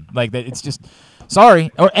quarterbacks can win. Like that, it's just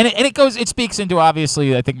sorry. It speaks into,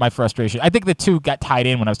 obviously, I think my frustration. I think the two got tied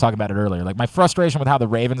in when I was talking about it earlier. Like my frustration with how the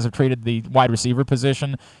Ravens have treated the wide receiver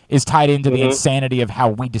position is tied into the insanity of how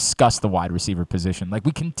we discuss the wide receiver position. Like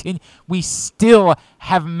we still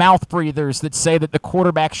have mouth breathers that say that the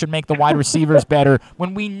quarterback should make the wide receivers better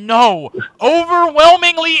when we know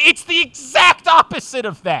overwhelmingly it's the exact opposite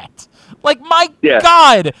of that. Like, my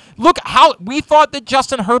God, look how we thought that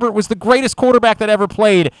Justin Herbert was the greatest quarterback that ever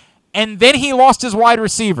played, and then he lost his wide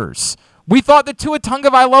receivers. We thought that Tua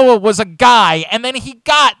Tagovailoa was a guy, and then he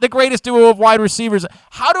got the greatest duo of wide receivers.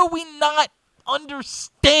 How do we not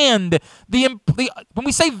understand when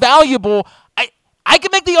we say valuable? I can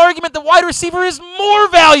make the argument that wide receiver is more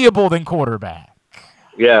valuable than quarterback.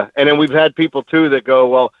 Yeah, and then we've had people, too, that go,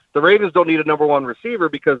 well, the Ravens don't need a number one receiver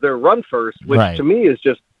because they're run first, which to me is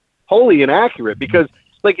just wholly inaccurate. Because,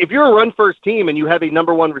 like, if you're a run first team and you have a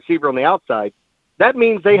number one receiver on the outside, that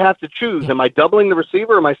means they have to choose. Am I doubling the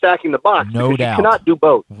receiver or am I stacking the box? No doubt. You cannot do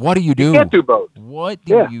both. What do you do? You can't do both. What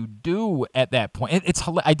do you do at that point?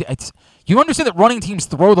 You understand that running teams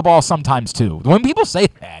throw the ball sometimes, too. When people say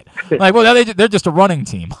that, like, well, they're just a running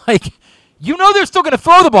team. Like, they're still going to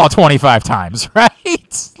throw the ball 25 times,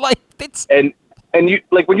 right? Like, it's... And you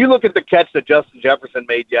like when you look at the catch that Justin Jefferson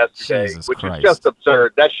made yesterday, Jesus which Christ. is just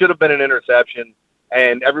absurd. That should have been an interception,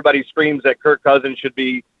 and everybody screams that Kirk Cousins should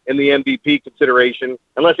be in the MVP consideration,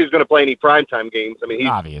 unless he's going to play any primetime games. I mean, he's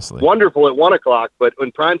obviously wonderful at 1 o'clock, but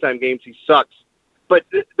in primetime games he sucks. But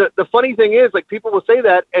the funny thing is, like, people will say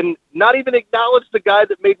that and not even acknowledge the guy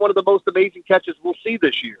that made one of the most amazing catches we'll see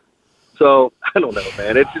this year. So I don't know,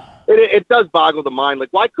 man. It does boggle the mind. Like,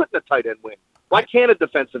 why couldn't a tight end win? Why can't a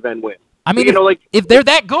defensive end win? I mean, if they're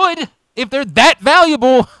that good, if they're that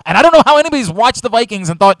valuable, and I don't know how anybody's watched the Vikings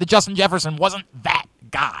and thought that Justin Jefferson wasn't that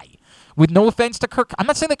guy. with no offense to Kirk. I'm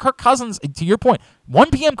not saying that Kirk Cousins, to your point,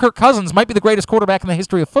 1 p.m. Kirk Cousins might be the greatest quarterback in the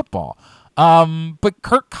history of football. But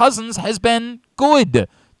Kirk Cousins has been good.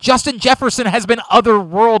 Justin Jefferson has been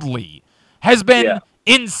otherworldly, has been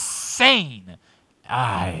insane.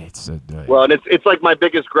 Well, and it's like my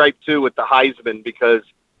biggest gripe, too, with the Heisman, because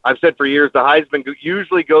I've said for years the Heisman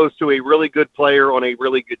usually goes to a really good player on a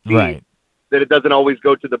really good team. Right. That it doesn't always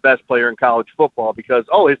go to the best player in college football because,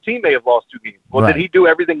 his team may have lost 2 games. Well, Right. did he do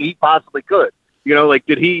everything he possibly could? Like,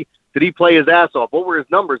 did he play his ass off? What were his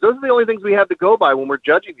numbers? Those are the only things we have to go by when we're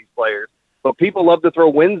judging these players. But people love to throw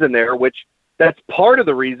wins in there, which that's part of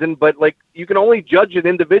the reason. But, you can only judge an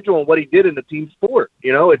individual and what he did in the team sport. I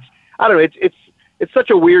don't know. It's such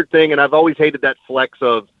a weird thing, and I've always hated that flex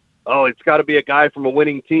of, it's got to be a guy from a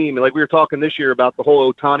winning team. And like we were talking this year about the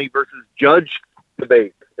whole Ohtani versus Judge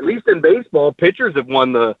debate. At least in baseball, pitchers have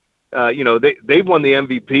won they've won the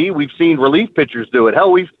MVP. We've seen relief pitchers do it.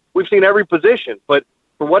 Hell, we've seen every position. But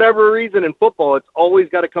for whatever reason in football, it's always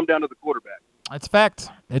got to come down to the quarterback. That's fact.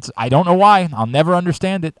 I don't know why. I'll never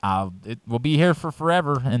understand it. It will be here for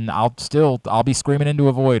forever, and I'll be screaming into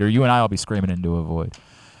a void, or you and I will be screaming into a void.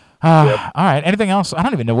 All right. Anything else? I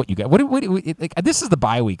don't even know what you got. This is the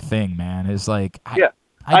bye week thing, man. Is like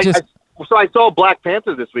So I saw Black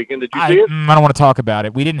Panther this weekend. Did you see it? I don't want to talk about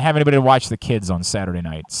it. We didn't have anybody to watch the kids on Saturday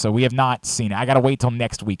night, so we have not seen it. I got to wait till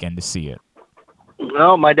next weekend to see it.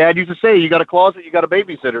 Well, my dad used to say, you got a closet, you got a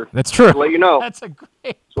babysitter. That's true. To let you know. That's great.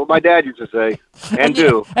 That's what my dad used to say and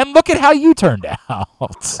do. And look at how you turned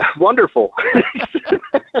out. Wonderful.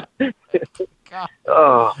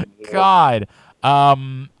 God.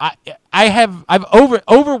 I've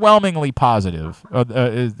overwhelmingly positive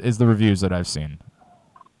is the reviews that I've seen.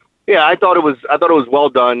 Yeah, I thought it was well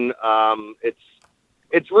done.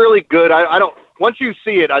 It's really good. I don't. Once you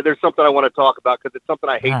see it, there's something I want to talk about because it's something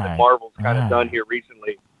I hate that Marvel's kind of done here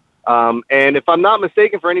recently. And if I'm not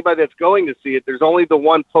mistaken, for anybody that's going to see it, there's only the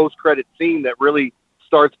one post-credit scene that really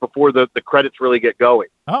starts before the credits really get going.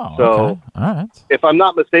 Oh, so okay. All right. If I'm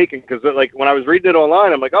not mistaken, because when I was reading it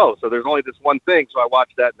online, I'm like, so there's only this one thing. So I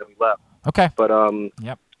watched that and then we left. Okay. But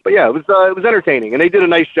Yep. But yeah, it was entertaining, and they did a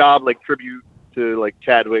nice job, tribute to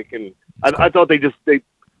Chadwick, and I thought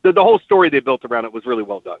the whole story they built around it was really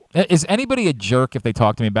well done. Is anybody a jerk if they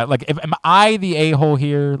talk to me about am I the a-hole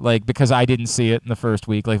here because I didn't see it in the first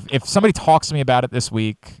week? If somebody talks to me about it this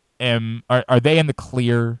week, are they in the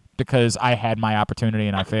clear because I had my opportunity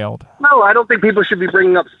and I failed? No, I don't think people should be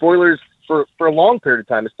bringing up spoilers for a long period of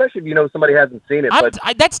time, especially if somebody hasn't seen it.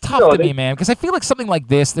 That's tough to me, man, because I feel like something like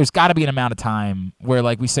this, there's got to be an amount of time where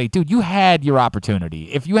we say, dude, you had your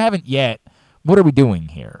opportunity. If you haven't yet, what are we doing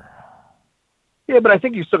here? Yeah, but I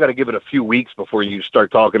think you still got to give it a few weeks before you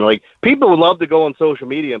start talking. People would love to go on social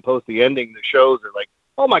media and post the ending. The shows are like,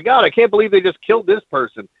 oh my God, I can't believe they just killed this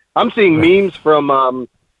person. I'm seeing memes from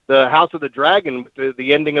the House of the Dragon,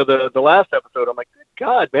 the ending of the last episode. I'm like, good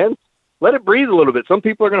God, man, let it breathe a little bit. Some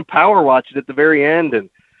people are going to power watch it at the very end,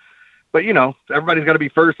 but everybody's got to be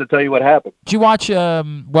first to tell you what happened. Did you watch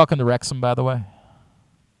Welcome to Wrexham, by the way?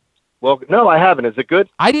 Well, no, I haven't. Is it good?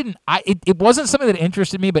 I didn't. It wasn't something that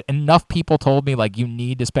interested me, but enough people told me you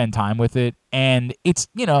need to spend time with it, and it's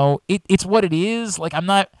it's what it is. I'm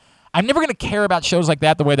never gonna care about shows like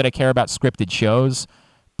that the way that I care about scripted shows,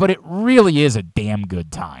 but it really is a damn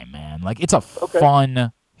good time, man. It's a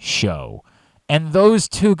fun show, and those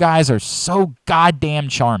two guys are so goddamn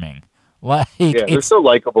charming. They're so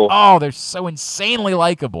likable. Oh, they're so insanely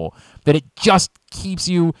likable that it just keeps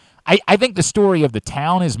you. I think the story of the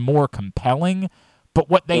town is more compelling, but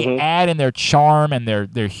what they add in their charm and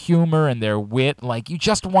their humor and their wit, you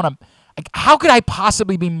just want to. How could I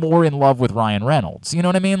possibly be more in love with Ryan Reynolds? You know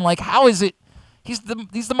what I mean? How is it? He's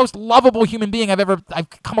the most lovable human being I've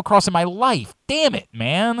come across in my life. Damn it,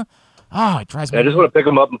 man! Oh, it drives me. I just want to pick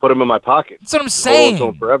him up and put him in my pocket. That's what I'm saying. Hold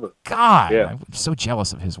on to him forever. God, yeah. I'm so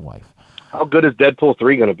jealous of his wife. How good is Deadpool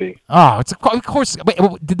 3 going to be? Oh, it's of course. Wait,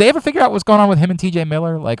 did they ever figure out what's going on with him and T.J.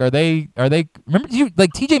 Miller? Are they? Remember,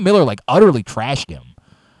 T.J. Miller utterly trashed him.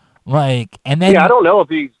 And then I don't know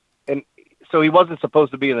if so he wasn't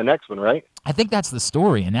supposed to be in the next one, right? I think that's the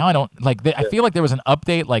story, and now I don't I feel like there was an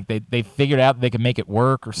update, they figured out they could make it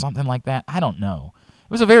work or something like that. I don't know. It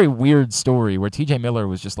was a very weird story where T.J. Miller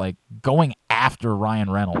was just going after Ryan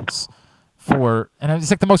Reynolds and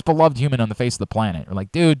it's the most beloved human on the face of the planet. We're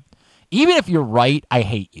dude. Even if you're right, I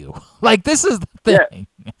hate you. This is the thing.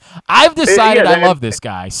 Yeah. I've decided I love this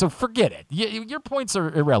guy, so forget it. Your points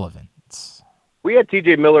are irrelevant. We had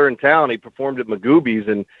T.J. Miller in town. He performed at Magoobies,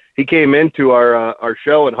 and he came into our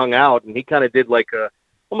show and hung out, and he kind of did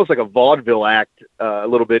almost like a vaudeville act a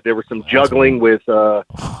little bit. There was some juggling with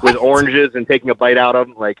oranges and taking a bite out of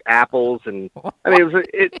them, like apples, and I mean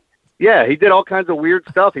yeah, he did all kinds of weird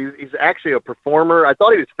stuff. He's actually a performer. I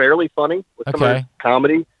thought he was fairly funny with some of his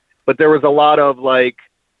comedy, but there was a lot of like,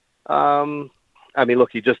 I mean,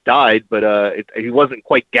 look, he just died, but he wasn't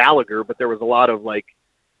quite Gallagher, but there was a lot of like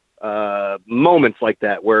moments like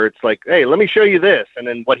that where it's like, hey, let me show you this, and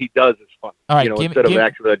then what he does is fun. All right, instead of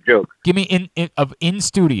actually a joke. Give me in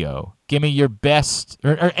studio. Give me your best,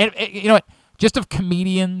 or you know what? Just of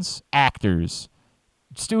comedians, actors.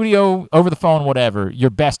 Studio, over the phone, whatever, your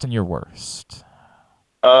best and your worst.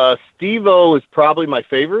 Steve-O is probably my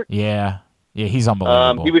favorite. Yeah, he's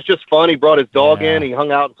unbelievable. He was just fun. He brought his dog in. He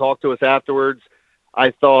hung out and talked to us afterwards.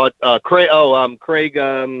 I thought Craig.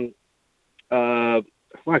 Daryl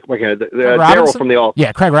from the All.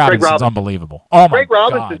 Yeah, Craig Robinson's unbelievable. Oh my Craig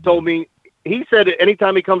Robinson God, told me. He said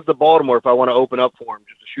anytime he comes to Baltimore, if I want to open up for him,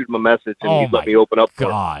 just to shoot him a message, and he'd let me open up for him.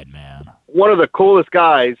 God, man. One of the coolest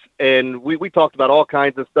guys, and we talked about all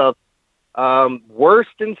kinds of stuff. Worst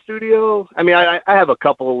in studio? I mean, I have a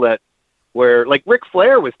couple where, like, Ric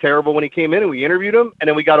Flair was terrible when he came in and we interviewed him, and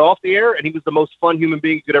then we got off the air, and he was the most fun human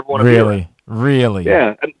being you could ever want to be around. Really?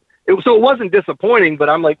 Yeah. And so it wasn't disappointing, but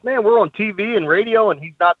I'm like, man, we're on TV and radio, and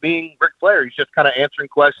he's not being Ric Flair. He's just kind of answering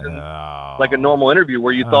questions like a normal interview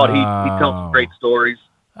where you thought he'd tell some great stories.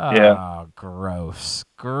 Oh, gross.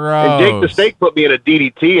 And Jake the Snake put me in a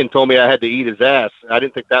DDT and told me I had to eat his ass. I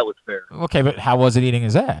didn't think that was fair. Okay, but how was it eating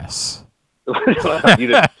his ass? I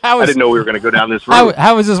didn't know we were going to go down this road.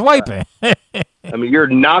 How was his wiping? I mean, you're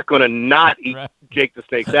not going to not eat Jake the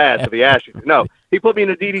Snake's ass if he asks you. No, he put me in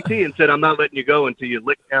a DDT and said, "I'm not letting you go until you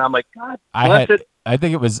lick." And I'm like, God bless it. I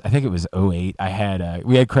think it was 2008.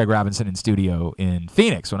 we had Craig Robinson in studio in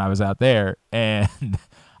Phoenix when I was out there, and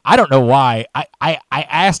I don't know why. I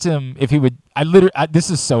asked him if he would. This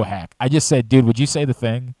is so hack. I just said, "Dude, would you say the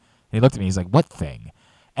thing?" And he looked at me. He's like, "What thing?"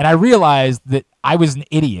 And I realized that I was an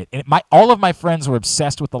idiot. And all of my friends were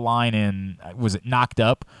obsessed with the line in, was it Knocked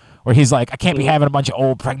Up? Where he's like, I can't be having a bunch of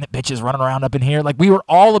old pregnant bitches running around up in here. Like, we were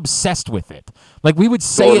all obsessed with it. Like, we would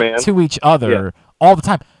say it to each other all the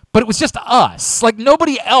time. But it was just us. Like,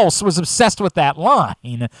 nobody else was obsessed with that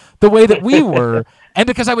line the way that we were. And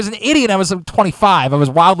because I was an idiot, I was 25, I was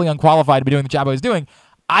wildly unqualified to be doing the job I was doing,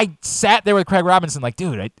 I sat there with Craig Robinson like,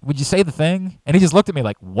 dude, would you say the thing? And he just looked at me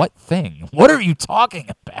like, what thing? What are you talking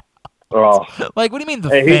about? Oh. Like, what do you mean the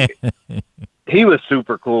thing? He was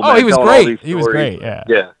super cool. Oh, man, he was great. He was great.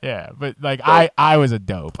 Yeah. Yeah. But like, I was a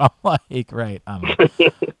dope. I'm like, right.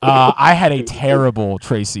 I had a terrible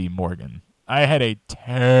Tracy Morgan. Like,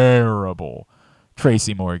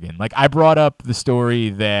 I brought up the story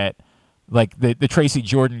that, like, the Tracy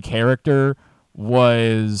Jordan character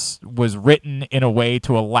was written in a way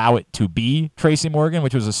to allow it to be Tracy Morgan,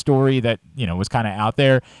 which was a story that, was kind of out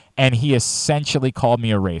there, and he essentially called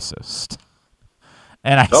me a racist.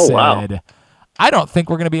 And I said, wow. I don't think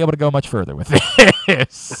we're going to be able to go much further with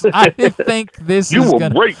this. I think this you is were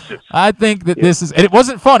gonna, racist. I think that this is, and it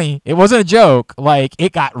wasn't funny. It wasn't a joke. Like,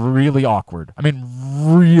 it got really awkward. I mean,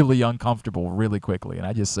 really uncomfortable really quickly. And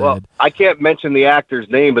I just said, well, I can't mention the actor's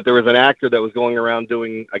name, but there was an actor that was going around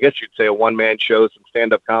doing, I guess you'd say, a one-man show, some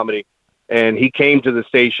stand-up comedy. And he came to the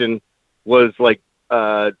station, was like,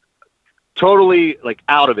 totally like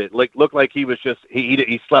out of it. Like, looked like he was just,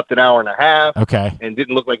 he slept an hour and a half. Okay. And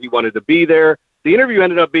didn't look like he wanted to be there. The interview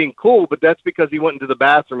ended up being cool, but that's because he went into the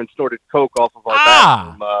bathroom and snorted coke off of our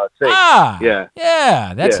bathroom sink.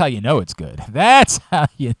 Yeah. That's how you know it's good. That's how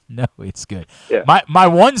you know it's good. Yeah. My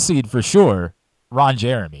one seed for sure, Ron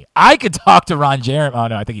Jeremy. I could talk to Ron Jeremy. Oh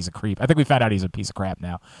no, I think he's a creep. I think we found out he's a piece of crap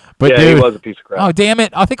now. But yeah, dude, he was a piece of crap. Oh damn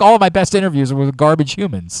it! I think all of my best interviews were with garbage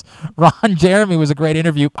humans. Ron Jeremy was a great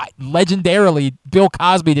interview. Legendarily, Bill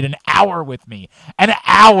Cosby did an hour with me. An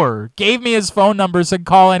hour. Gave me his phone number, said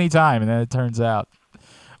call anytime, and then it turns out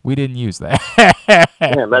we didn't use that.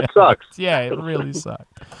 Man, that sucks. Yeah, it really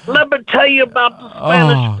sucked. Let me tell you about the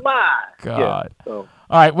Spanish fly. God. Yeah, so.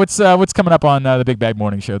 All right, what's coming up on the Big Bag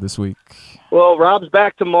Morning Show this week? Well, Rob's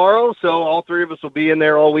back tomorrow, so all three of us will be in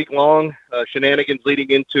there all week long. Shenanigans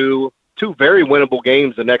leading into two very winnable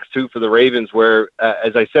games, the next two for the Ravens, where,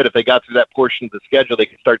 as I said, if they got through that portion of the schedule, they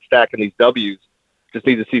could start stacking these W's. Just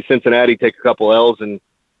need to see Cincinnati take a couple L's, and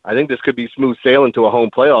I think this could be smooth sailing to a home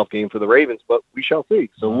playoff game for the Ravens, but we shall see.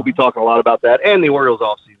 So we'll be talking a lot about that and the Orioles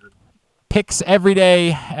offseason. Picks every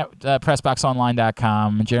day at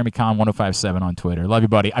PressBoxOnline.com. Jeremy Conn 1057 on Twitter. Love you,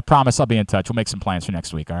 buddy. I promise I'll be in touch. We'll make some plans for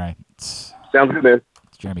next week, all right? Sounds good, man.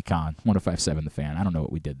 It's Jeremy Conn 1057 The Fan. I don't know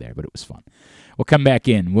what we did there, but it was fun. We'll come back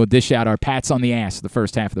in. We'll dish out our pats on the ass for the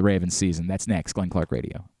first half of the Ravens season. That's next. Glenn Clark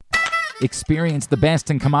Radio. Experience the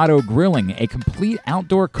best in Kamado Grilling, a complete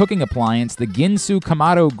outdoor cooking appliance. The Ginsu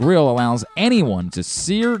Kamado Grill allows anyone to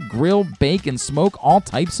sear, grill, bake, and smoke all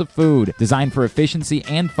types of food. Designed for efficiency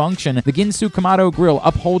and function, the Ginsu Kamado Grill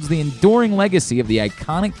upholds the enduring legacy of the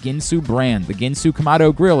iconic Ginsu brand. The Ginsu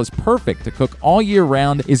Kamado Grill is perfect to cook all year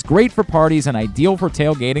round, is great for parties, and ideal for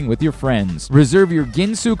tailgating with your friends. Reserve your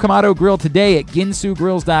Ginsu Kamado Grill today at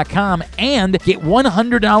ginsugrills.com and get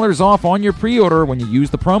 $100 off on your pre-order when you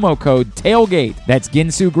use the promo code TAILGATE. That's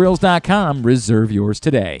ginsugrills.com. Reserve yours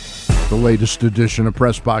today. The latest edition of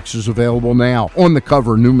Press Box is available now. On the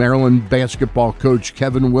cover, New Maryland basketball coach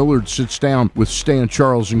Kevin Willard sits down with Stan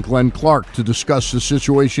Charles and Glenn Clark to discuss the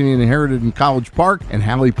situation he inherited in College Park and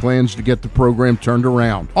how he plans to get the program turned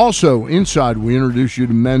around. Also, inside, we introduce you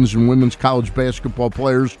to men's and women's college basketball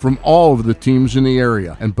players from all of the teams in the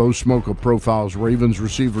area. And Bo Smoka profiles Ravens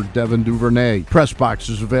receiver Devin Duvernay. Press Box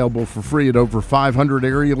is available for free at over 500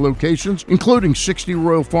 area locations, including 60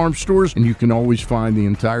 Royal Farm stores, and you can always find the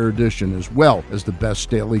entire edition as well as the best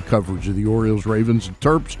daily coverage of the Orioles, Ravens, and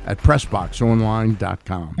Terps at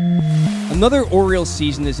PressBoxOnline.com. Another Orioles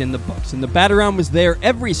season is in the books, and the Bat-Around was there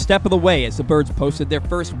every step of the way as the Birds posted their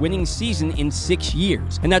first winning season in 6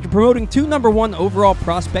 years. And after promoting 2 #1 overall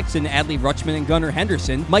prospects in Adley Rutschman and Gunnar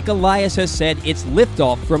Henderson, Mike Elias has said it's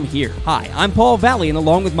liftoff from here. Hi, I'm Paul Valley, and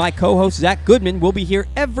along with my co-host Zach Goodman, we'll be here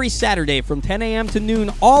every Saturday from 10 a.m. to noon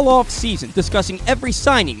all off season, discussing every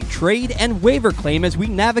signing, trade, and waiver claim as we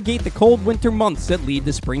navigate the cold winter months that lead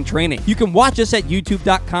to spring training. You can watch us at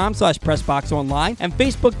youtube.com/PressBoxOnline and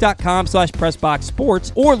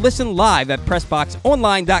Facebook.com/PressBoxSports, or listen live at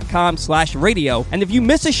PressBoxOnline.com/radio. And if you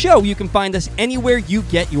miss a show, you can find us anywhere you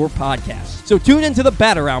get your podcasts. So tune into the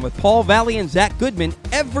Bat-Around with Paul Valley and Zach Goodman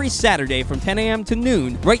every Saturday from 10 a.m. to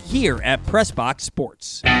noon right here at PressBox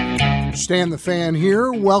Sports. Stan the Fan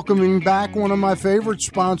here, welcoming back one of my favorite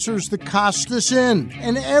sponsors, the Costas Inn.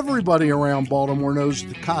 And everybody around Baltimore knows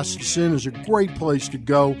the Costas Inn is a great place to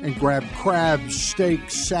go and grab crabs,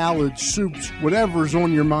 steaks, salads, soups, whatever's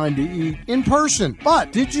on your mind to eat in person.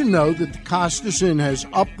 But did you know that the Costas Inn has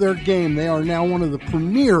upped their game? They are now one of the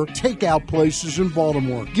premier takeout places in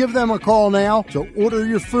Baltimore. Give them a call now to order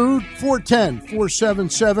your food,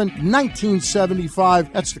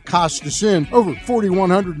 410-477-1975. That's the Costas Inn over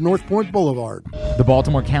 4100 North Point Boulevard. The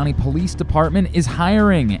Baltimore County Police Department is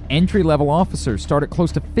hiring. Entry-level officers start at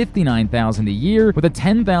close to $59,000 a year with a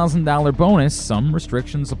 $10,000 bonus. Some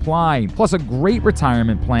restrictions apply. Plus a great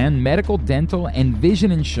retirement plan, medical, dental, and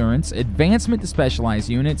vision insurance, advancement to specialized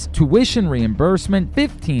units, tuition reimbursement,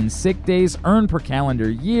 15 sick days earned per calendar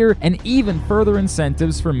year, and even further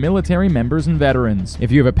incentives for military members and veterans.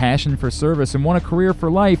 If you have a passion for service and want a career for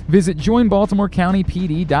life, visit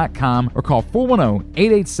joinbaltimorecountypd.com or call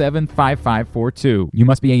 410-887-5542. You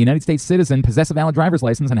must be a United States citizen, possess a valid driver's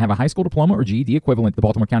license, and have a high school diploma or GED equivalent. The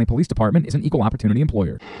Baltimore County Police Department is an equal opportunity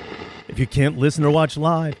employer. If you can't listen or watch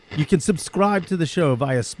live, you can subscribe to the show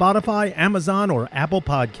via Spotify, Amazon, or Apple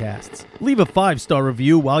Podcasts. Leave a 5-star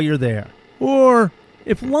review while you're there. Or,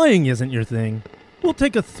 if lying isn't your thing, we'll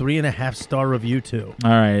take a 3.5-star review too.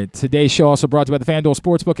 All right. Today's show also brought to you by the FanDuel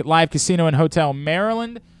Sportsbook at Live Casino and Hotel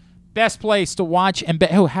Maryland. Best place to watch and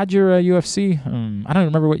bet. Oh, how'd your UFC? I don't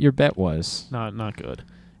remember what your bet was. Not good.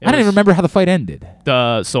 I don't even remember how the fight ended.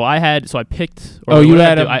 So I picked. You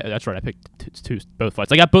had that's right. I picked both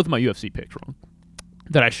fights. I got both of my UFC picks wrong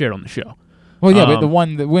that I shared on the show. Well, yeah, but the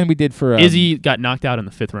when we did for Izzy got knocked out in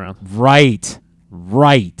the 5th round. Right.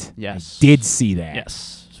 Yes, I did see that.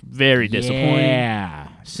 Yes, very disappointing. Yeah,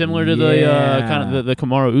 similar to the kind of the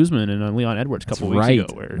Kamaru Usman and Leon Edwards a couple weeks ago,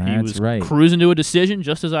 where he was cruising to a decision,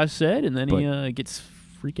 just as I said, and then he gets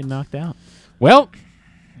freaking knocked out. Well,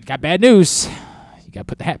 got bad news. You got to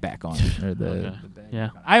put the hat back on.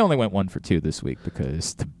 Yeah. I only went 1 for 2 this week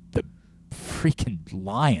because the freaking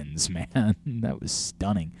Lions, man, that was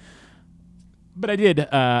stunning. But I did.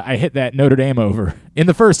 I hit that Notre Dame over in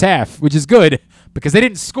the first half, which is good because they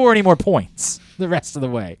didn't score any more points the rest of the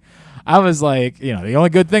way. I was like, the only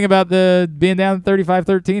good thing about the being down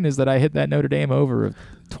 35-13 is that I hit that Notre Dame over of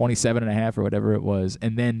 27.5 or whatever it was,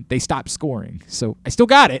 and then they stopped scoring. So I still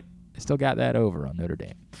got it. I still got that over on Notre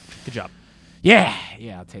Dame. Good job. Yeah,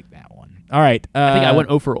 I'll take that one. All right. I think I went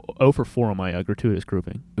 0 for 4 on my gratuitous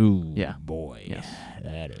grouping. Ooh, yeah, boy. Yes.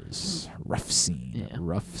 That is rough scene. Yeah.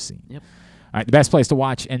 Rough scene. Yep. All right, the best place to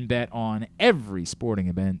watch and bet on every sporting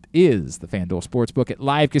event is the FanDuel Sportsbook at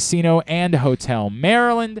Live Casino and Hotel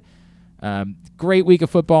Maryland. Great week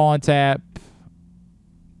of football on tap.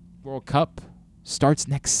 World Cup starts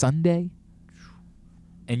next Sunday.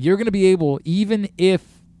 And you're going to be able, even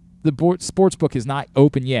if the sportsbook is not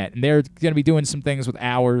open yet, and they're going to be doing some things with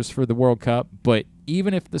hours for the World Cup, but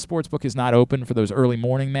even if the sportsbook is not open for those early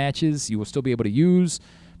morning matches, you will still be able to use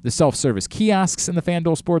the self-service kiosks in the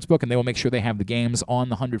FanDuel Sportsbook, and they will make sure they have the games on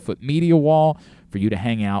the 100-foot media wall for you to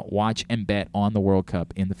hang out, watch, and bet on the World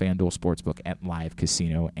Cup in the FanDuel Sportsbook at Live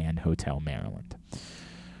Casino and Hotel Maryland.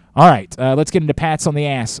 All right, let's get into Pats on the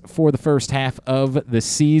Ass for the first half of the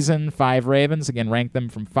season. 5 Ravens, again, rank them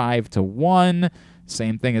from 5 to 1.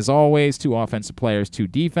 Same thing as always, 2 offensive players, 2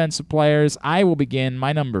 defensive players. I will begin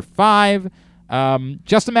my number 5.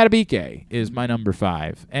 Justin Madubuike is my number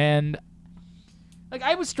 5. And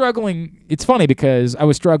I was struggling. It's funny because I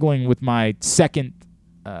was struggling with my second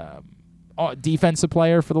defensive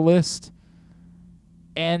player for the list.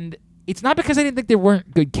 And it's not because I didn't think there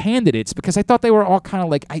weren't good candidates, because I thought they were all kind of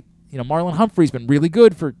Marlon Humphrey's been really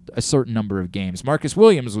good for a certain number of games. Marcus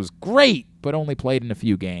Williams was great, but only played in a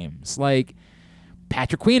few games.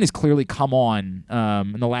 Patrick Queen has clearly come on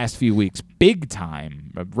in the last few weeks, big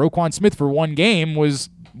time. Roquan Smith for one game was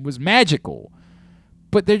magical,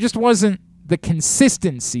 but there just wasn't the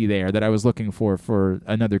consistency there that I was looking for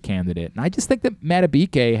another candidate. And I just think that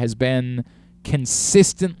Madubuike has been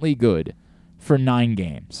consistently good for 9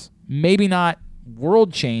 games. Maybe not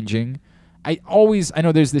world-changing. I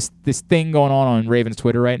know there's this thing going on Ravens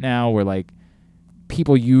Twitter right now where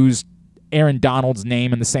people use Aaron Donald's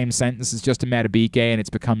name in the same sentence as Justin Madubuike, and it's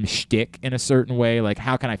become shtick in a certain way.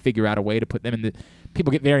 How can I figure out a way to put them in the...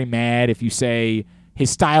 People get very mad if you say his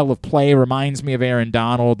style of play reminds me of Aaron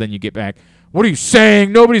Donald, then you get back, what are you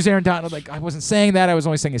saying? Nobody's Aaron Donald. I wasn't saying that. I was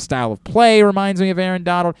only saying his style of play reminds me of Aaron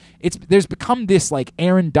Donald. There's become this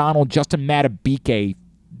Aaron Donald, Justin Madubuike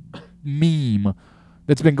meme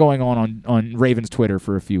that's been going on Ravens Twitter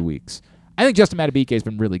for a few weeks. I think Justin Madubuike has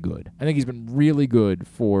been really good. I think he's been really good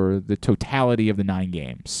for the totality of the 9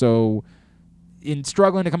 games. So in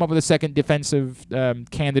struggling to come up with a second defensive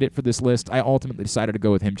candidate for this list, I ultimately decided to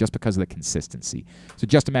go with him just because of the consistency. So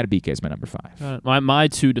Justin Madubuike is my number 5. My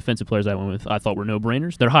 2 defensive players I went with I thought were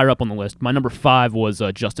no-brainers. They're higher up on the list. My number 5 was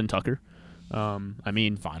Justin Tucker. Fine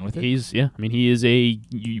with it. He is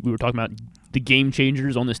we were talking about the game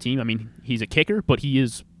changers on this team. He's a kicker, but he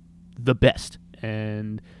is the best.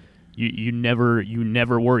 And you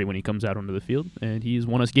never worry when he comes out onto the field, and he's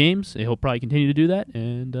won us games. He'll probably continue to do that.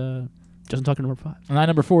 And Justin Tucker, number 5. My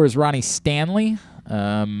number 4 is Ronnie Stanley.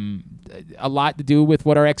 A lot to do with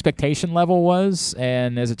what our expectation level was,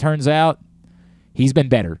 and as it turns out, he's been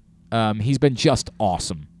better. He's been just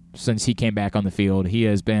awesome since he came back on the field. He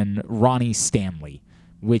has been Ronnie Stanley,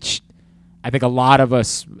 which I think a lot of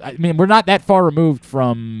us... we're not that far removed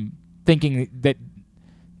from thinking that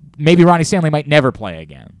maybe Ronnie Stanley might never play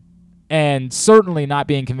again. And certainly not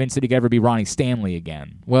being convinced that he could ever be Ronnie Stanley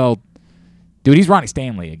again. Well, dude, he's Ronnie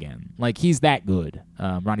Stanley again. He's that good.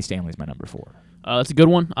 Ronnie Stanley is my number 4. That's a good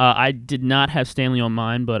one. I did not have Stanley on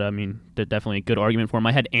mine, but there's definitely a good argument for him.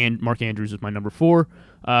 I had Mark Andrews as my number 4.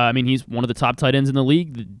 He's one of the top tight ends in the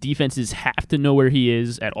league. The defenses have to know where he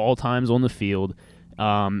is at all times on the field,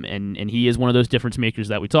 and he is one of those difference makers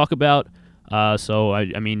that we talk about. We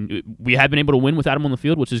have been able to win without him on the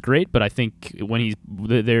field, which is great, but I think when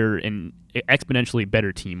they're an exponentially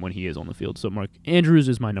better team when he is on the field. So Mark Andrews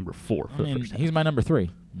is my number 4 for the first half. He's my number 3.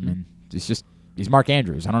 He's Mark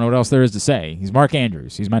Andrews. I don't know what else there is to say. He's Mark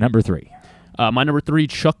Andrews. He's my number 3. My number 3,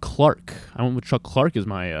 Chuck Clark. I went with Chuck Clark as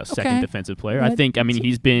my second defensive player.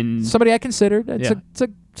 He's been... Somebody I considered.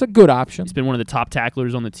 It's a good option. He's been one of the top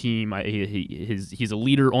tacklers on the team. He's a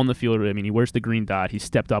leader on the field. He wears the green dot. He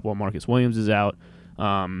stepped up while Marcus Williams is out.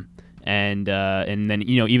 And then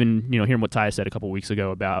even hearing what Ty said a couple weeks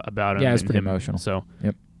ago about him. Yeah, it's pretty emotional. So,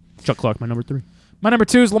 yep. Chuck Clark, my number 3. My number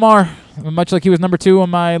 2 is Lamar. Much like he was number 2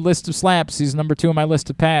 on my list of slaps, he's number 2 on my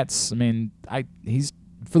list of Pats. He's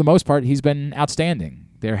for the most part, he's been outstanding.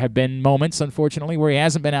 There have been moments, unfortunately, where he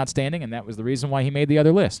hasn't been outstanding, and that was the reason why he made the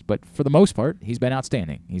other list. But for the most part, he's been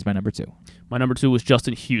outstanding. He's my number 2. My number 2 was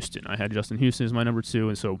Justin Houston. I had Justin Houston as my number 2,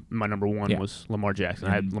 and so my number 1 was Lamar Jackson.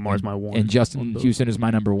 I had Lamar as my 1. And Justin Houston is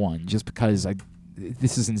my number 1, just because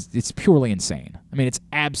it's purely insane. It's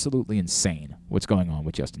absolutely insane what's going on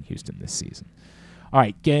with Justin Houston this season. All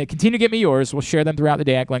right, continue to get me yours. We'll share them throughout the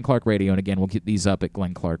day at Glenn Clark Radio, and again, we'll get these up at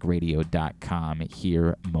glennclarkradio.com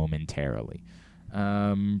here momentarily.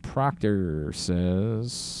 Proctor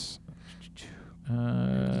says...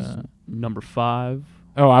 number 5.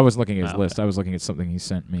 Oh, I was looking at his list. I was looking at something he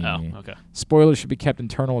sent me. Oh, okay. Spoilers should be kept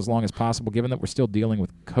internal as long as possible, given that we're still dealing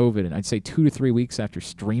with COVID, and I'd say 2 to 3 weeks after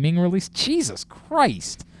streaming release. Jesus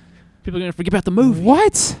Christ. People are going to forget about the movie.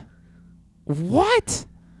 What?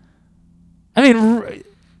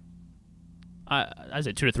 I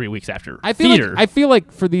said 2 to 3 weeks after I feel theater. I feel like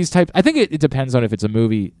for these types, I think it depends on if it's a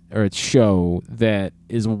movie or a show that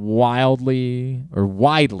is widely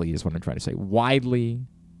is what I'm trying to say, widely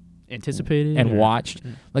anticipated and or- watched.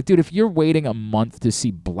 Like, dude, if you're waiting a month to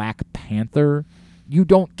see Black Panther, you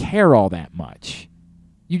don't care all that much.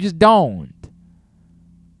 You just don't.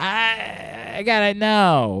 I gotta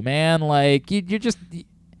know, man. Like, you're just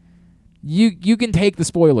you can take the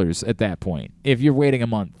spoilers at that point if you're waiting a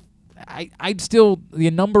month. I'd still, the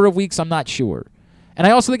number of weeks, I'm not sure. And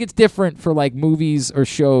I also think it's different for like movies or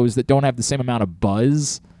shows that don't have the same amount of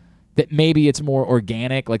buzz, that maybe it's more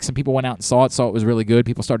organic. Like some people went out and saw it was really good.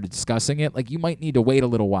 People started discussing it. Like you might need to wait a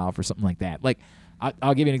little while for something like that. Like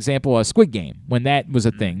I'll give you an example, Squid Game, when that was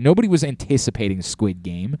a thing. Nobody was anticipating Squid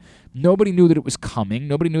Game. Nobody knew that it was coming.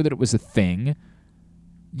 Nobody knew that it was a thing.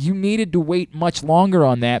 You needed to wait much longer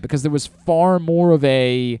on that because there was far more of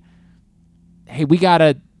a, hey,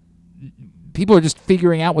 people are just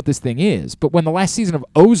figuring out what this thing is. But when the last season of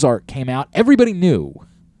Ozark came out, everybody knew.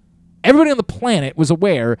 Everybody on the planet was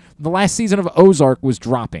aware the last season of Ozark was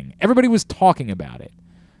dropping. Everybody was talking about it.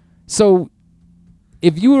 So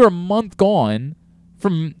if you were a month gone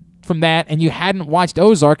from that and you hadn't watched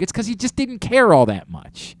Ozark, it's because you just didn't care all that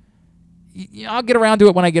much. I'll get around to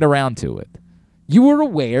it when I get around to it. You were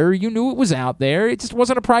aware. You knew it was out there. It just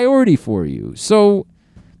wasn't a priority for you. So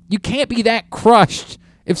you can't be that crushed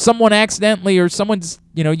if someone accidentally or someone's,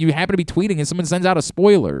 you happen to be tweeting and someone sends out a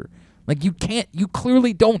spoiler. Like, you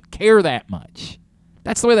clearly don't care that much.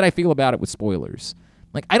 That's the way that I feel about it with spoilers.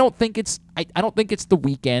 Like, I don't think it's The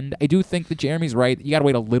Weeknd. I do think that Jeremy's right. You got to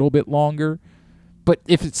wait a little bit longer. But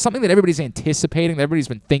if it's something that everybody's anticipating, that everybody's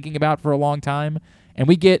been thinking about for a long time, and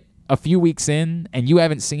we get a few weeks in and you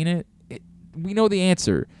haven't seen it, we know the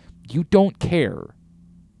answer. You don't care.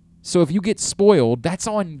 So if you get spoiled, that's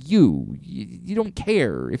on you. You don't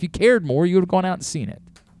care. If you cared more, you would have gone out and seen it.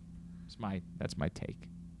 That's my take.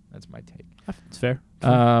 It's fair.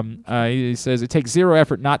 He says, it takes zero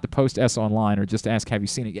effort not to post S online or just ask, have you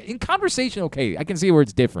seen it yet? In conversation, okay, I can see where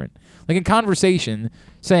it's different. Like in conversation,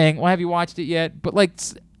 saying, well, have you watched it yet? But like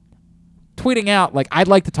tweeting out, like, I'd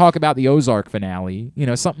like to talk about the Ozark finale,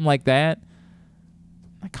 something like that.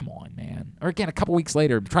 Like, come on, man. Or again, a couple weeks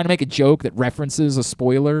later, trying to make a joke that references a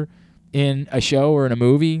spoiler in a show or in a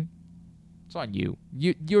movie. It's on you.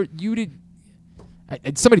 You did.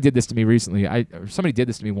 Somebody did this to me recently. Somebody did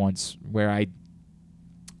this to me once where I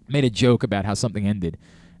made a joke about how something ended.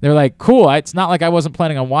 They're like, cool, it's not like I wasn't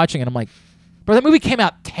planning on watching it. I'm like, bro, that movie came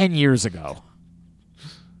out 10 years ago.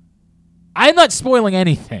 I'm not spoiling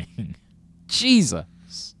anything.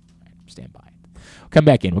 Jesus. Stand by it. Come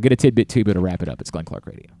back in. We'll get a tidbit to wrap it up. It's Glenn Clark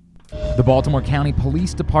Radio. The Baltimore County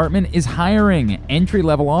Police Department is hiring.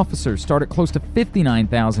 Entry-level officers start at close to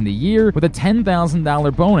 $59,000 a year with a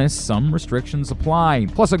 $10,000 bonus. Some restrictions apply.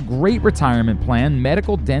 Plus a great retirement plan,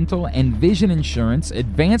 medical, dental, and vision insurance,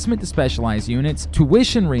 advancement to specialized units,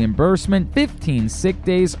 tuition reimbursement, 15 sick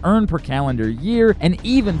days earned per calendar year, and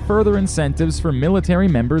even further incentives for military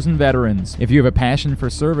members and veterans. If you have a passion for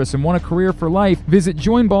service and want a career for life, visit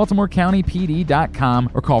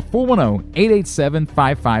joinbaltimorecountypd.com or call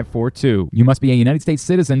 410-887-5542. You must be a United States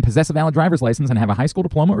citizen, possess a valid driver's license, and have a high school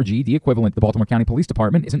diploma or GED equivalent. The Baltimore County Police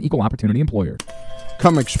Department is an equal opportunity employer.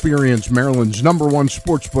 Come experience Maryland's #1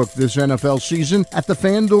 sportsbook this NFL season at the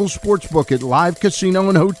FanDuel Sportsbook at Live Casino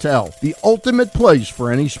and Hotel, the ultimate place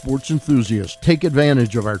for any sports enthusiast. Take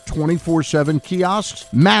advantage of our 24/7 kiosks,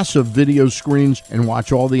 massive video screens, and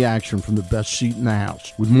watch all the action from the best seat in the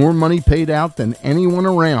house. With more money paid out than anyone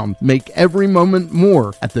around, make every moment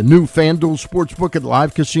more at the new FanDuel Sportsbook at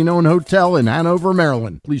Live Casino and Hotel in Hanover,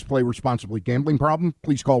 Maryland. Please play responsibly. Gambling problem?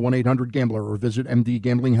 Please call 1-800-GAMBLER or visit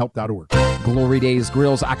mdgamblinghelp.org. Glory Days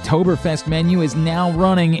Grill's Oktoberfest menu is now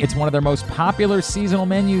running. It's one of their most popular seasonal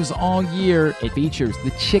menus all year. It features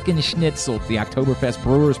the chicken schnitzel, the Oktoberfest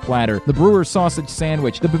brewer's platter, the brewer's sausage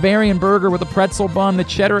sandwich, the Bavarian burger with a pretzel bun, the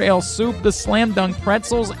cheddar ale soup, the slam dunk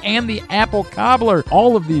pretzels, and the apple cobbler.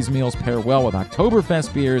 All of these meals pair well with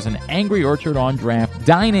Oktoberfest beers and Angry Orchard on draft.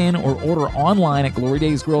 Dine in or order online at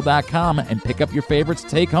glorydaysgrill.com and pick up your favorites to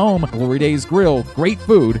take home. Glory Days Grill, great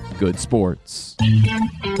food, good sports.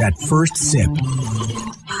 That first sip.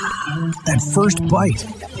 That first bite.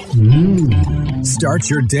 Start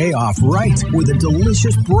your day off right with a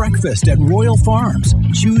delicious breakfast at Royal Farms.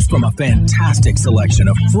 Choose from a fantastic selection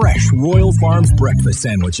of fresh Royal Farms breakfast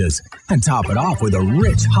sandwiches and top it off with a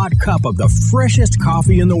rich hot cup of the freshest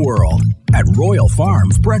coffee in the world. At Royal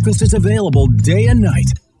Farms, breakfast is available day and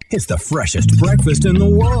night. It's the freshest breakfast in the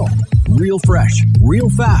world. Real fresh, real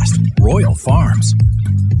fast. Royal Farms.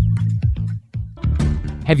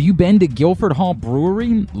 Have you been to Guilford Hall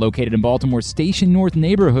Brewery? Located in Baltimore's Station North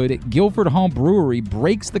neighborhood, Guilford Hall Brewery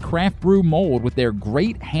breaks the craft brew mold with their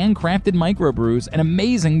great handcrafted microbrews and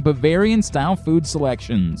amazing Bavarian-style food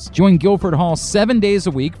selections. Join Guilford Hall 7 days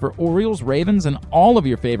a week for Orioles, Ravens, and all of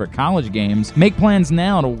your favorite college games. Make plans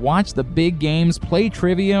now to watch the big games, play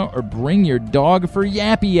trivia, or bring your dog for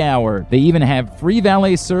Yappy Hour. They even have free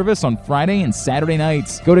valet service on Friday and Saturday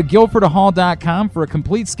nights. Go to guilfordhall.com for a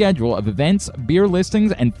complete schedule of events, beer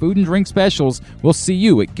listings, and food and drink specials. We'll see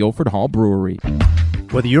you at Guilford Hall Brewery.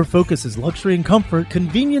 Whether your focus is luxury and comfort,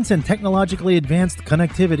 convenience and technologically advanced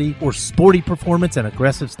connectivity, or sporty performance and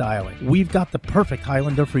aggressive styling, we've got the perfect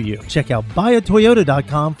Highlander for you. Check out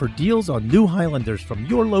buyatoyota.com for deals on new Highlanders from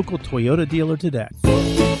your local Toyota dealer today.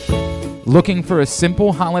 Looking for a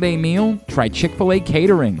simple holiday meal? Try Chick-fil-A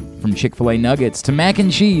catering. From Chick-fil-A nuggets to mac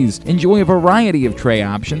and cheese, enjoy a variety of tray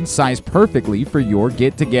options sized perfectly for your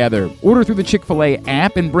get-together. Order through the Chick-fil-A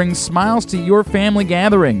app and bring smiles to your family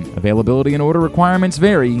gathering. Availability and order requirements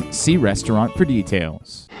vary. See restaurant for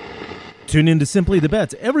details. Tune in to Simply the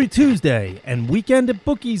Bets every Tuesday and Weekend at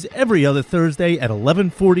Bookies every other Thursday at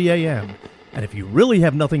 11:40 a.m. And if you really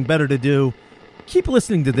have nothing better to do, keep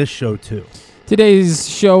listening to this show too. Today's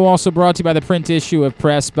show also brought to you by the print issue of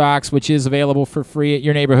Press Box, which is available for free at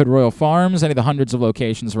your neighborhood Royal Farms, any of the hundreds of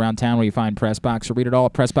locations around town where you find Press Box, or read it all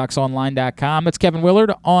at PressBoxOnline.com. That's Kevin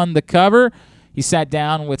Willard on the cover. He sat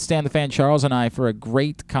down with Stan the Fan Charles and I for a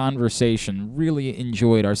great conversation. Really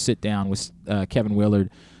enjoyed our sit-down with Kevin Willard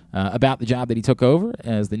about the job that he took over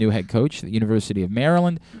as the new head coach at the University of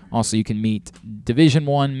Maryland. Also, you can meet Division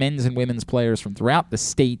I men's and women's players from throughout the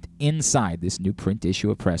state inside this new print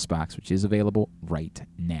issue of Press Box, which is available right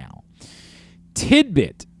now.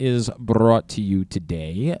 Tidbit is brought to you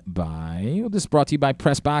today by,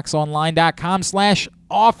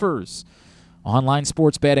 PressBoxOnline.com/offers. Online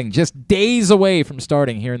sports betting just days away from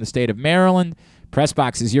starting here in the state of Maryland.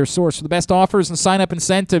 PressBox is your source for the best offers and sign-up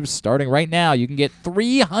incentives. Starting right now, you can get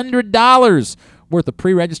 $300 worth of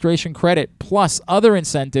pre-registration credit plus other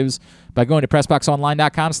incentives by going to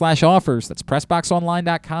PressBoxOnline.com/offers. That's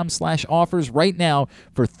PressBoxOnline.com/offers right now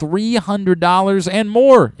for $300 and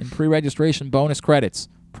more in pre-registration bonus credits.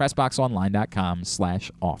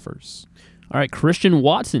 PressBoxOnline.com/offers. All right, Christian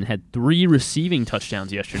Watson had 3 receiving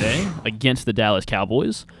touchdowns yesterday against the Dallas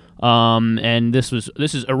Cowboys. And this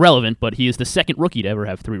is irrelevant, but he is the second rookie to ever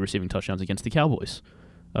have 3 receiving touchdowns against the Cowboys.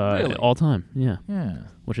 Really? All time, yeah. Yeah.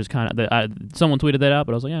 Which is kind of someone tweeted that out,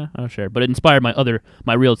 but I was like, yeah, I'll share. But it inspired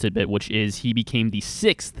my real tidbit, which is he became the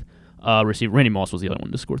 6th receiver. Randy Moss was the other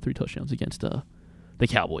one to score 3 touchdowns against the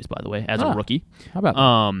Cowboys, by the way, as a rookie. How about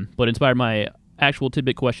that? But inspired my actual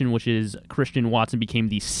tidbit question, which is Christian Watson became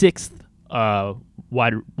the 6th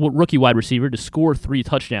rookie wide receiver to score 3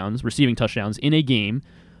 touchdowns, receiving touchdowns in a game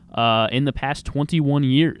in the past 21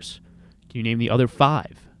 years. Can you name the other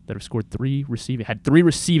 5 that have scored 3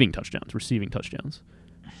 receiving touchdowns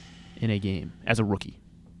in a game as a rookie?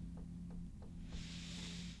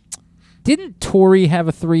 Didn't Torrey have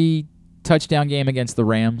a 3-touchdown game against the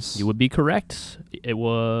Rams? You would be correct. It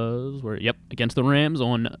was against the Rams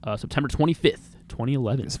on September 25th,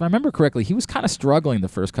 2011. If I remember correctly, he was kind of struggling the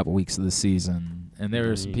first couple weeks of the season, and there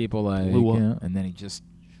were some people like, and then he just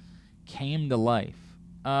came to life.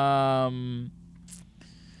 That's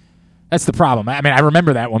the problem. I mean, I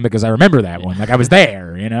remember that one because I remember that one. Like, I was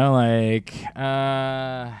there,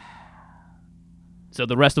 So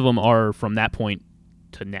the rest of them are from that point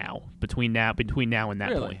to now, between now and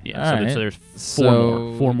that point. Yeah. So there's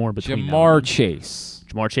 4 more between Jamar Chase.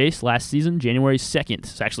 Jamar Chase last season, January 2nd.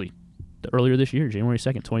 It's actually earlier this year, January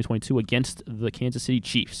 2nd, 2022, against the Kansas City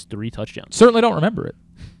Chiefs, 3 touchdowns. Certainly don't remember it.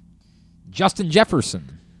 Justin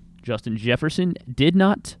Jefferson did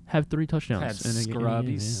not have 3 touchdowns. That scrub,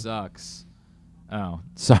 he sucks. Oh,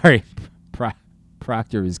 sorry.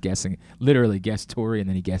 Proctor is guessing. Literally guessed Torrey, and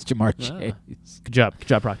then he guessed Jamar Chase. Good job,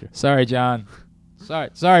 Proctor. Sorry, John.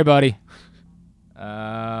 Sorry, buddy.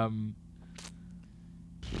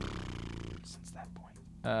 Since that point,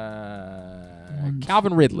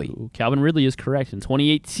 Calvin Ridley. Calvin Ridley is correct. In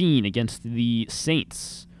 2018 against the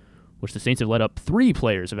Saints, which the Saints have let up 3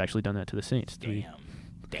 players have actually done that to the Saints. Damn.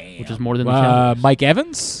 Which is more than the Cowboys. Mike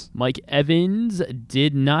Evans? Mike Evans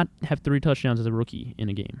did not have 3 touchdowns as a rookie in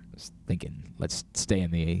a game. I was thinking, let's stay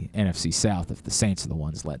in the NFC South if the Saints are the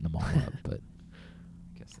ones letting them all up, but I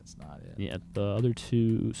guess that's not it. Yeah, the other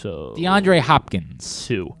 2, so... DeAndre Hopkins.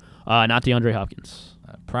 2. Not DeAndre Hopkins.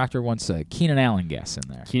 Proctor wants a Keenan Allen guess in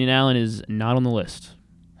there. Keenan Allen is not on the list.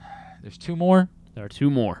 There's 2 more? There are 2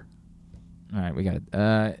 more. All right, we got it.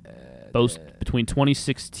 Both between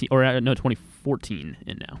 2014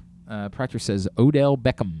 and now. Proctor says Odell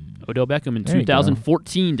Beckham. Odell Beckham in There you go.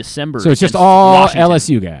 2014 December. So it's just against all Washington.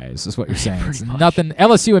 LSU guys, is what you're saying. It's Pretty much. nothing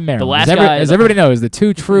LSU and Maryland. last As guy- everybody knows, the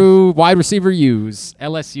two true wide receiver U's,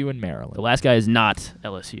 LSU and Maryland. The last guy is not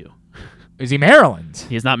LSU. Is he Maryland?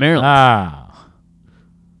 He is not Maryland. Ah.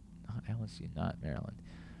 Not LSU, not Maryland.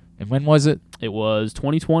 And when was it? It was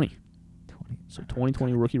 2020. So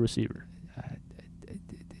 2020 rookie receiver.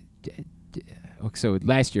 So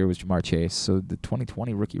last year was Jamar Chase. So the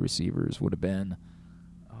 2020 rookie receivers would have been,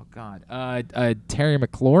 oh God, Terry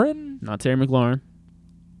McLaurin, Not Terry McLaurin.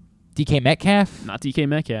 DK Metcalf. Not DK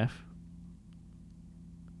Metcalf.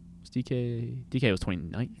 Was DK was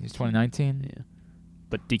 2019. He's 2019. Yeah.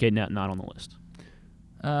 But DK not on the list.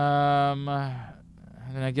 And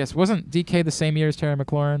I guess wasn't DK the same year as Terry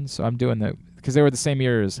McLaurin? So I'm doing the because they were the same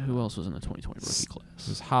year as Who else was in the 2020 rookie class? This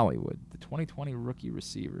is Hollywood. The 2020 rookie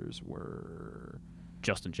receivers were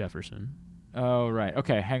Justin Jefferson. Oh right.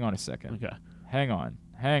 Okay, hang on a second. Okay. Hang on.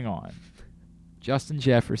 Justin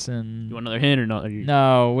Jefferson. You want another hint or not?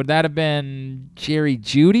 No, would that have been Jerry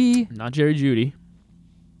Jeudy? Not Jerry Jeudy.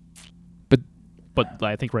 But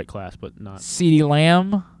I think right class, but not CeeDee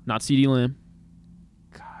Lamb? not CeeDee Lamb.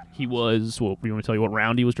 God. He was. Well, you want me to tell you what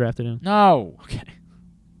round he was drafted in? No. Okay.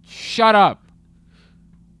 Shut up.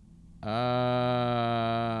 Who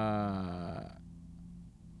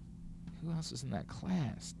else is in that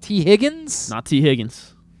class? T. Higgins? Not T.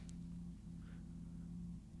 Higgins.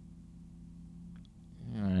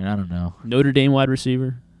 I don't know. Notre Dame wide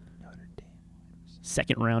receiver.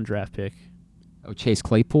 Second round draft pick. Oh, Chase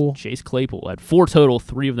Claypool? Chase Claypool had 4 total.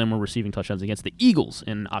 3 of them were receiving touchdowns against the Eagles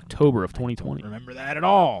in October of 2020. Remember that at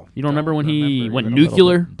all? You don't remember when he remember went even a little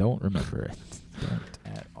nuclear? bit. Don't remember it. Don't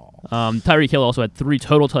at all. Tyreek Hill also had 3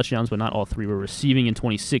 total touchdowns, but not all 3 were receiving in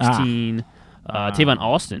 2016. Tavon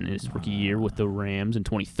Austin, in his rookie year with the Rams in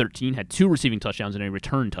 2013, had 2 receiving touchdowns and a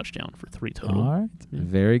return touchdown for 3 total. All right.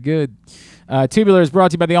 Very good. Tubular is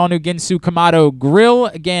brought to you by the all-new Ginsu Kamado Grill.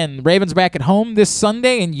 Again, Ravens back at home this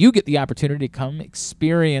Sunday, and you get the opportunity to come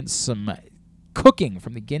experience some cooking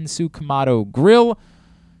from the Ginsu Kamado Grill.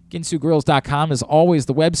 GinsuGrills.com is always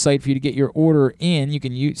the website for you to get your order in. You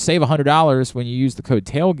can save $100 when you use the code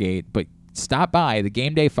TAILGATE, but stop by the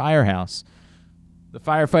Game Day Firehouse. The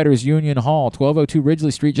Firefighters Union Hall, 1202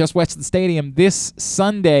 Ridgely Street, just west of the stadium, this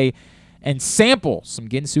Sunday, and sample some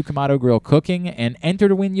Ginsu Kamado Grill cooking and enter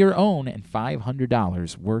to win your own and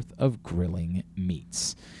 $500 worth of grilling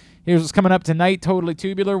meats. Here's what's coming up tonight, totally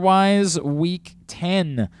tubular-wise. Week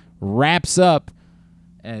 10 wraps up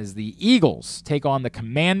as the Eagles take on the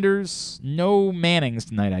Commanders. No Mannings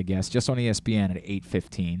tonight, I guess, just on ESPN at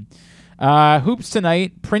 8:15. Hoops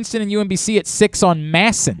tonight, Princeton and UMBC at 6 on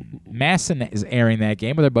Masson. Masson is airing that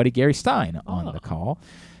game with our buddy Gary Stein on the call.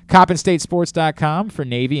 CoppenStateSports.com for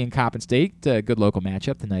Navy and Coppin State. Good local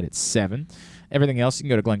matchup tonight at 7. Everything else, you can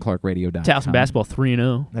go to GlennClarkRadio.com. Towson basketball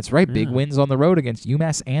 3-0. That's right. Big wins on the road against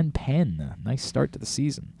UMass and Penn. Nice start to the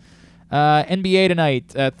season. NBA tonight,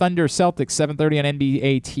 Thunder Celtics, 7:30 on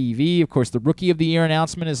NBA TV. Of course, the Rookie of the Year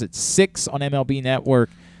announcement is at 6 on MLB Network.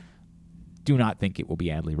 Do not think it will be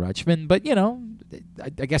Adley Rutschman, but, you know, I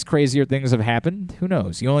guess crazier things have happened. Who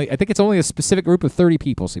knows? I think it's only a specific group of 30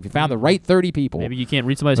 people, so if you found the right 30 people. Maybe you can't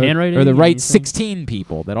read somebody's handwriting. Or the right anything. 16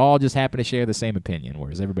 people that all just happen to share the same opinion,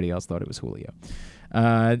 whereas everybody else thought it was Julio.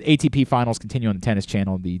 ATP Finals continue on the Tennis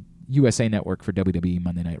Channel, the USA Network for WWE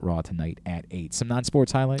Monday Night Raw tonight at 8. Some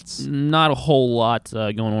non-sports highlights? Not a whole lot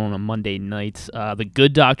going on a Monday night. The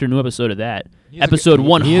Good Doctor, new episode of that. Episode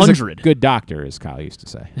 100. He is a good doctor, as Kyle used to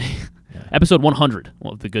say. Episode 100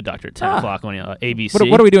 of The Good Doctor at 10 o'clock on ABC.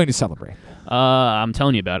 What are we doing to celebrate? I'm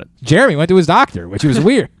telling you about it. Jeremy went to his doctor, which was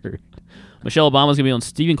weird. Michelle Obama's going to be on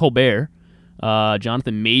Stephen Colbert.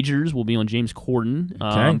 Jonathan Majors will be on James Corden.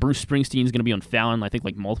 Okay. Bruce Springsteen's going to be on Fallon, I think,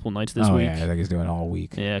 like multiple nights this week. Yeah, I think he's doing it all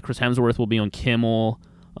week. Yeah, Chris Hemsworth will be on Kimmel.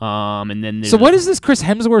 And then so what is this Chris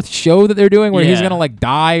Hemsworth show that they're doing where he's going to, like,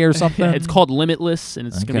 die or something? It's called Limitless, and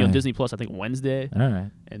it's going to be on Okay. Disney Plus, I think, Wednesday. All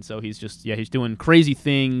right. And so he's just, he's doing crazy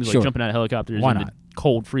things, Sure. like jumping out of helicopters Why into not?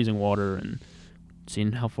 cold, freezing water and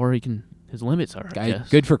seeing how far his limits are, I guess.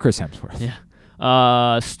 Good for Chris Hemsworth. Yeah.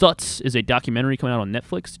 Stutz is a documentary coming out on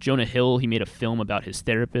Netflix. Jonah Hill, he made a film about his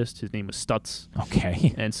therapist. His name was Stutz.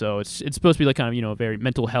 Okay. And so it's supposed to be like kind of, a very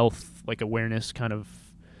mental health, like awareness kind of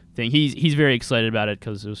thing. He's very excited about it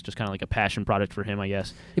because it was just kind of like a passion project for him, I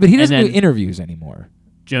guess. Yeah, but he doesn't And do then interviews anymore.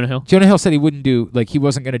 Jonah Hill? Jonah Hill said he wouldn't do, he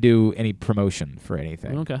wasn't going to do any promotion for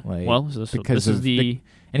anything. Okay. Like, Well, so because this is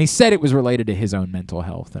and he said it was related to his own mental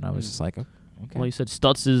health, and I was just like, okay. Well, he said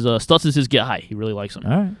Stutz is his guy. He really likes him.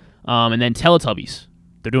 All right. And then Teletubbies.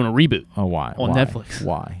 They're doing a reboot. Oh, why? On Why? Netflix.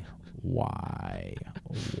 Why?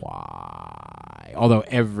 Although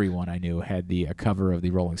everyone I knew had the cover of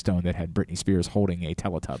the Rolling Stone that had Britney Spears holding a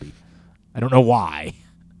Teletubby. I don't know why.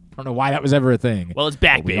 I don't know why that was ever a thing. Well, it's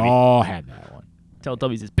back, but we baby. all had that one.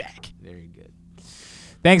 Teletubbies is back. Very good.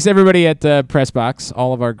 Thanks, everybody at Pressbox.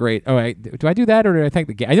 All of our great... Oh, do I do that, or do I thank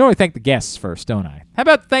the guests? I normally thank the guests first, don't I? How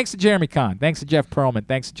about thanks to Jeremy Kahn? Thanks to Jeff Pearlman.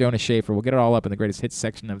 Thanks to Jonas Schaefer. We'll get it all up in the greatest hits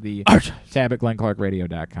section of the tab at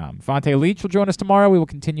GlennClarkRadio.com. Fonte Leach will join us tomorrow. We will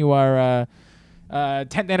continue our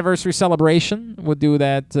 10th anniversary celebration. We'll do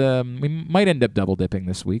that. We might end up double dipping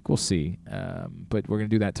this week. We'll see. But we're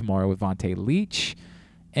going to do that tomorrow with Vontae Leach.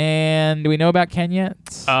 And do we know about Ken yet?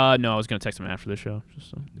 No, I was going to text him after the show.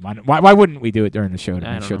 Just so. Why wouldn't we do it during the show to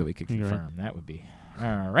make sure that we could You're confirm? That would be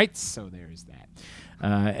all right. So there's that.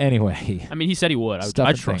 Anyway, I mean, he said he would.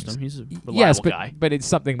 I trust him. He's a reliable guy. But it's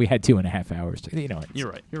something we had 2.5 hours to. You're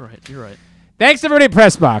right. Thanks to everybody at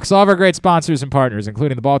Pressbox, all of our great sponsors and partners,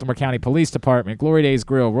 including the Baltimore County Police Department, Glory Days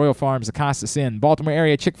Grill, Royal Farms, Acostas Inn, Baltimore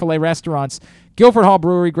area Chick-fil-A restaurants, Guilford Hall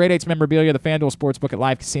Brewery, Great 8's Memorabilia, the FanDuel Sportsbook at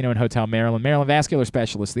Live Casino and Hotel Maryland, Maryland Vascular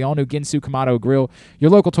Specialist, the all-new Ginsu Kamado Grill,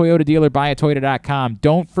 your local Toyota dealer, buyatoyota.com.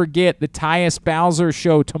 Don't forget the Tyus Bowser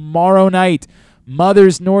Show tomorrow night,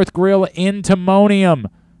 Mother's North Grill in Timonium,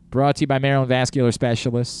 brought to you by Maryland Vascular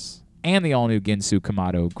Specialists and the all-new Ginsu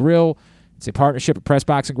Kamado Grill. It's a partnership of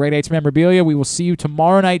Pressbox and Great 8's Memorabilia. We will see you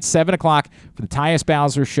tomorrow night, 7 o'clock, for the Tyus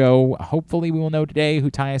Bowser Show. Hopefully we will know today who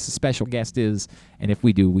Tyus' special guest is, and if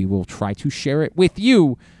we do, we will try to share it with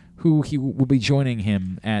you, who he will be joining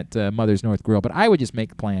him at Mother's North Grill. But I would just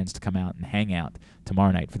make plans to come out and hang out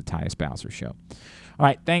tomorrow night for the Tyus Bowser Show. All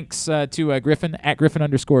right, thanks to Griffin, at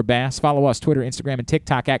Griffin_Bass. Follow us, Twitter, Instagram, and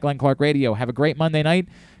TikTok, at Glenn Clark Radio. Have a great Monday night.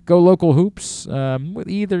 Go local hoops with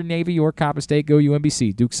either Navy or Coppin State. Go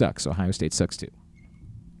UMBC. Duke sucks. Ohio State sucks too.